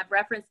film, I've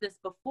referenced this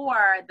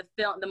before,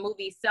 the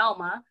movie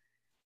Selma.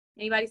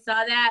 Anybody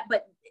saw that?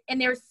 And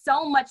there's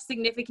so much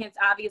significance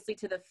obviously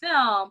to the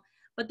film,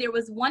 but there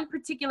was one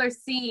particular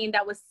scene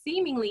that was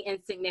seemingly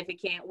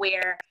insignificant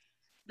where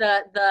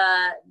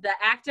the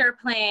actor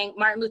playing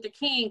Martin Luther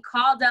King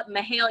called up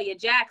Mahalia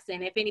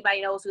Jackson, if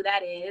anybody knows who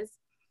that is,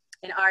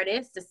 an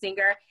artist, a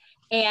singer,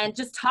 and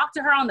just talked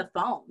to her on the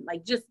phone.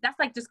 That's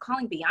like just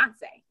calling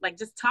Beyonce. Like,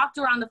 just talked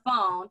to her on the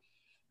phone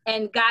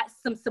and got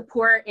some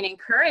support and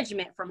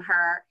encouragement from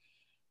her.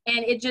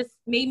 And it just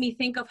made me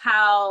think of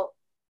how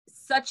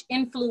such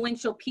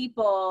influential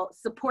people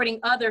supporting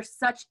other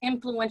such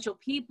influential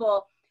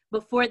people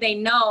before they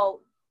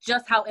know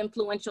just how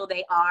influential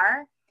they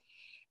are.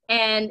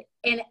 And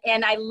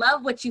I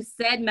love what you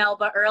said,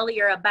 Melba,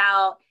 earlier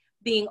about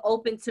being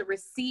open to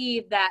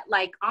receive that,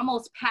 like,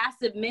 almost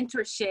passive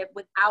mentorship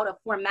without a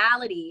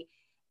formality.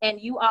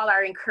 And you all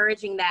are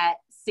encouraging that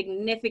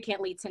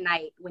significantly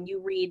tonight when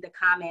you read the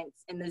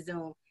comments in the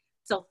Zoom.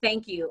 So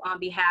thank you on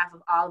behalf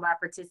of all of our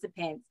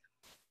participants.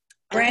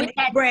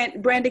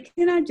 Brandi,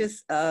 can I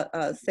just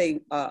say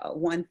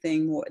one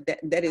thing more?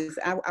 That is,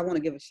 I want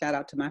to give a shout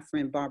out to my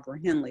friend Barbara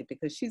Henley,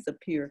 because she's a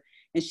peer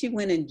and she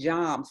went in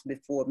jobs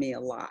before me a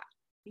lot.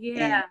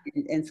 Yeah.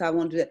 And so I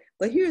wanted to do that.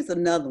 But here's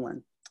another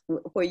one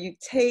where you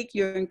take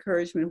your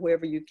encouragement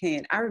wherever you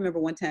can. I remember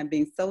one time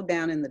being so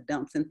down in the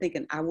dumps and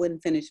thinking I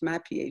wouldn't finish my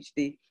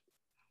PhD.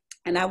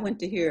 And I went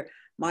to hear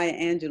Maya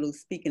Angelou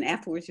speaking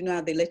afterwards. You know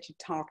how they let you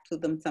talk to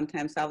them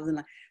sometimes. So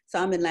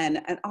I'm in line,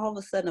 and all of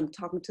a sudden I'm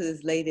talking to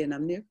this lady, and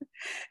I'm near, and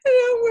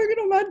I'm working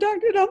on my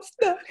doctorate, I'm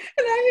stuck.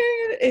 And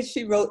I hear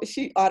it, and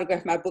she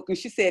autographed my book, and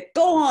she said,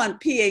 "Go on,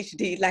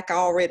 PhD," like I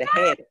already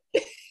had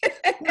it.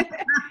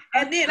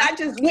 And then I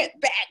just went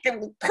back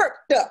and was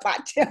perked up, I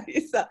tell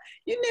you. So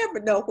you never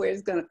know where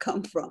it's going to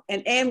come from.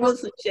 And Ann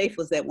Wilson Schaefer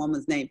was that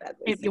woman's name, by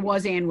the way. It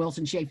was Ann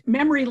Wilson Schaefer.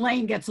 Memory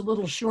lane gets a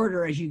little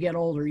shorter as you get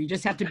older. You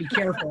just have to be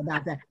careful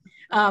about that.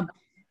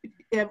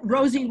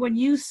 Rosie, when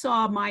you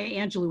saw Maya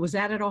Angelou, was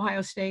that at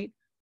Ohio State?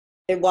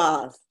 It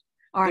was.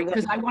 All right,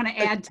 because I want to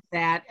add to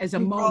that as a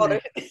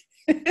moment.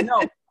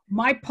 No,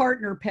 my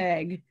partner,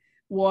 Peg,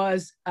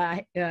 was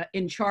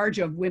in charge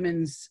of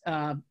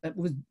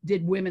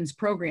did women's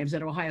programs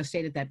at Ohio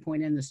State at that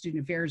point in the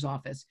student affairs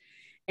office.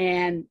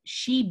 And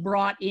she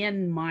brought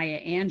in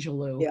Maya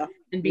Angelou. Yeah.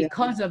 And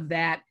because of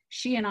that,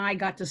 she and I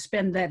got to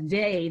spend that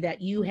day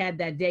that you had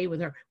that day with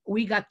her.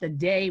 We got the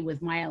day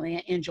with Maya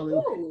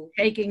Angelou,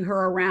 taking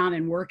her around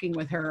and working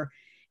with her.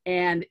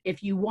 And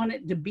if you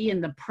wanted to be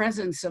in the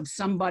presence of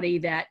somebody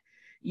that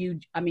you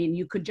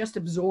could just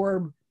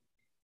absorb,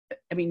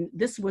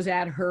 this was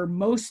at her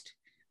most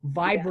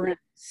vibrant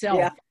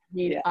self.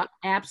 Yeah.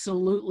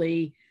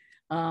 Absolutely.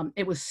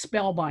 It was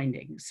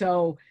spellbinding.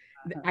 So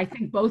I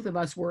think both of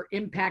us were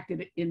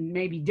impacted in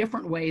maybe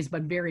different ways,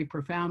 but very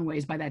profound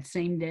ways by that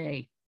same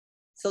day.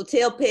 So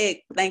tell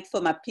Peg, thanks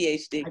for my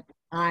PhD.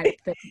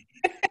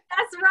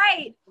 That's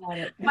right.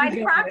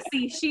 By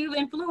proxy, she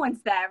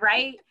influenced that,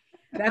 right?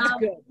 That's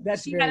good.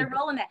 That's she had a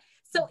role in that.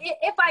 So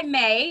if I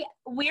may,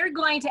 we're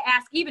going to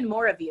ask even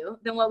more of you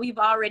than what we've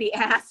already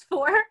asked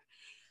for.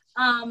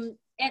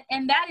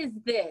 And that is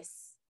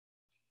this: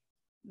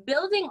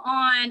 building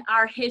on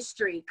our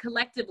history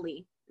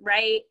collectively,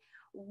 right?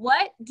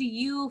 What do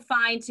you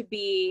find to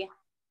be,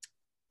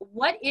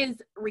 what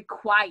is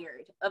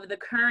required of the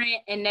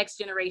current and next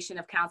generation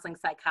of counseling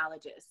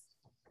psychologists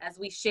as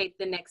we shape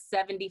the next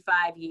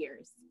 75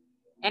 years?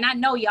 And I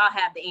know y'all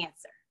have the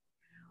answer.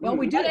 Well,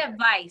 we do. What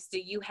advice do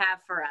you have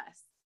for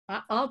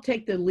us? I'll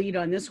take the lead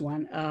on this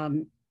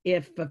one,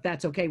 if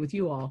that's okay with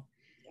you all.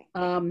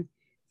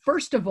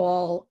 First of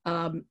all,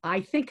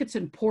 I think it's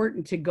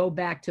important to go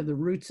back to the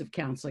roots of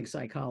counseling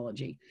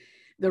psychology,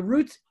 the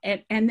roots,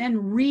 and then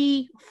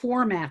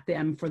reformat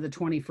them for the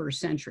 21st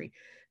century.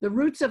 The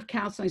roots of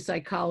counseling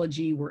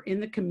psychology were in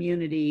the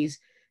communities,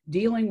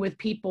 dealing with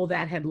people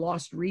that had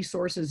lost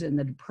resources in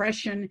the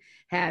Depression,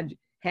 had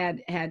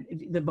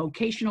the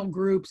vocational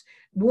groups,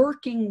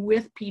 working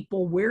with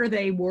people where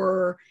they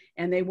were,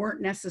 and they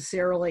weren't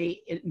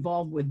necessarily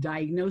involved with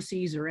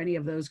diagnoses or any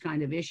of those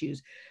kind of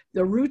issues.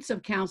 The roots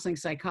of counseling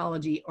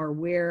psychology are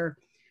where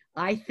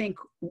I think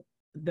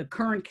the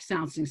current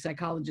counseling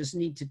psychologists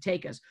need to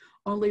take us.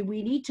 Only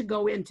we need to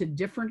go into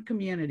different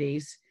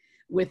communities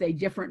with a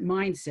different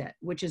mindset,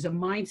 which is a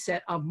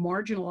mindset of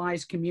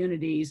marginalized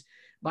communities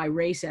by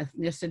race,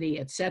 ethnicity,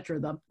 et cetera.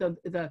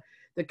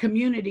 The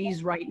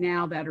communities right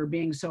now that are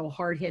being so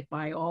hard hit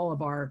by all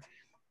of our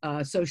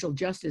social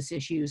justice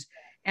issues,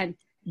 and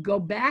go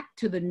back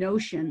to the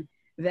notion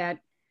that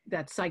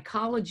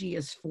psychology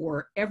is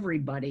for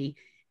everybody,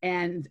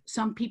 and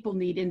some people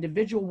need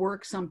individual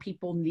work, some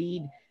people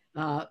need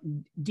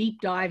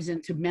deep dives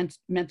into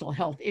mental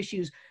health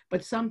issues,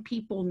 but some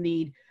people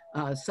need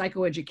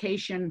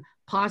psychoeducation,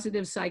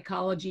 positive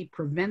psychology,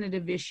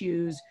 preventative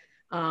issues,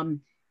 and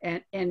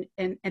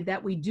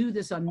that we do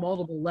this on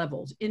multiple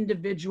levels,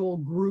 individual,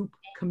 group,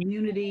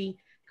 community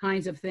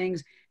kinds of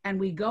things. And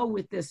we go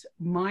with this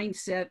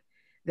mindset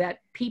that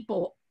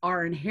people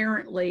are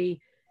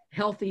inherently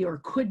healthy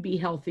or could be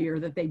healthier,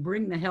 that they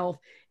bring the health,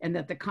 and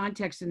that the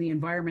context and the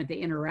environment they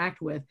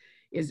interact with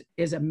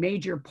is a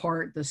major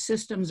part. The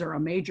systems are a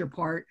major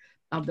part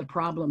of the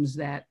problems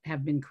that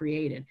have been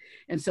created.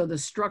 And so the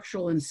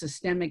structural and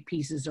systemic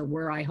pieces are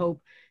where I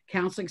hope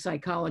counseling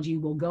psychology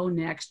will go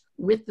next,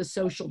 with the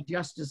social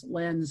justice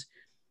lens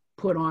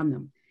put on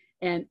them.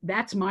 And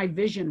that's my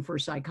vision for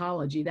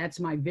psychology. That's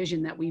my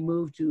vision, that we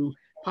move to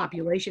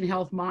population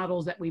health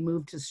models, that we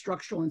move to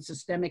structural and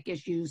systemic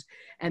issues,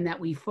 and that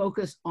we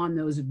focus on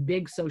those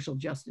big social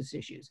justice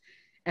issues.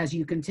 As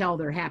you can tell,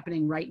 they're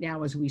happening right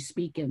now as we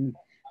speak in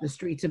the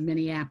streets of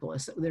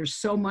Minneapolis. There's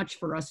so much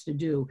for us to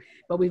do,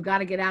 but we've got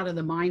to get out of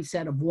the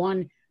mindset of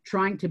one,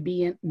 trying to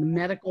be in the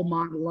medical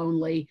model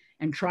only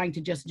and trying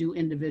to just do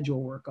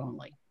individual work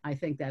only. I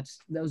think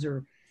those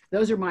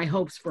are my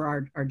hopes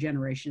for our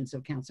generations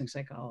of counseling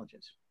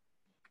psychologists.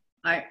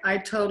 I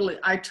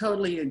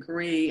totally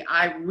agree.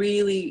 I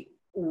really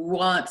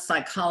want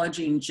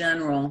psychology in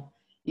general,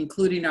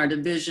 including our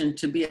division,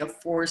 to be a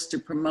force to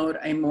promote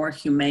a more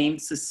humane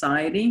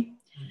society,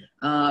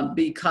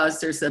 because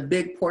there's a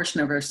big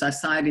portion of our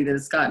society that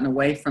has gotten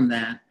away from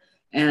that.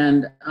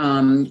 And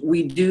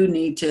we do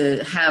need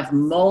to have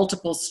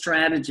multiple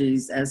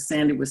strategies, as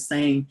Sandy was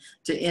saying,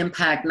 to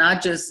impact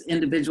not just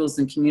individuals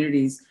and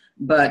communities,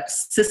 but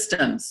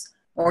systems,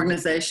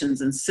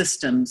 organizations and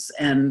systems,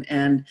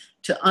 and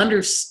to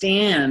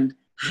understand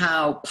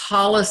how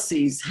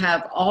policies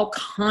have all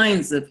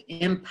kinds of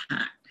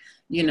impact,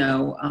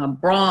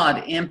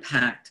 broad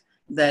impact,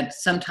 that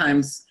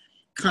sometimes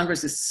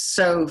Congress is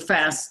so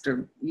fast,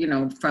 or,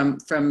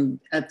 from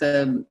at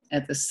the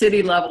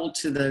city level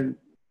to the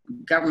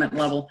government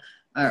level,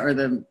 or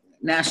the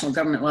national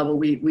government level,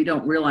 we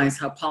don't realize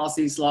how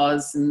policies,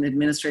 laws, and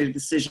administrative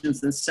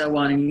decisions and so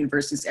on, and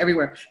universities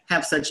everywhere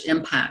have such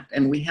impact,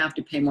 and we have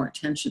to pay more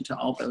attention to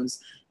all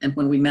those. And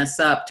when we mess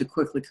up, to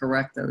quickly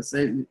correct those.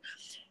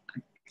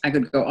 I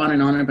could go on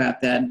and on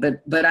about that,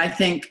 but I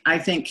think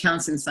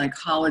counseling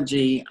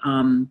psychology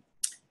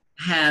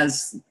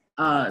has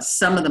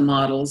some of the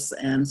models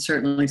and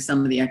certainly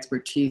some of the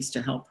expertise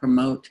to help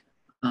promote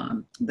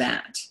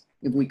that.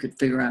 If we could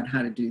figure out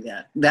how to do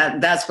that.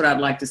 That's what I'd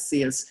like to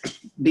see us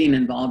being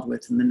involved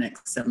with in the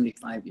next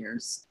 75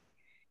 years.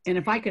 And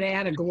if I could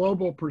add a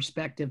global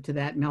perspective to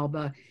that,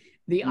 Melba,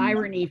 the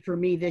irony for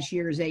me this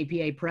year as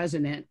APA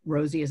president,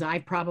 Rosie, is I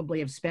probably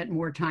have spent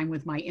more time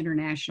with my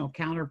international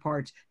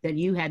counterparts than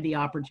you had the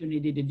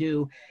opportunity to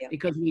do,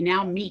 because we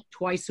now meet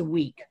twice a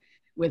week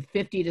with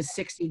 50 to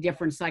 60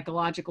 different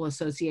psychological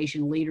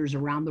association leaders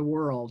around the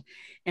world.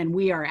 And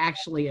we are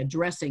actually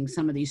addressing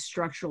some of these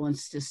structural and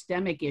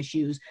systemic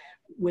issues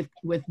with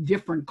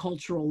different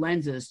cultural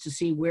lenses, to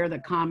see where the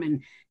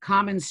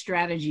common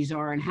strategies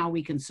are and how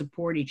we can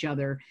support each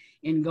other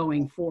in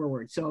going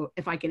forward. So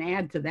if I can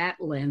add to that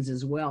lens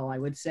as well, I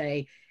would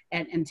say,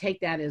 and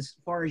take that as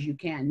far as you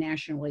can,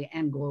 nationally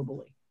and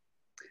globally.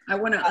 I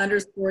want to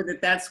underscore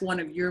that that's one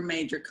of your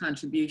major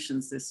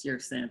contributions this year,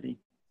 Sandy.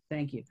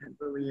 Thank you. It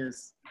really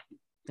is.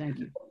 Thank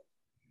you.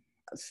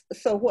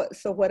 So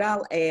what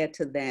I'll add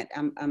to that,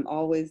 I'm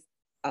always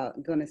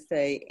going to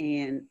say,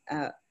 and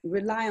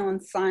rely on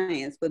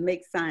science, but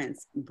make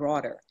science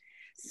broader.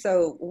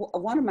 So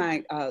one of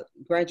my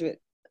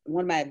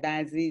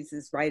advisees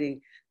is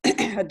writing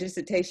a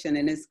dissertation,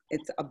 and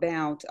it's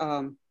about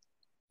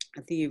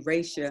the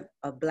erasure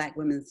of Black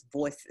women's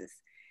voices.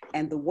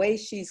 And the way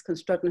she's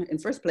constructing, in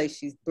first place,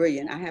 she's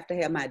brilliant. I have to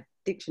have my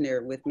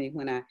dictionary with me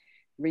when I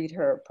read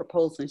her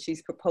proposal, and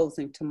she's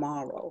proposing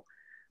tomorrow.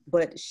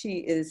 But she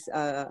is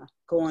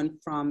going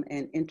from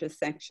an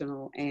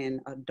intersectional and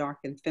a dark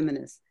and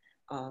feminist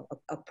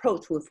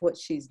approach with what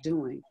she's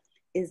doing.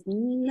 Is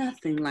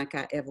nothing like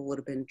I ever would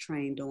have been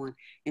trained on.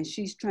 And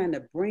she's trying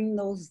to bring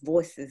those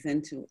voices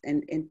into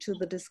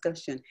the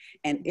discussion,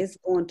 and it's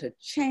going to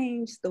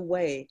change the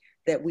way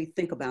that we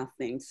think about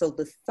things. So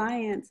the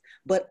science,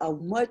 but a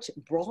much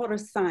broader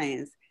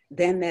science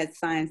than that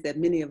science that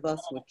many of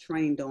us were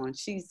trained on.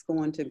 She's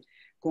going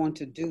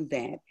to do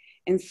that.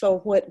 And so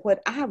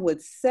what I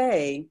would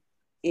say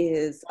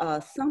is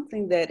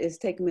something that is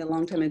taking me a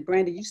long time. And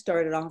Brandi, you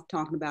started off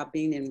talking about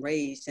being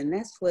enraged. And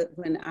that's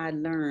when I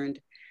learned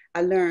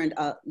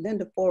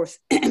Linda Forrest,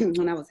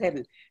 when I was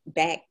having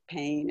back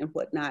pain and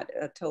whatnot,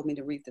 told me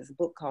to read this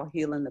book called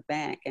Healing the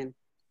Back. And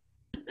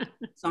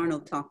Sarno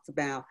talks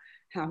about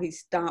how he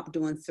stopped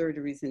doing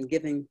surgeries and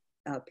giving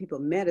people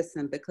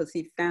medicine because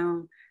he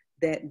found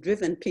that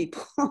driven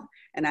people,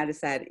 and I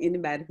decided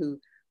anybody who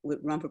would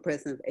run for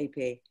president of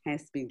APA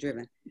has to be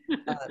driven,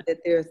 that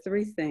there are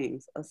three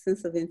things: a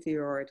sense of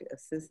inferiority, a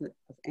sense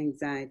of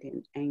anxiety,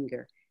 and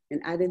anger.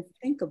 And I didn't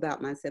think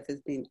about myself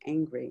as being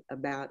angry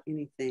about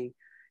anything.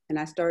 And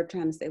I started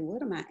trying to say,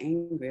 what am I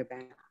angry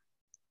about?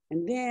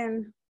 And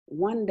then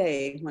one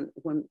day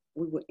when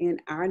we were in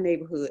our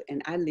neighborhood,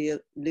 and I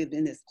lived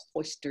in this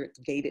cloistered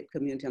gated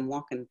community, I'm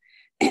walking,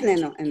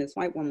 and this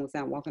white woman was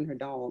out walking her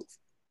dogs,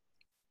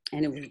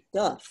 and it was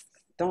dusk,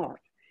 dark.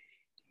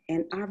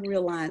 And I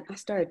realized I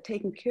started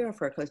taking care of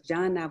her because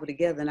John and I were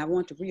together, and I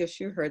wanted to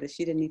reassure her that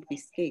she didn't need to be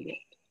scared.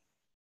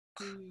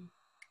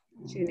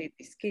 She didn't need to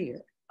be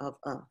scared of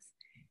us.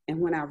 And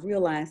when I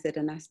realized it,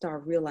 and I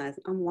started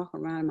realizing I'm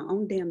walking around in my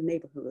own damn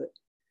neighborhood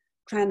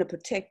trying to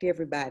protect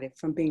everybody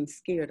from being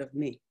scared of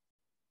me.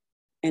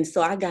 And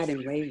so I got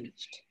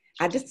enraged.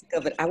 I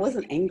discovered I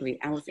wasn't angry,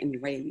 I was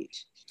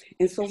enraged.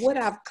 And so what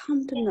I've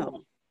come to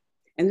know,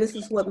 and this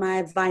is what my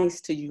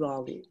advice to you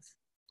all is,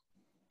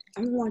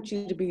 I want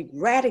you to be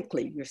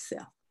radically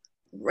yourself.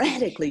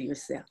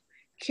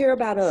 Care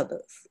about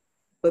others,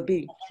 but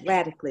be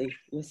radically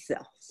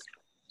yourself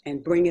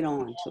and bring it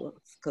on to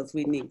us because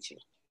we need you.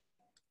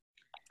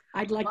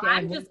 I'd like well, to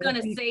I'm just going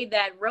to say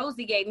that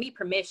Rosie gave me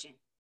permission.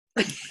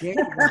 I'm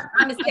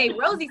going to say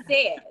Rosie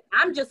said,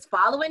 I'm just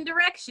following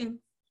directions.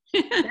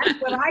 That's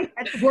what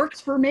it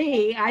works for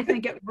me. I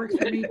think it works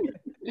for me.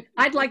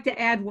 I'd like to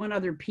add one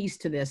other piece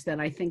to this that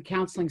I think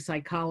counseling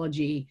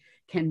psychology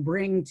can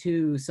bring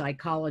to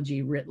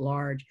psychology writ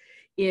large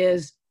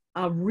is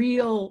a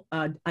real,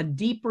 a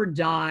deeper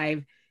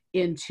dive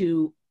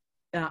into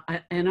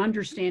an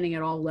understanding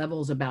at all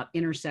levels about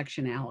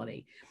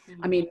intersectionality.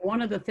 I mean,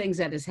 one of the things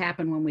that has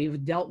happened when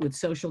we've dealt with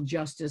social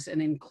justice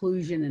and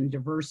inclusion and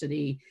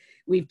diversity,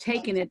 we've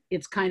taken it,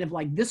 it's kind of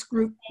like this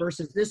group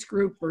versus this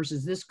group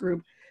versus this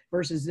group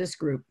versus this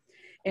group.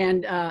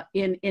 And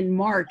in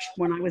March,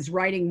 when I was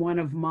writing one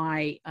of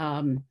my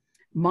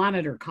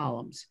monitor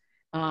columns,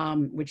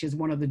 which is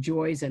one of the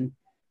joys and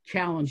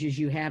challenges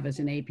you have as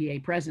an APA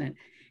president,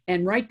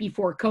 and right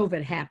before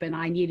COVID happened,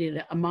 I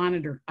needed a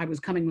monitor. I was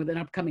coming with an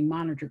upcoming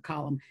monitor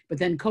column, but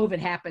then COVID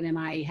happened and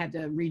I had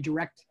to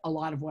redirect a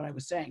lot of what I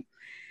was saying.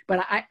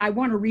 But I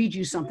want to read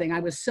you something.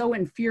 I was so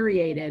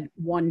infuriated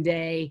one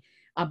day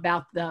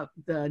about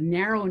the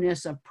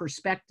narrowness of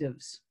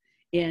perspectives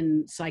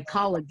in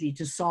psychology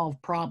to solve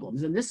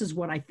problems. And this is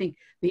what I think,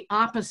 the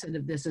opposite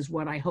of this is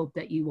what I hope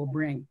that you will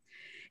bring.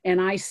 And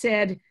I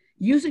said,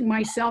 using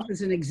myself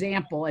as an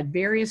example, at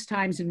various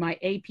times in my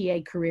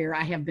APA career,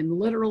 I have been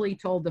literally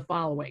told the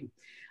following: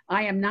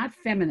 I am not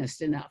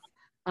feminist enough.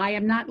 I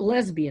am not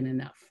lesbian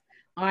enough.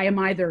 I am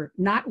either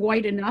not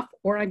white enough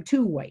or I'm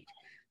too white.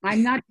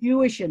 I'm not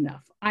Jewish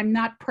enough. I'm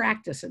not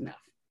practice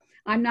enough.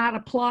 I'm not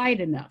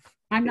applied enough.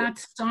 I'm not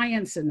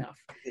science enough.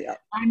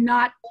 I'm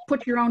not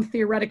put your own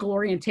theoretical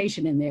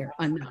orientation in there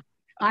enough.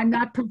 I'm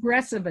not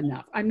progressive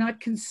enough. I'm not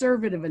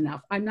conservative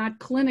enough. I'm not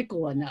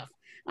clinical enough.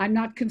 I'm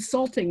not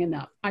consulting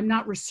enough. I'm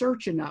not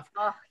research enough.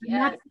 Oh,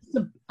 yes.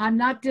 I'm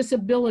not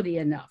disability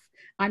enough.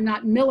 I'm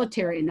not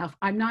military enough.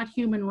 I'm not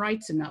human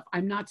rights enough.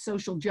 I'm not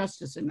social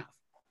justice enough.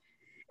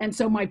 And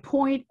so my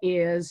point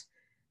is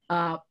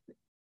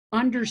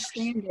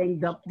understanding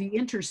the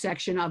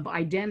intersection of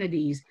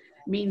identities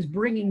means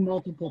bringing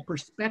multiple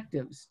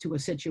perspectives to a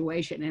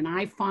situation. And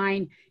I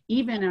find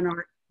even in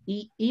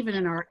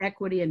our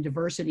equity and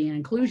diversity and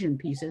inclusion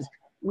pieces,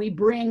 we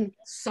bring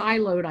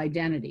siloed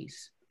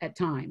identities at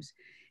times.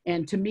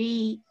 And to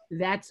me,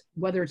 that's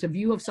whether it's a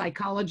view of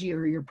psychology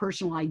or your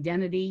personal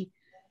identity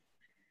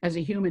as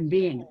a human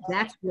being,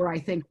 that's where I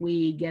think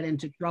we get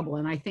into trouble.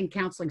 And I think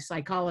counseling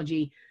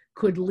psychology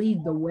could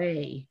lead the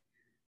way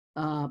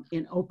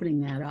in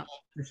opening that up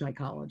for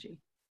psychology.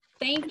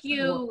 Thank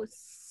you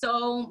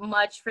so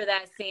much for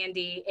that,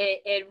 Sandy.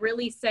 It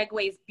really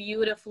segues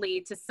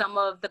beautifully to some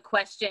of the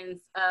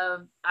questions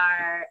of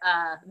our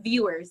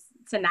viewers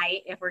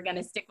tonight, if we're going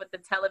to stick with the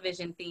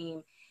television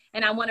theme.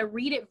 And I want to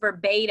read it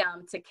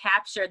verbatim to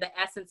capture the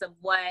essence of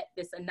what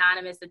this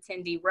anonymous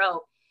attendee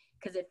wrote,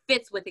 because it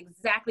fits with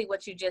exactly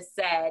what you just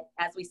said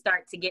as we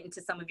start to get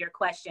into some of your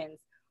questions.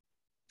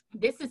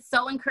 This is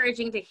so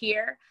encouraging to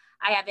hear.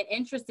 I have an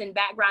interest in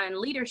background in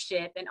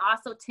leadership and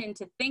also tend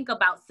to think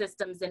about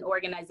systems and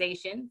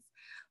organizations,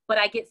 but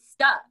I get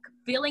stuck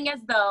feeling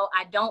as though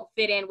I don't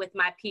fit in with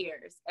my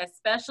peers,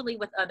 especially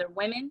with other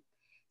women,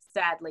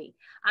 sadly.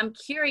 I'm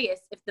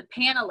curious if the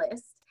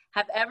panelists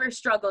have ever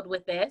struggled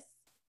with this,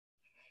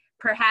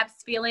 perhaps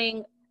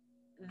feeling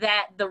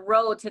that the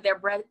road to their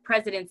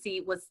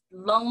presidency was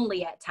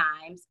lonely at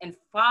times and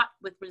fought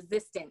with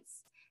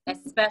resistance,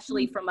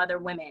 especially from other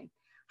women.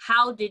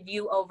 How did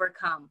you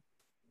overcome?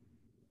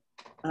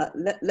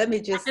 Let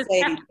me just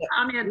say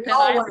comment that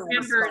I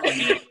remember.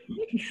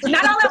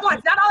 Not all at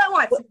once, not all at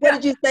once.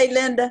 What did you say,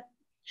 Linda?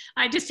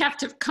 I just have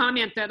to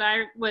comment that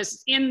I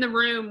was in the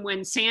room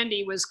when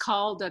Sandy was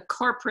called a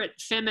corporate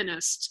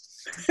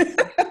feminist.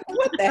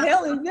 What the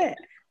hell is that?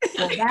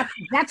 Well,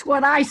 that's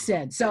what I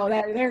said. So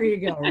there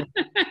you go.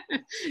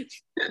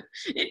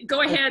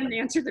 Go ahead and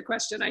answer the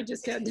question. I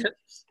just had to.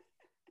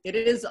 It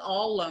is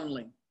all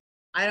lonely.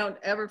 I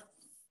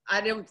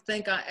don't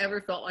think I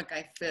ever felt like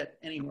I fit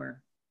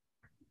anywhere.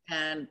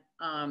 And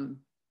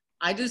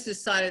I just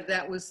decided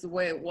that was the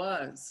way it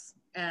was.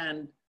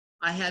 And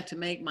I had to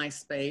make my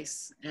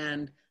space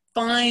and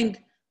find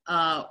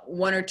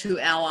one or two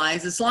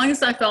allies. As long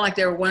as I felt like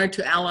there were one or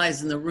two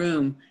allies in the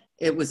room,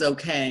 it was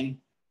okay.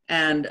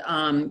 And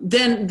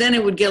then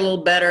it would get a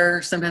little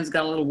better. Sometimes it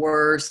got a little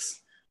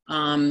worse.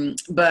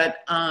 But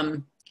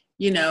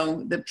you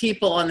know, the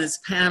people on this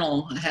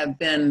panel have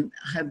been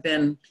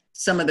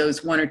some of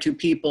those one or two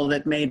people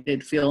that made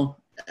it feel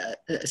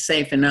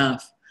safe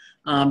enough.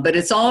 But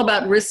it's all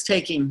about risk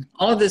taking.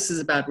 All of this is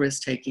about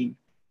risk taking.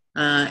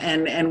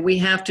 And we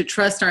have to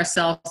trust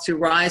ourselves to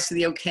rise to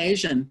the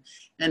occasion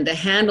and to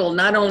handle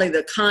not only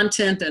the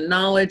content and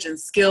knowledge and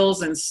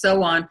skills and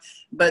so on,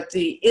 but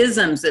the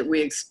isms that we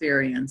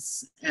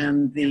experience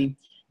and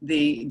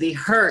the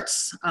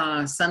hurts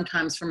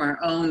sometimes from our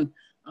own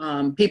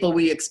people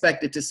we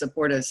expected to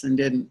support us and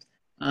didn't.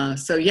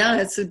 So yeah,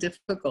 it's a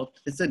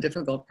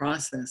difficult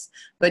process,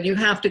 but you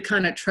have to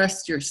kind of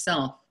trust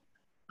yourself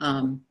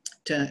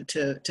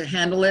to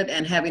handle it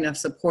and have enough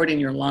support in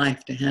your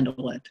life to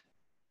handle it.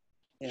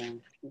 Yeah.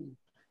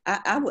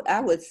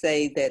 I would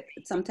say that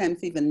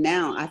sometimes even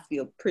now I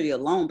feel pretty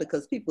alone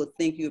because people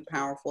think you're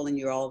powerful and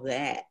you're all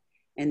that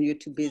and you're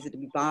too busy to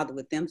be bothered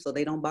with them, so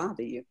they don't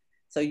bother you.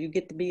 So you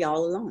get to be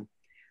all alone.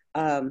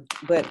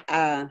 But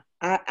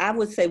I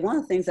would say one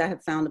of the things I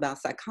have found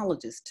about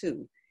psychologists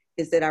too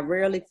is that I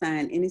rarely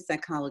find any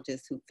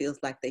psychologist who feels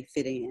like they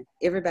fit in.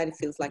 Everybody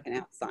feels like an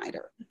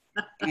outsider.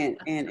 And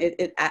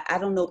I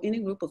don't know any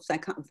group of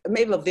psychologists,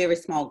 maybe a very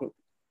small group.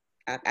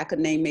 I could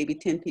name maybe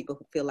 10 people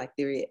who feel like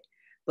they're it.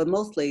 But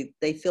mostly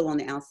they feel on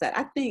the outside.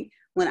 I think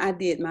when I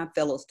did my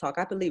fellows talk,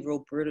 I believe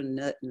Roberta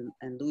Nutt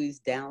and Louise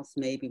Dowse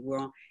maybe were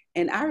on.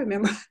 And I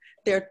remember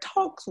their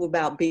talks were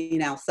about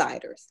being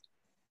outsiders.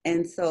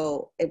 And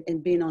so,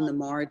 and being on the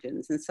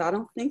margins. And so I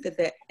don't think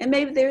that, and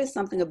maybe there is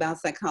something about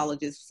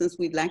psychologists, since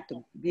we'd like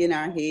to be in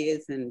our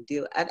heads and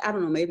deal, I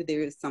don't know, maybe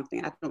there is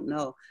something, I don't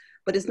know.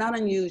 But it's not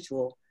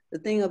unusual. The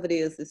thing of it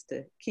is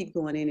to keep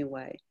going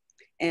anyway.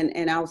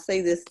 And I'll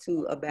say this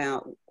too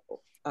about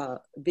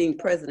being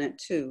president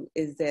too,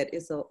 is that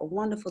it's a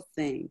wonderful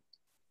thing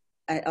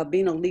of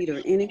being a leader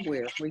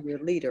anywhere where you're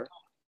a leader,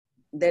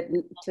 that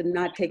to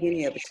not take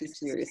any of it too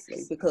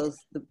seriously, because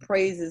the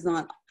praise is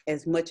not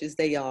as much as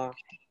they are,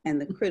 and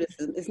the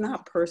criticism is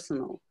not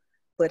personal,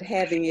 but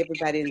having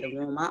everybody in the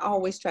room. I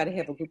always try to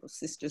have a group of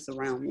sisters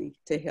around me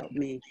to help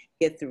me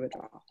get through it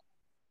all.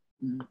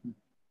 Mm-hmm.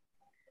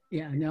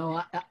 Yeah,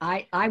 no,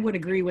 I would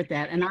agree with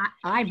that. And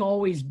I've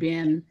always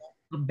been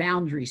a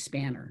boundary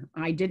spanner.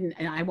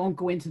 And I won't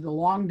go into the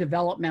long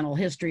developmental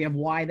history of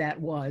why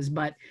that was,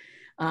 but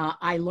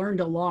I learned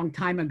a long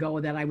time ago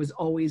that I was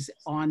always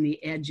on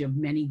the edge of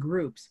many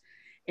groups.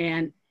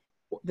 And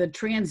the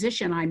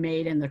transition I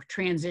made, and the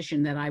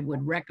transition that I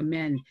would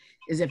recommend,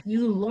 is if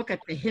you look at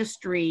the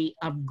history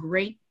of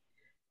great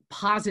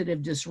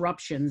positive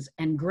disruptions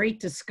and great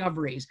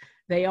discoveries,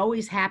 they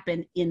always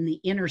happen in the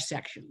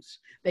intersections.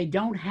 They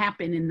don't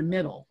happen in the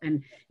middle.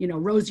 And, you know,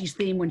 Rosie's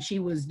theme when she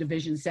was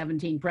Division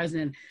 17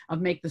 president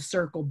of make the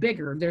circle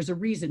bigger, there's a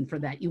reason for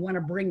that. You want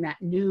to bring that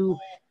new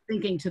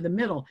thinking to the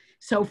middle.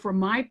 So from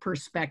my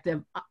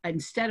perspective,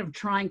 instead of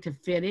trying to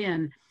fit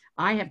in,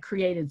 I have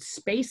created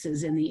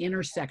spaces in the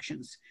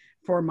intersections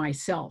for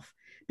myself,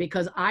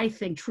 because I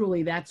think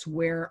truly that's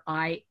where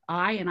I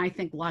and I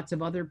think lots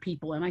of other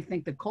people, and I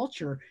think the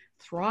culture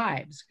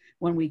thrives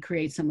when we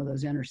create some of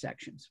those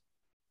intersections.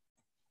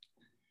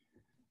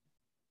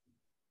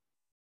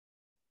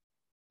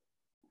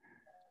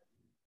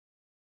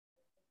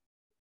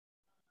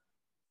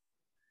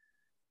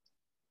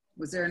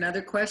 Was there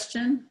another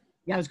question?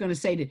 Yeah, I was going to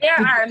say there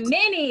are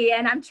many,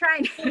 and I'm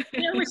trying to.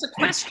 There was a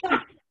question.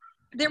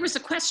 There was a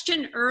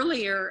question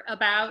earlier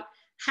about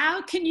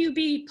how can you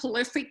be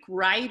prolific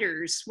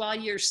writers while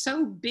you're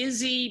so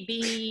busy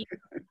being,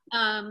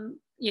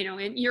 you know,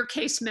 in your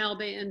case,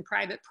 Melba, in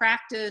private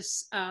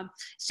practice,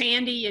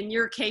 Sandy, in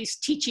your case,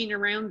 teaching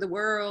around the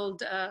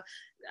world,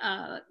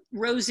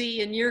 Rosie,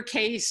 in your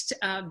case,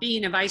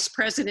 being a vice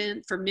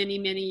president for many,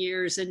 many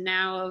years, and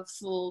now a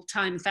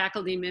full-time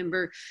faculty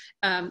member.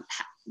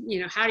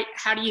 You know,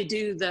 how do you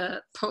do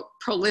the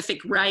prolific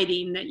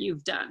writing that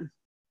you've done?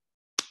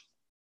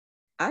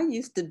 I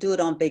used to do it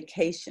on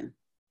vacation.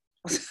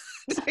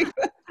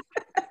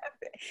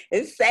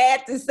 It's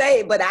sad to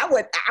say, but I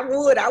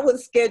would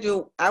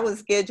schedule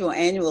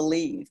annual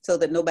leave so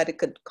that nobody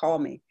could call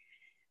me.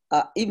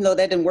 Even though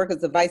that didn't work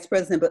as a vice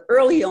president, but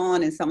early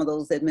on in some of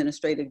those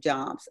administrative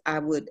jobs, I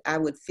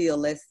would feel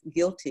less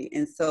guilty.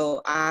 And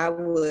so I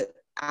would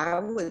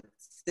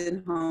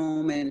sit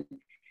home and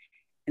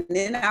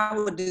then I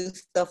would do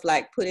stuff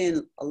like put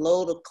in a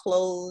load of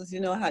clothes. You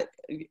know how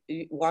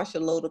you wash a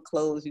load of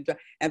clothes, you dry,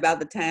 and by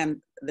the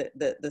time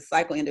the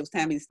cycle ended, it was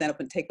time to stand up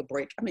and take a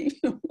break. I mean,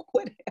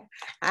 whatever.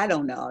 I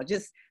don't know.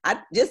 Just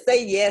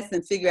say yes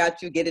and figure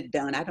out you get it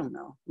done. I don't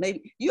know.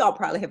 Maybe you all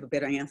probably have a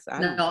better answer.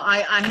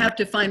 I have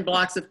to find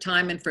blocks of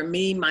time, and for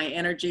me, my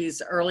energy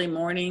is early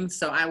morning,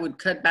 so I would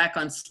cut back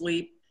on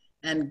sleep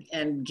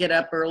and get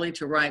up early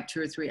to write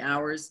 2 or 3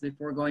 hours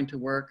before going to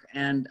work.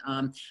 And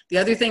the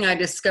other thing I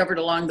discovered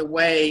along the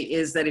way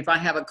is that if I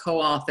have a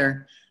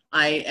co-author,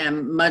 I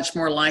am much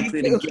more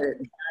likely to get it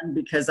done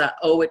because I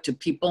owe it to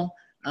people.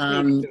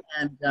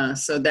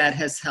 So that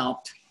has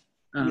helped.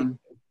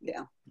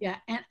 Yeah. Yeah,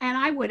 and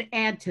I would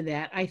add to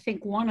that, I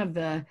think one of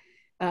the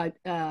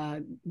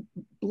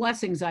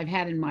blessings I've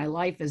had in my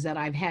life is that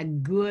I've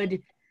had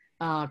good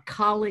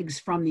colleagues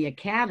from the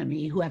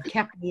academy who have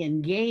kept me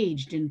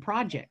engaged in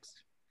projects.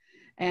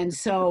 And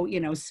so,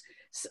 it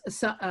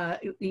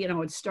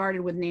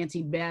started with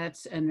Nancy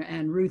Betts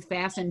and Ruth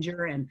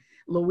Fassinger and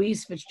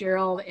Louise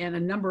Fitzgerald and a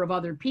number of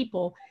other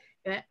people.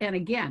 And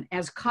again,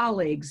 as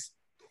colleagues,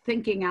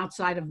 thinking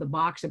outside of the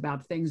box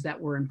about things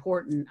that were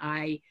important,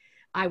 I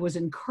was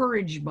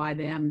encouraged by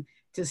them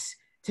to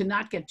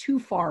not get too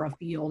far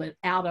afield and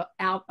out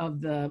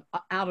of the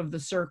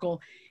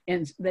circle,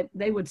 and that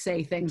they would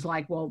say things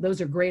like, well,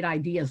 those are great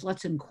ideas,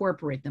 let's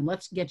incorporate them,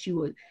 let's get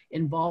you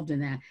involved in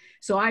that.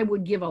 So I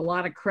would give a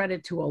lot of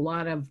credit to a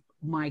lot of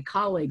my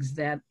colleagues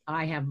that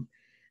I have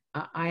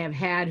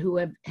had who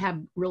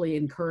have really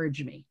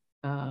encouraged me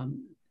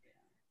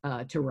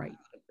to write.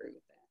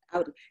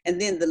 And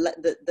then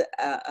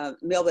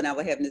Melba and I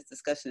were having this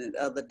discussion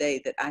the other day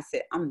that I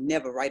said, I'm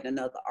never writing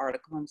another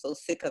article. I'm so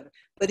sick of it.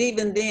 But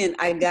even then,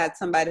 I got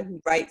somebody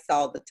who writes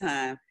all the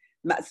time.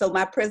 So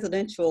my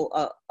presidential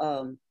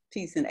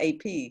piece in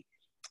AP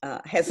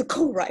has a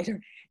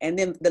co-writer. And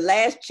then the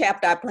last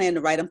chapter I plan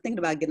to write, I'm thinking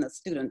about getting a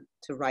student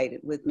to write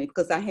it with me,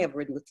 because I have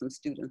written with some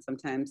students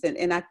sometimes.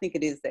 And I think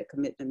it is that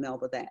commitment,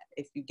 Melba, that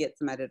if you get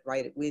somebody to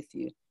write it with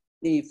you,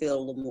 then you feel a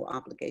little more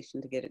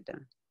obligation to get it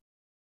done.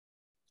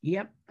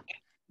 Yep.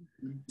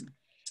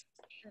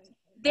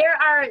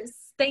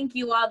 Thank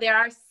you all. There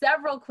are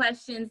several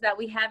questions that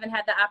we haven't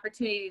had the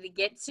opportunity to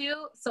get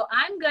to. So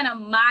I'm going to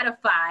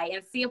modify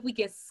and see if we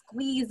can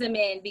squeeze them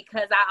in,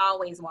 because I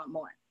always want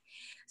more.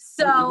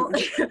 So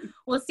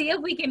we'll see if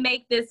we can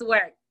make this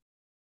work.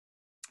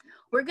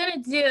 We're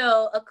going to do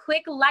a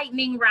quick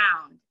lightning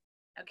round,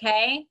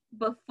 okay?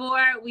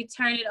 Before we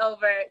turn it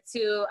over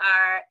to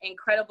our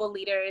incredible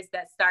leaders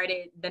that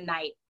started the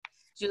night,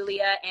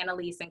 Julia,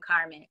 Anneliese, and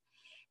Carmen.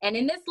 And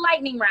in this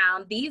lightning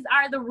round, these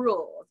are the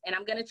rules. And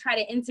I'm going to try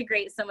to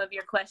integrate some of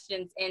your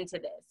questions into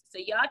this. So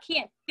y'all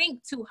can't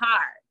think too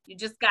hard. You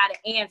just got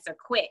to answer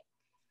quick.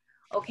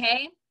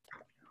 Okay?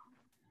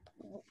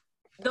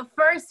 The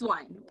first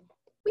one,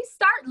 we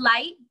start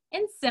light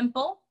and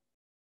simple.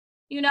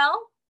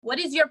 What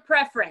is your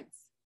preference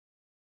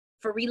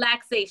for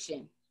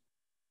relaxation?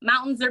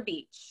 Mountains or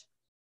beach?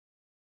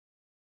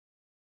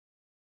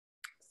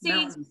 See,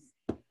 Mountains.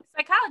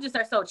 Psychologists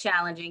are so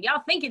challenging.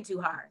 Y'all thinking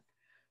too hard.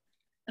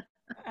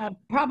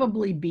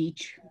 Probably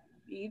beach.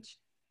 Beach?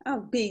 Oh,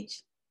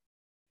 beach.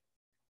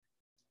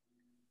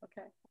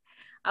 Okay.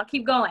 I'll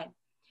keep going.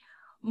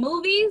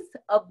 Movies,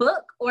 a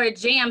book, or a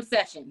jam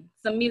session?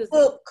 Some music.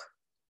 Book.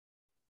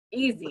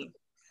 Easy.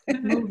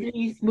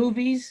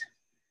 Movies.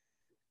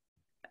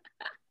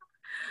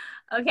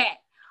 Okay.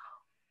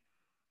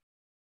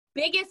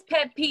 Biggest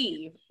pet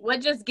peeve.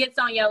 What just gets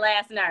on your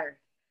last nerve?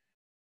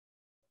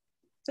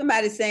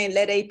 Somebody saying,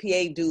 let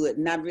APA do it,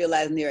 not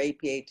realizing they're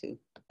APA too.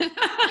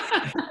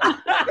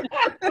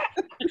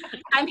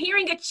 I'm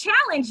hearing a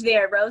challenge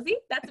there, Rosie.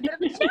 That's a bit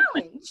of a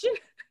challenge.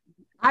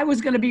 I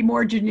was going to be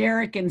more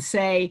generic and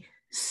say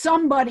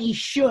somebody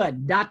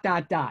should ...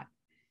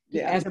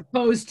 Yeah. As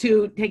opposed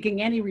to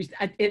taking any,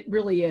 it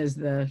really is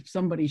the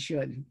somebody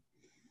should.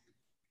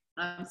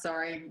 I'm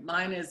sorry,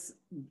 mine is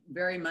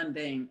very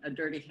mundane, a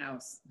dirty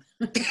house.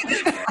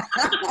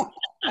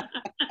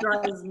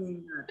 Drives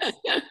me nuts.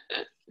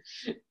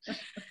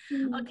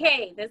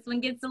 Okay, this one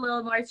gets a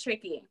little more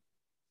tricky.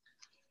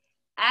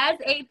 As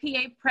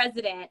APA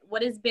president,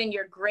 what has been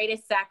your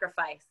greatest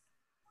sacrifice?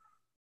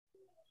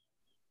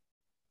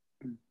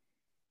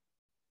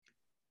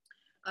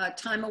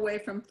 Time away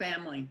from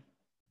family.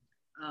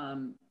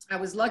 I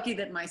was lucky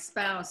that my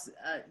spouse,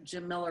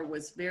 Jim Miller,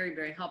 was very,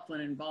 very helpful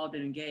and involved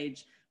and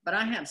engaged. But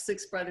I have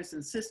 6 brothers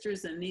and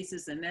sisters and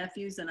nieces and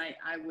nephews, and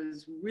I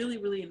was really,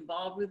 really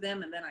involved with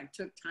them. And then I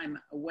took time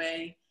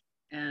away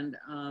and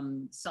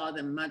saw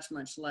them much,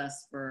 much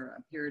less for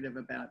a period of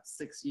about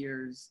 6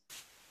 years.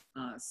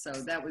 So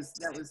that was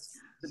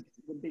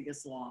the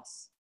biggest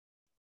loss.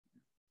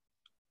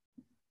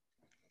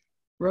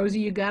 Rosie,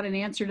 you got an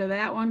answer to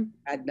that one?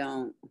 I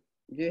don't.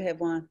 Do you have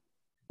one?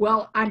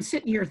 Well, I'm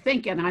sitting here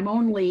thinking I'm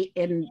only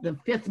in the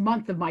 5th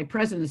month of my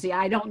presidency.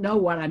 I don't know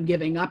what I'm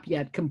giving up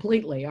yet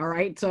completely. All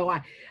right. So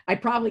I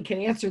probably can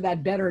answer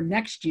that better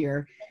next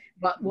year.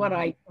 But what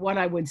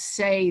I would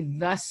say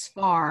thus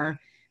far,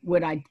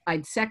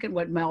 I'd second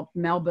what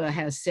Melba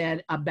has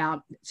said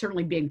about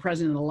certainly being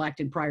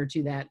president-elect, and prior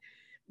to that,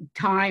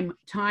 time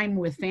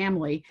with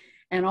family,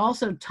 and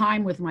also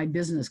time with my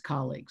business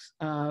colleagues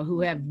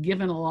who have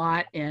given a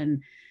lot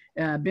and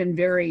been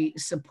very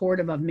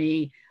supportive of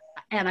me.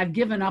 And I've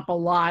given up a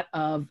lot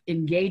of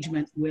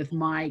engagement with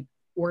my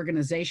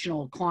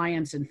organizational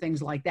clients and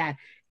things like that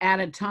at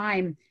a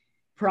time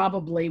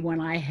probably when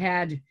I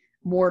had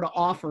more to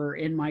offer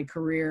in my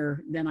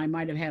career than I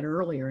might have had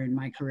earlier in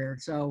my career.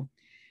 So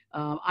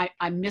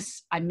I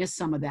miss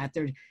some of that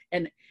there.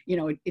 And,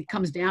 it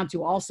comes down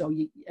to also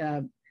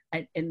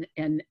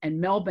and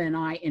Melba and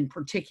I in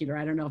particular,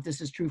 I don't know if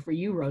this is true for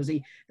you,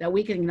 Rosie, that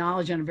we can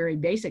acknowledge on a very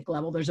basic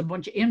level, there's a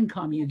bunch of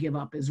income you give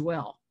up as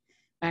well.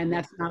 And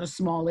that's not a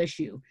small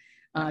issue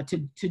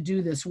to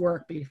do this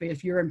work.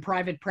 If you're in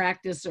private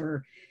practice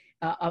or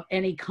of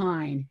any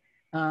kind,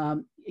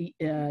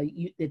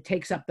 it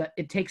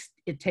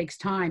takes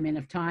time. And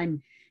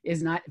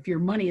if your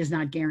money is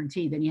not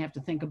guaranteed, then you have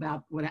to think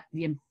about what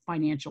the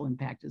financial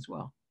impact as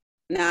well.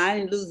 No, I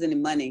didn't lose any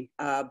money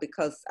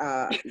because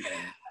I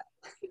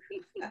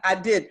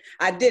didn't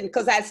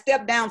because I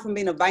stepped down from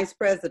being a vice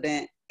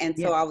president, and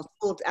so I was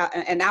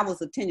and I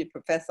was a tenured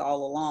professor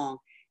all along,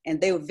 and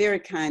they were very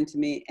kind to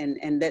me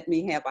and let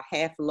me have a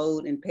half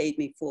load and paid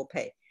me full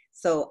pay.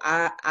 So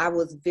I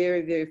was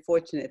very, very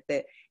fortunate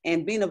that,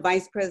 and being a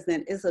vice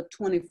president is a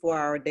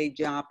 24-hour-a-day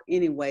job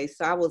anyway,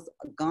 so I was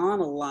gone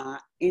a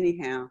lot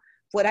anyhow.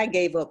 What I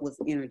gave up was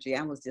energy.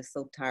 I was just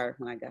so tired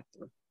when I got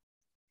through.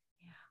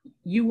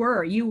 You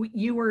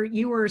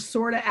were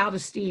sort of out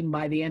of steam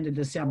by the end of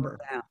December.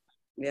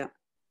 Yeah.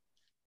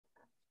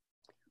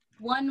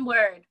 One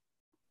word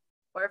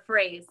or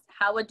phrase,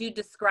 how would you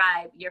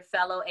describe your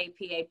fellow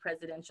APA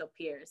presidential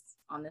peers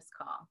on this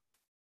call?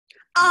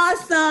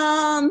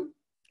 Awesome.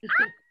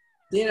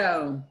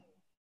 Ditto.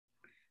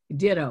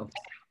 Yeah.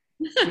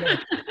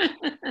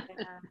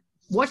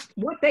 What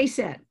they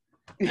said.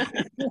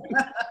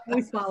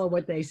 Always follow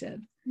what they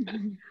said.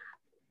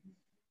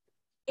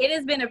 It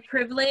has been a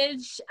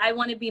privilege. I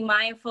want to be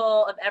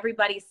mindful of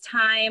everybody's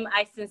time.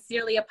 I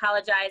sincerely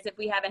apologize if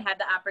we haven't had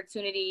the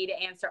opportunity to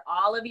answer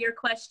all of your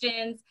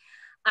questions.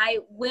 I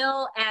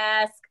will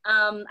ask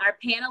our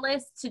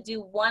panelists to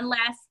do one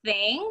last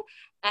thing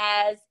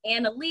as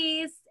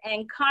Anneliese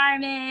and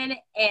Carmen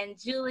and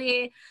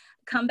Julie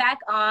come back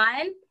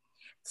on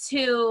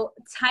to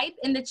type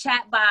in the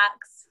chat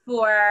box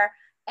for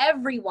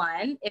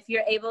everyone, if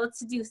you're able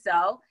to do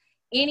so,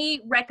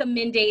 any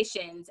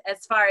recommendations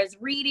as far as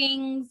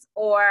readings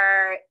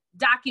or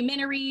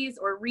documentaries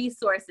or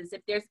resources.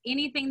 If there's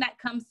anything that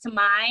comes to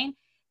mind,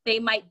 they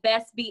might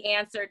best be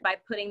answered by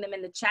putting them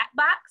in the chat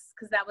box,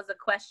 because that was a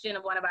question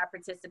of one of our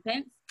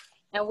participants.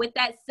 And with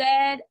that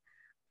said,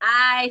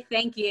 I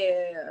thank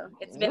you.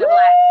 It's been a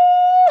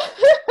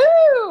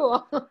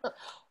blast.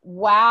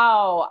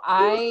 Wow.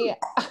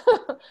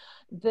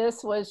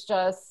 This was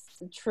just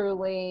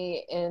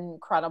truly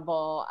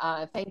incredible.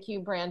 Thank you,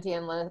 Brandi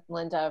and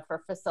Linda,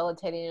 for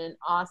facilitating an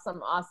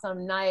awesome,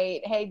 awesome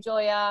night. Hey,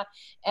 Julia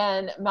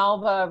and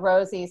Melba,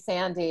 Rosie,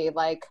 Sandy,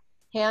 like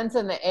hands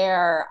in the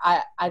air.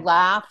 I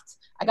laughed,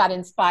 I got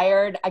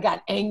inspired, I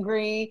got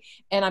angry,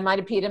 and I might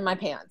have peed in my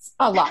pants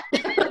a lot.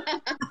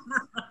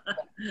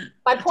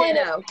 My point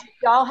is,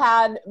 y'all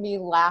had me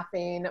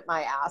laughing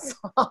my ass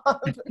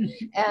off.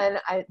 And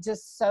I'm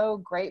just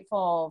so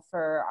grateful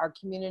for our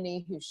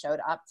community who showed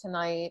up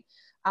tonight.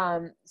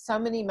 So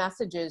many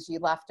messages you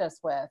left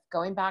us with,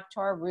 going back to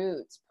our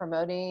roots,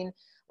 promoting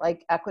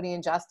like equity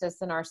and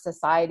justice in our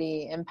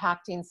society,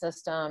 impacting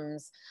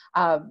systems,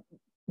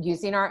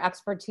 using our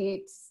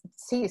expertise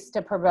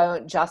to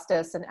promote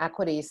justice and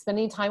equity,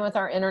 spending time with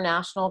our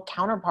international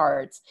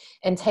counterparts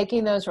and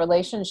taking those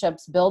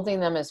relationships,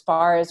 building them as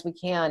far as we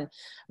can,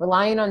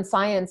 relying on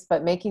science,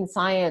 but making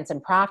science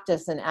and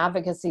practice and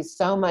advocacy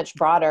so much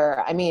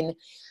broader. I mean,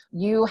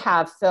 you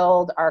have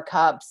filled our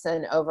cups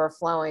and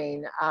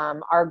overflowing.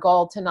 Our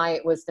goal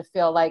tonight was to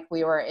feel like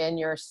we were in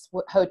your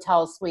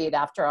hotel suite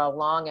after a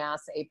long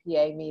ass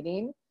APA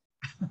meeting.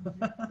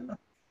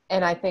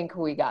 And I think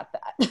we got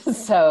that.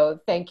 So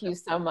thank you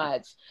so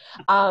much.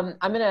 I'm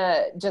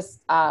gonna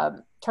just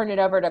turn it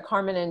over to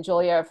Carmen and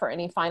Julia for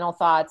any final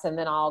thoughts, and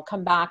then I'll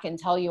come back and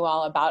tell you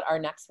all about our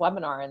next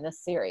webinar in this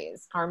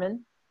series.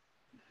 Carmen?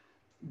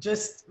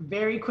 Just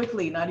very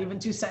quickly, not even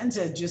 2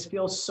 sentences, just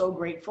feel so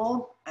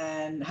grateful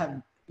and have,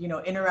 you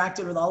know,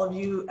 interacted with all of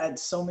you at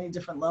so many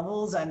different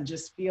levels, and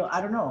just feel, I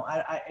don't know,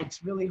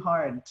 it's really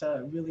hard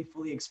to really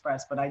fully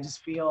express, but I just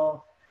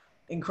feel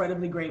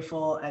incredibly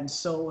grateful and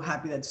so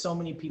happy that so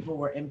many people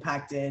were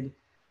impacted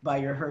by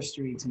your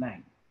history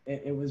tonight.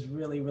 It was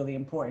really, really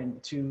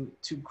important to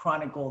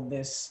chronicle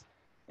this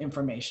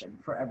information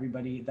for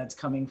everybody that's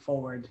coming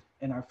forward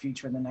in our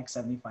future in the next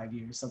 75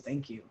 years. So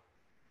thank you.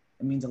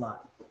 It means a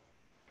lot.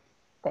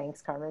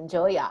 Thanks, Carmen.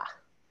 Julia?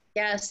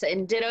 Yes,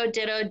 and ditto,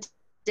 ditto,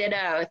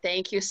 ditto.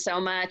 Thank you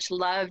so much.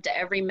 Loved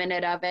every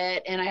minute of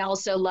it. And I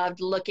also loved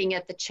looking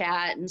at the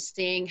chat and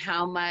seeing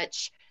how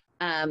much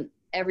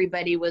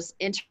everybody was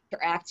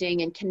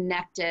interacting and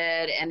connected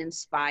and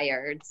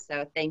inspired.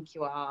 So thank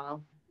you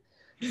all.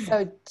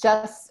 So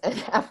just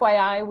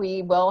FYI,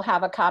 we will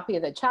have a copy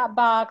of the chat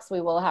box.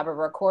 We will have a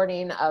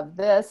recording of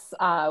this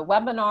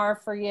webinar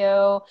for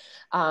you.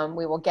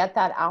 We will get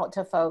that out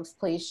to folks.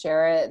 Please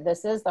share it.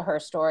 This is the Her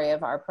Story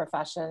of our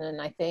profession. And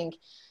I think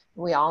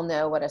we all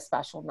know what a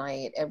special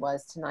night it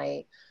was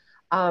tonight.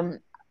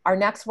 Our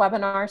next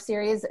webinar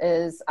series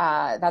is,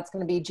 that's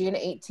going to be June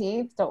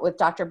 18th with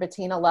Dr.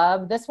 Bettina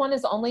Love. This one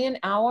is only an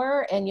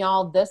hour, and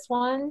y'all, this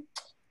one,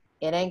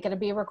 It ain't going to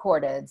be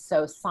recorded.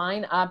 So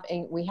sign up,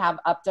 and we have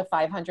up to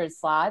 500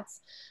 slots.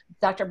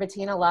 Dr.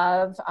 Bettina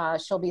Love,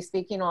 she'll be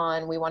speaking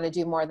on We Want to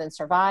Do More Than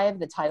Survive,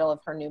 the title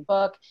of her new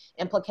book,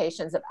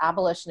 Implications of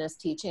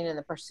Abolitionist Teaching in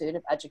the Pursuit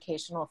of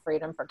Educational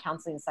Freedom for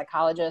Counseling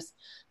Psychologists.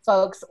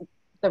 Folks,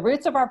 the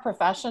roots of our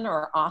profession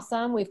are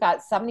awesome. We've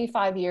got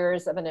 75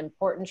 years of an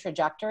important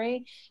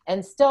trajectory,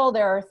 and still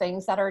there are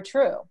things that are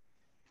true.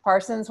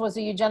 Parsons was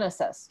a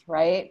eugenicist,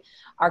 right?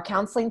 Our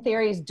counseling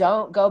theories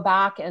don't go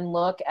back and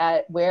look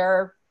at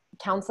where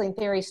counseling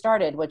theory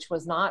started, which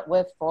was not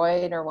with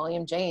Freud or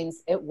William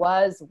James. It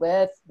was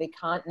with the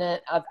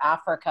continent of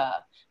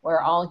Africa,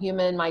 where all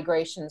human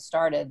migration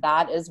started.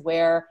 That is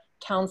where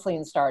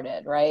counseling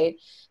started, right?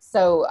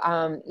 So,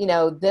 you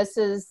know, this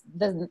is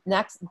the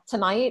next,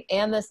 tonight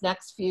and this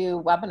next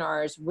few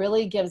webinars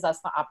really gives us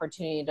the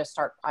opportunity to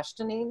start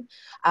questioning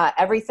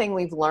everything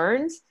we've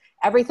learned,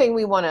 everything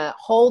we want to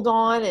hold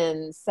on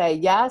and say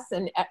yes,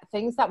 and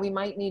things that we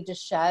might need to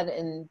shed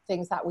and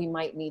things that we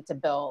might need to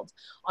build.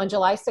 On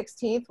July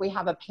 16th, we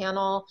have a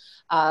panel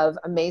of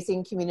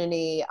amazing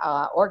community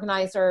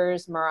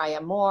organizers,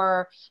 Mariah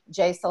Moore,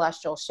 Jay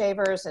Celestial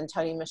Shavers, and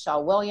Tony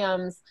Michelle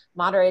Williams,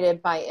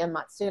 moderated by M.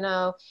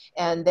 Matsuno,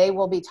 and they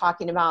will be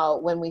talking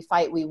about When We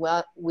Fight, We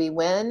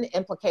Win,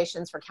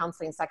 implications for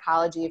counseling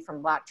psychology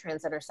from Black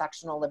trans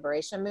intersectional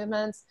liberation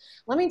movements.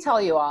 Let me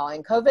tell you all,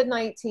 in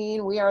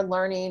COVID-19, we are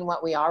learning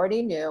what we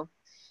already knew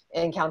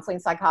in counseling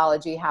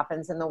psychology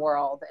happens in the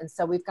world. And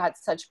so we've got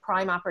such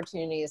prime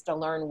opportunities to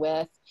learn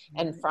with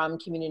and from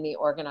community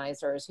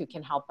organizers who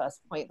can help us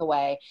point the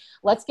way.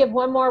 Let's give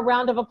one more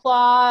round of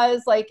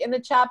applause, like in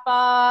the chat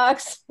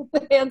box,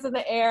 hands in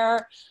the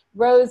air.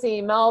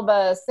 Rosie,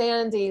 Melba,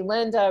 Sandy,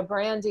 Linda,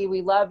 Brandi,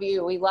 we love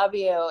you. We love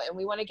you. And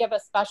we want to give a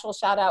special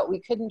shout out. We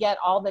couldn't get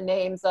all the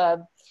names of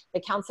the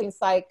counseling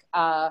psych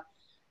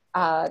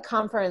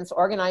conference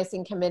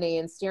organizing committee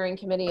and steering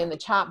committee in the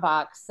chat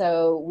box.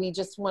 So we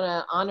just want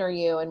to honor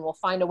you, and we'll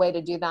find a way to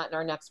do that in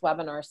our next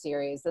webinar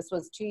series. This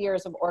was 2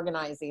 years of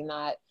organizing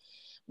that.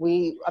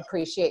 We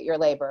appreciate your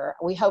labor.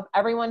 We hope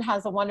everyone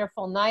has a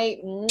wonderful night.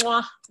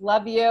 Mwah,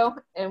 love you.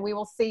 And we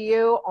will see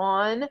you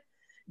on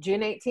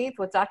June 18th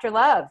with Dr.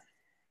 Love.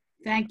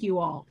 Thank you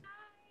all.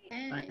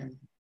 Bye.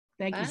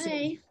 Thank you so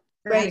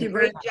much.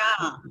 Great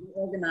job.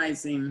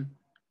 Organizing.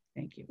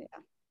 Thank you.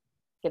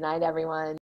 Good night, everyone.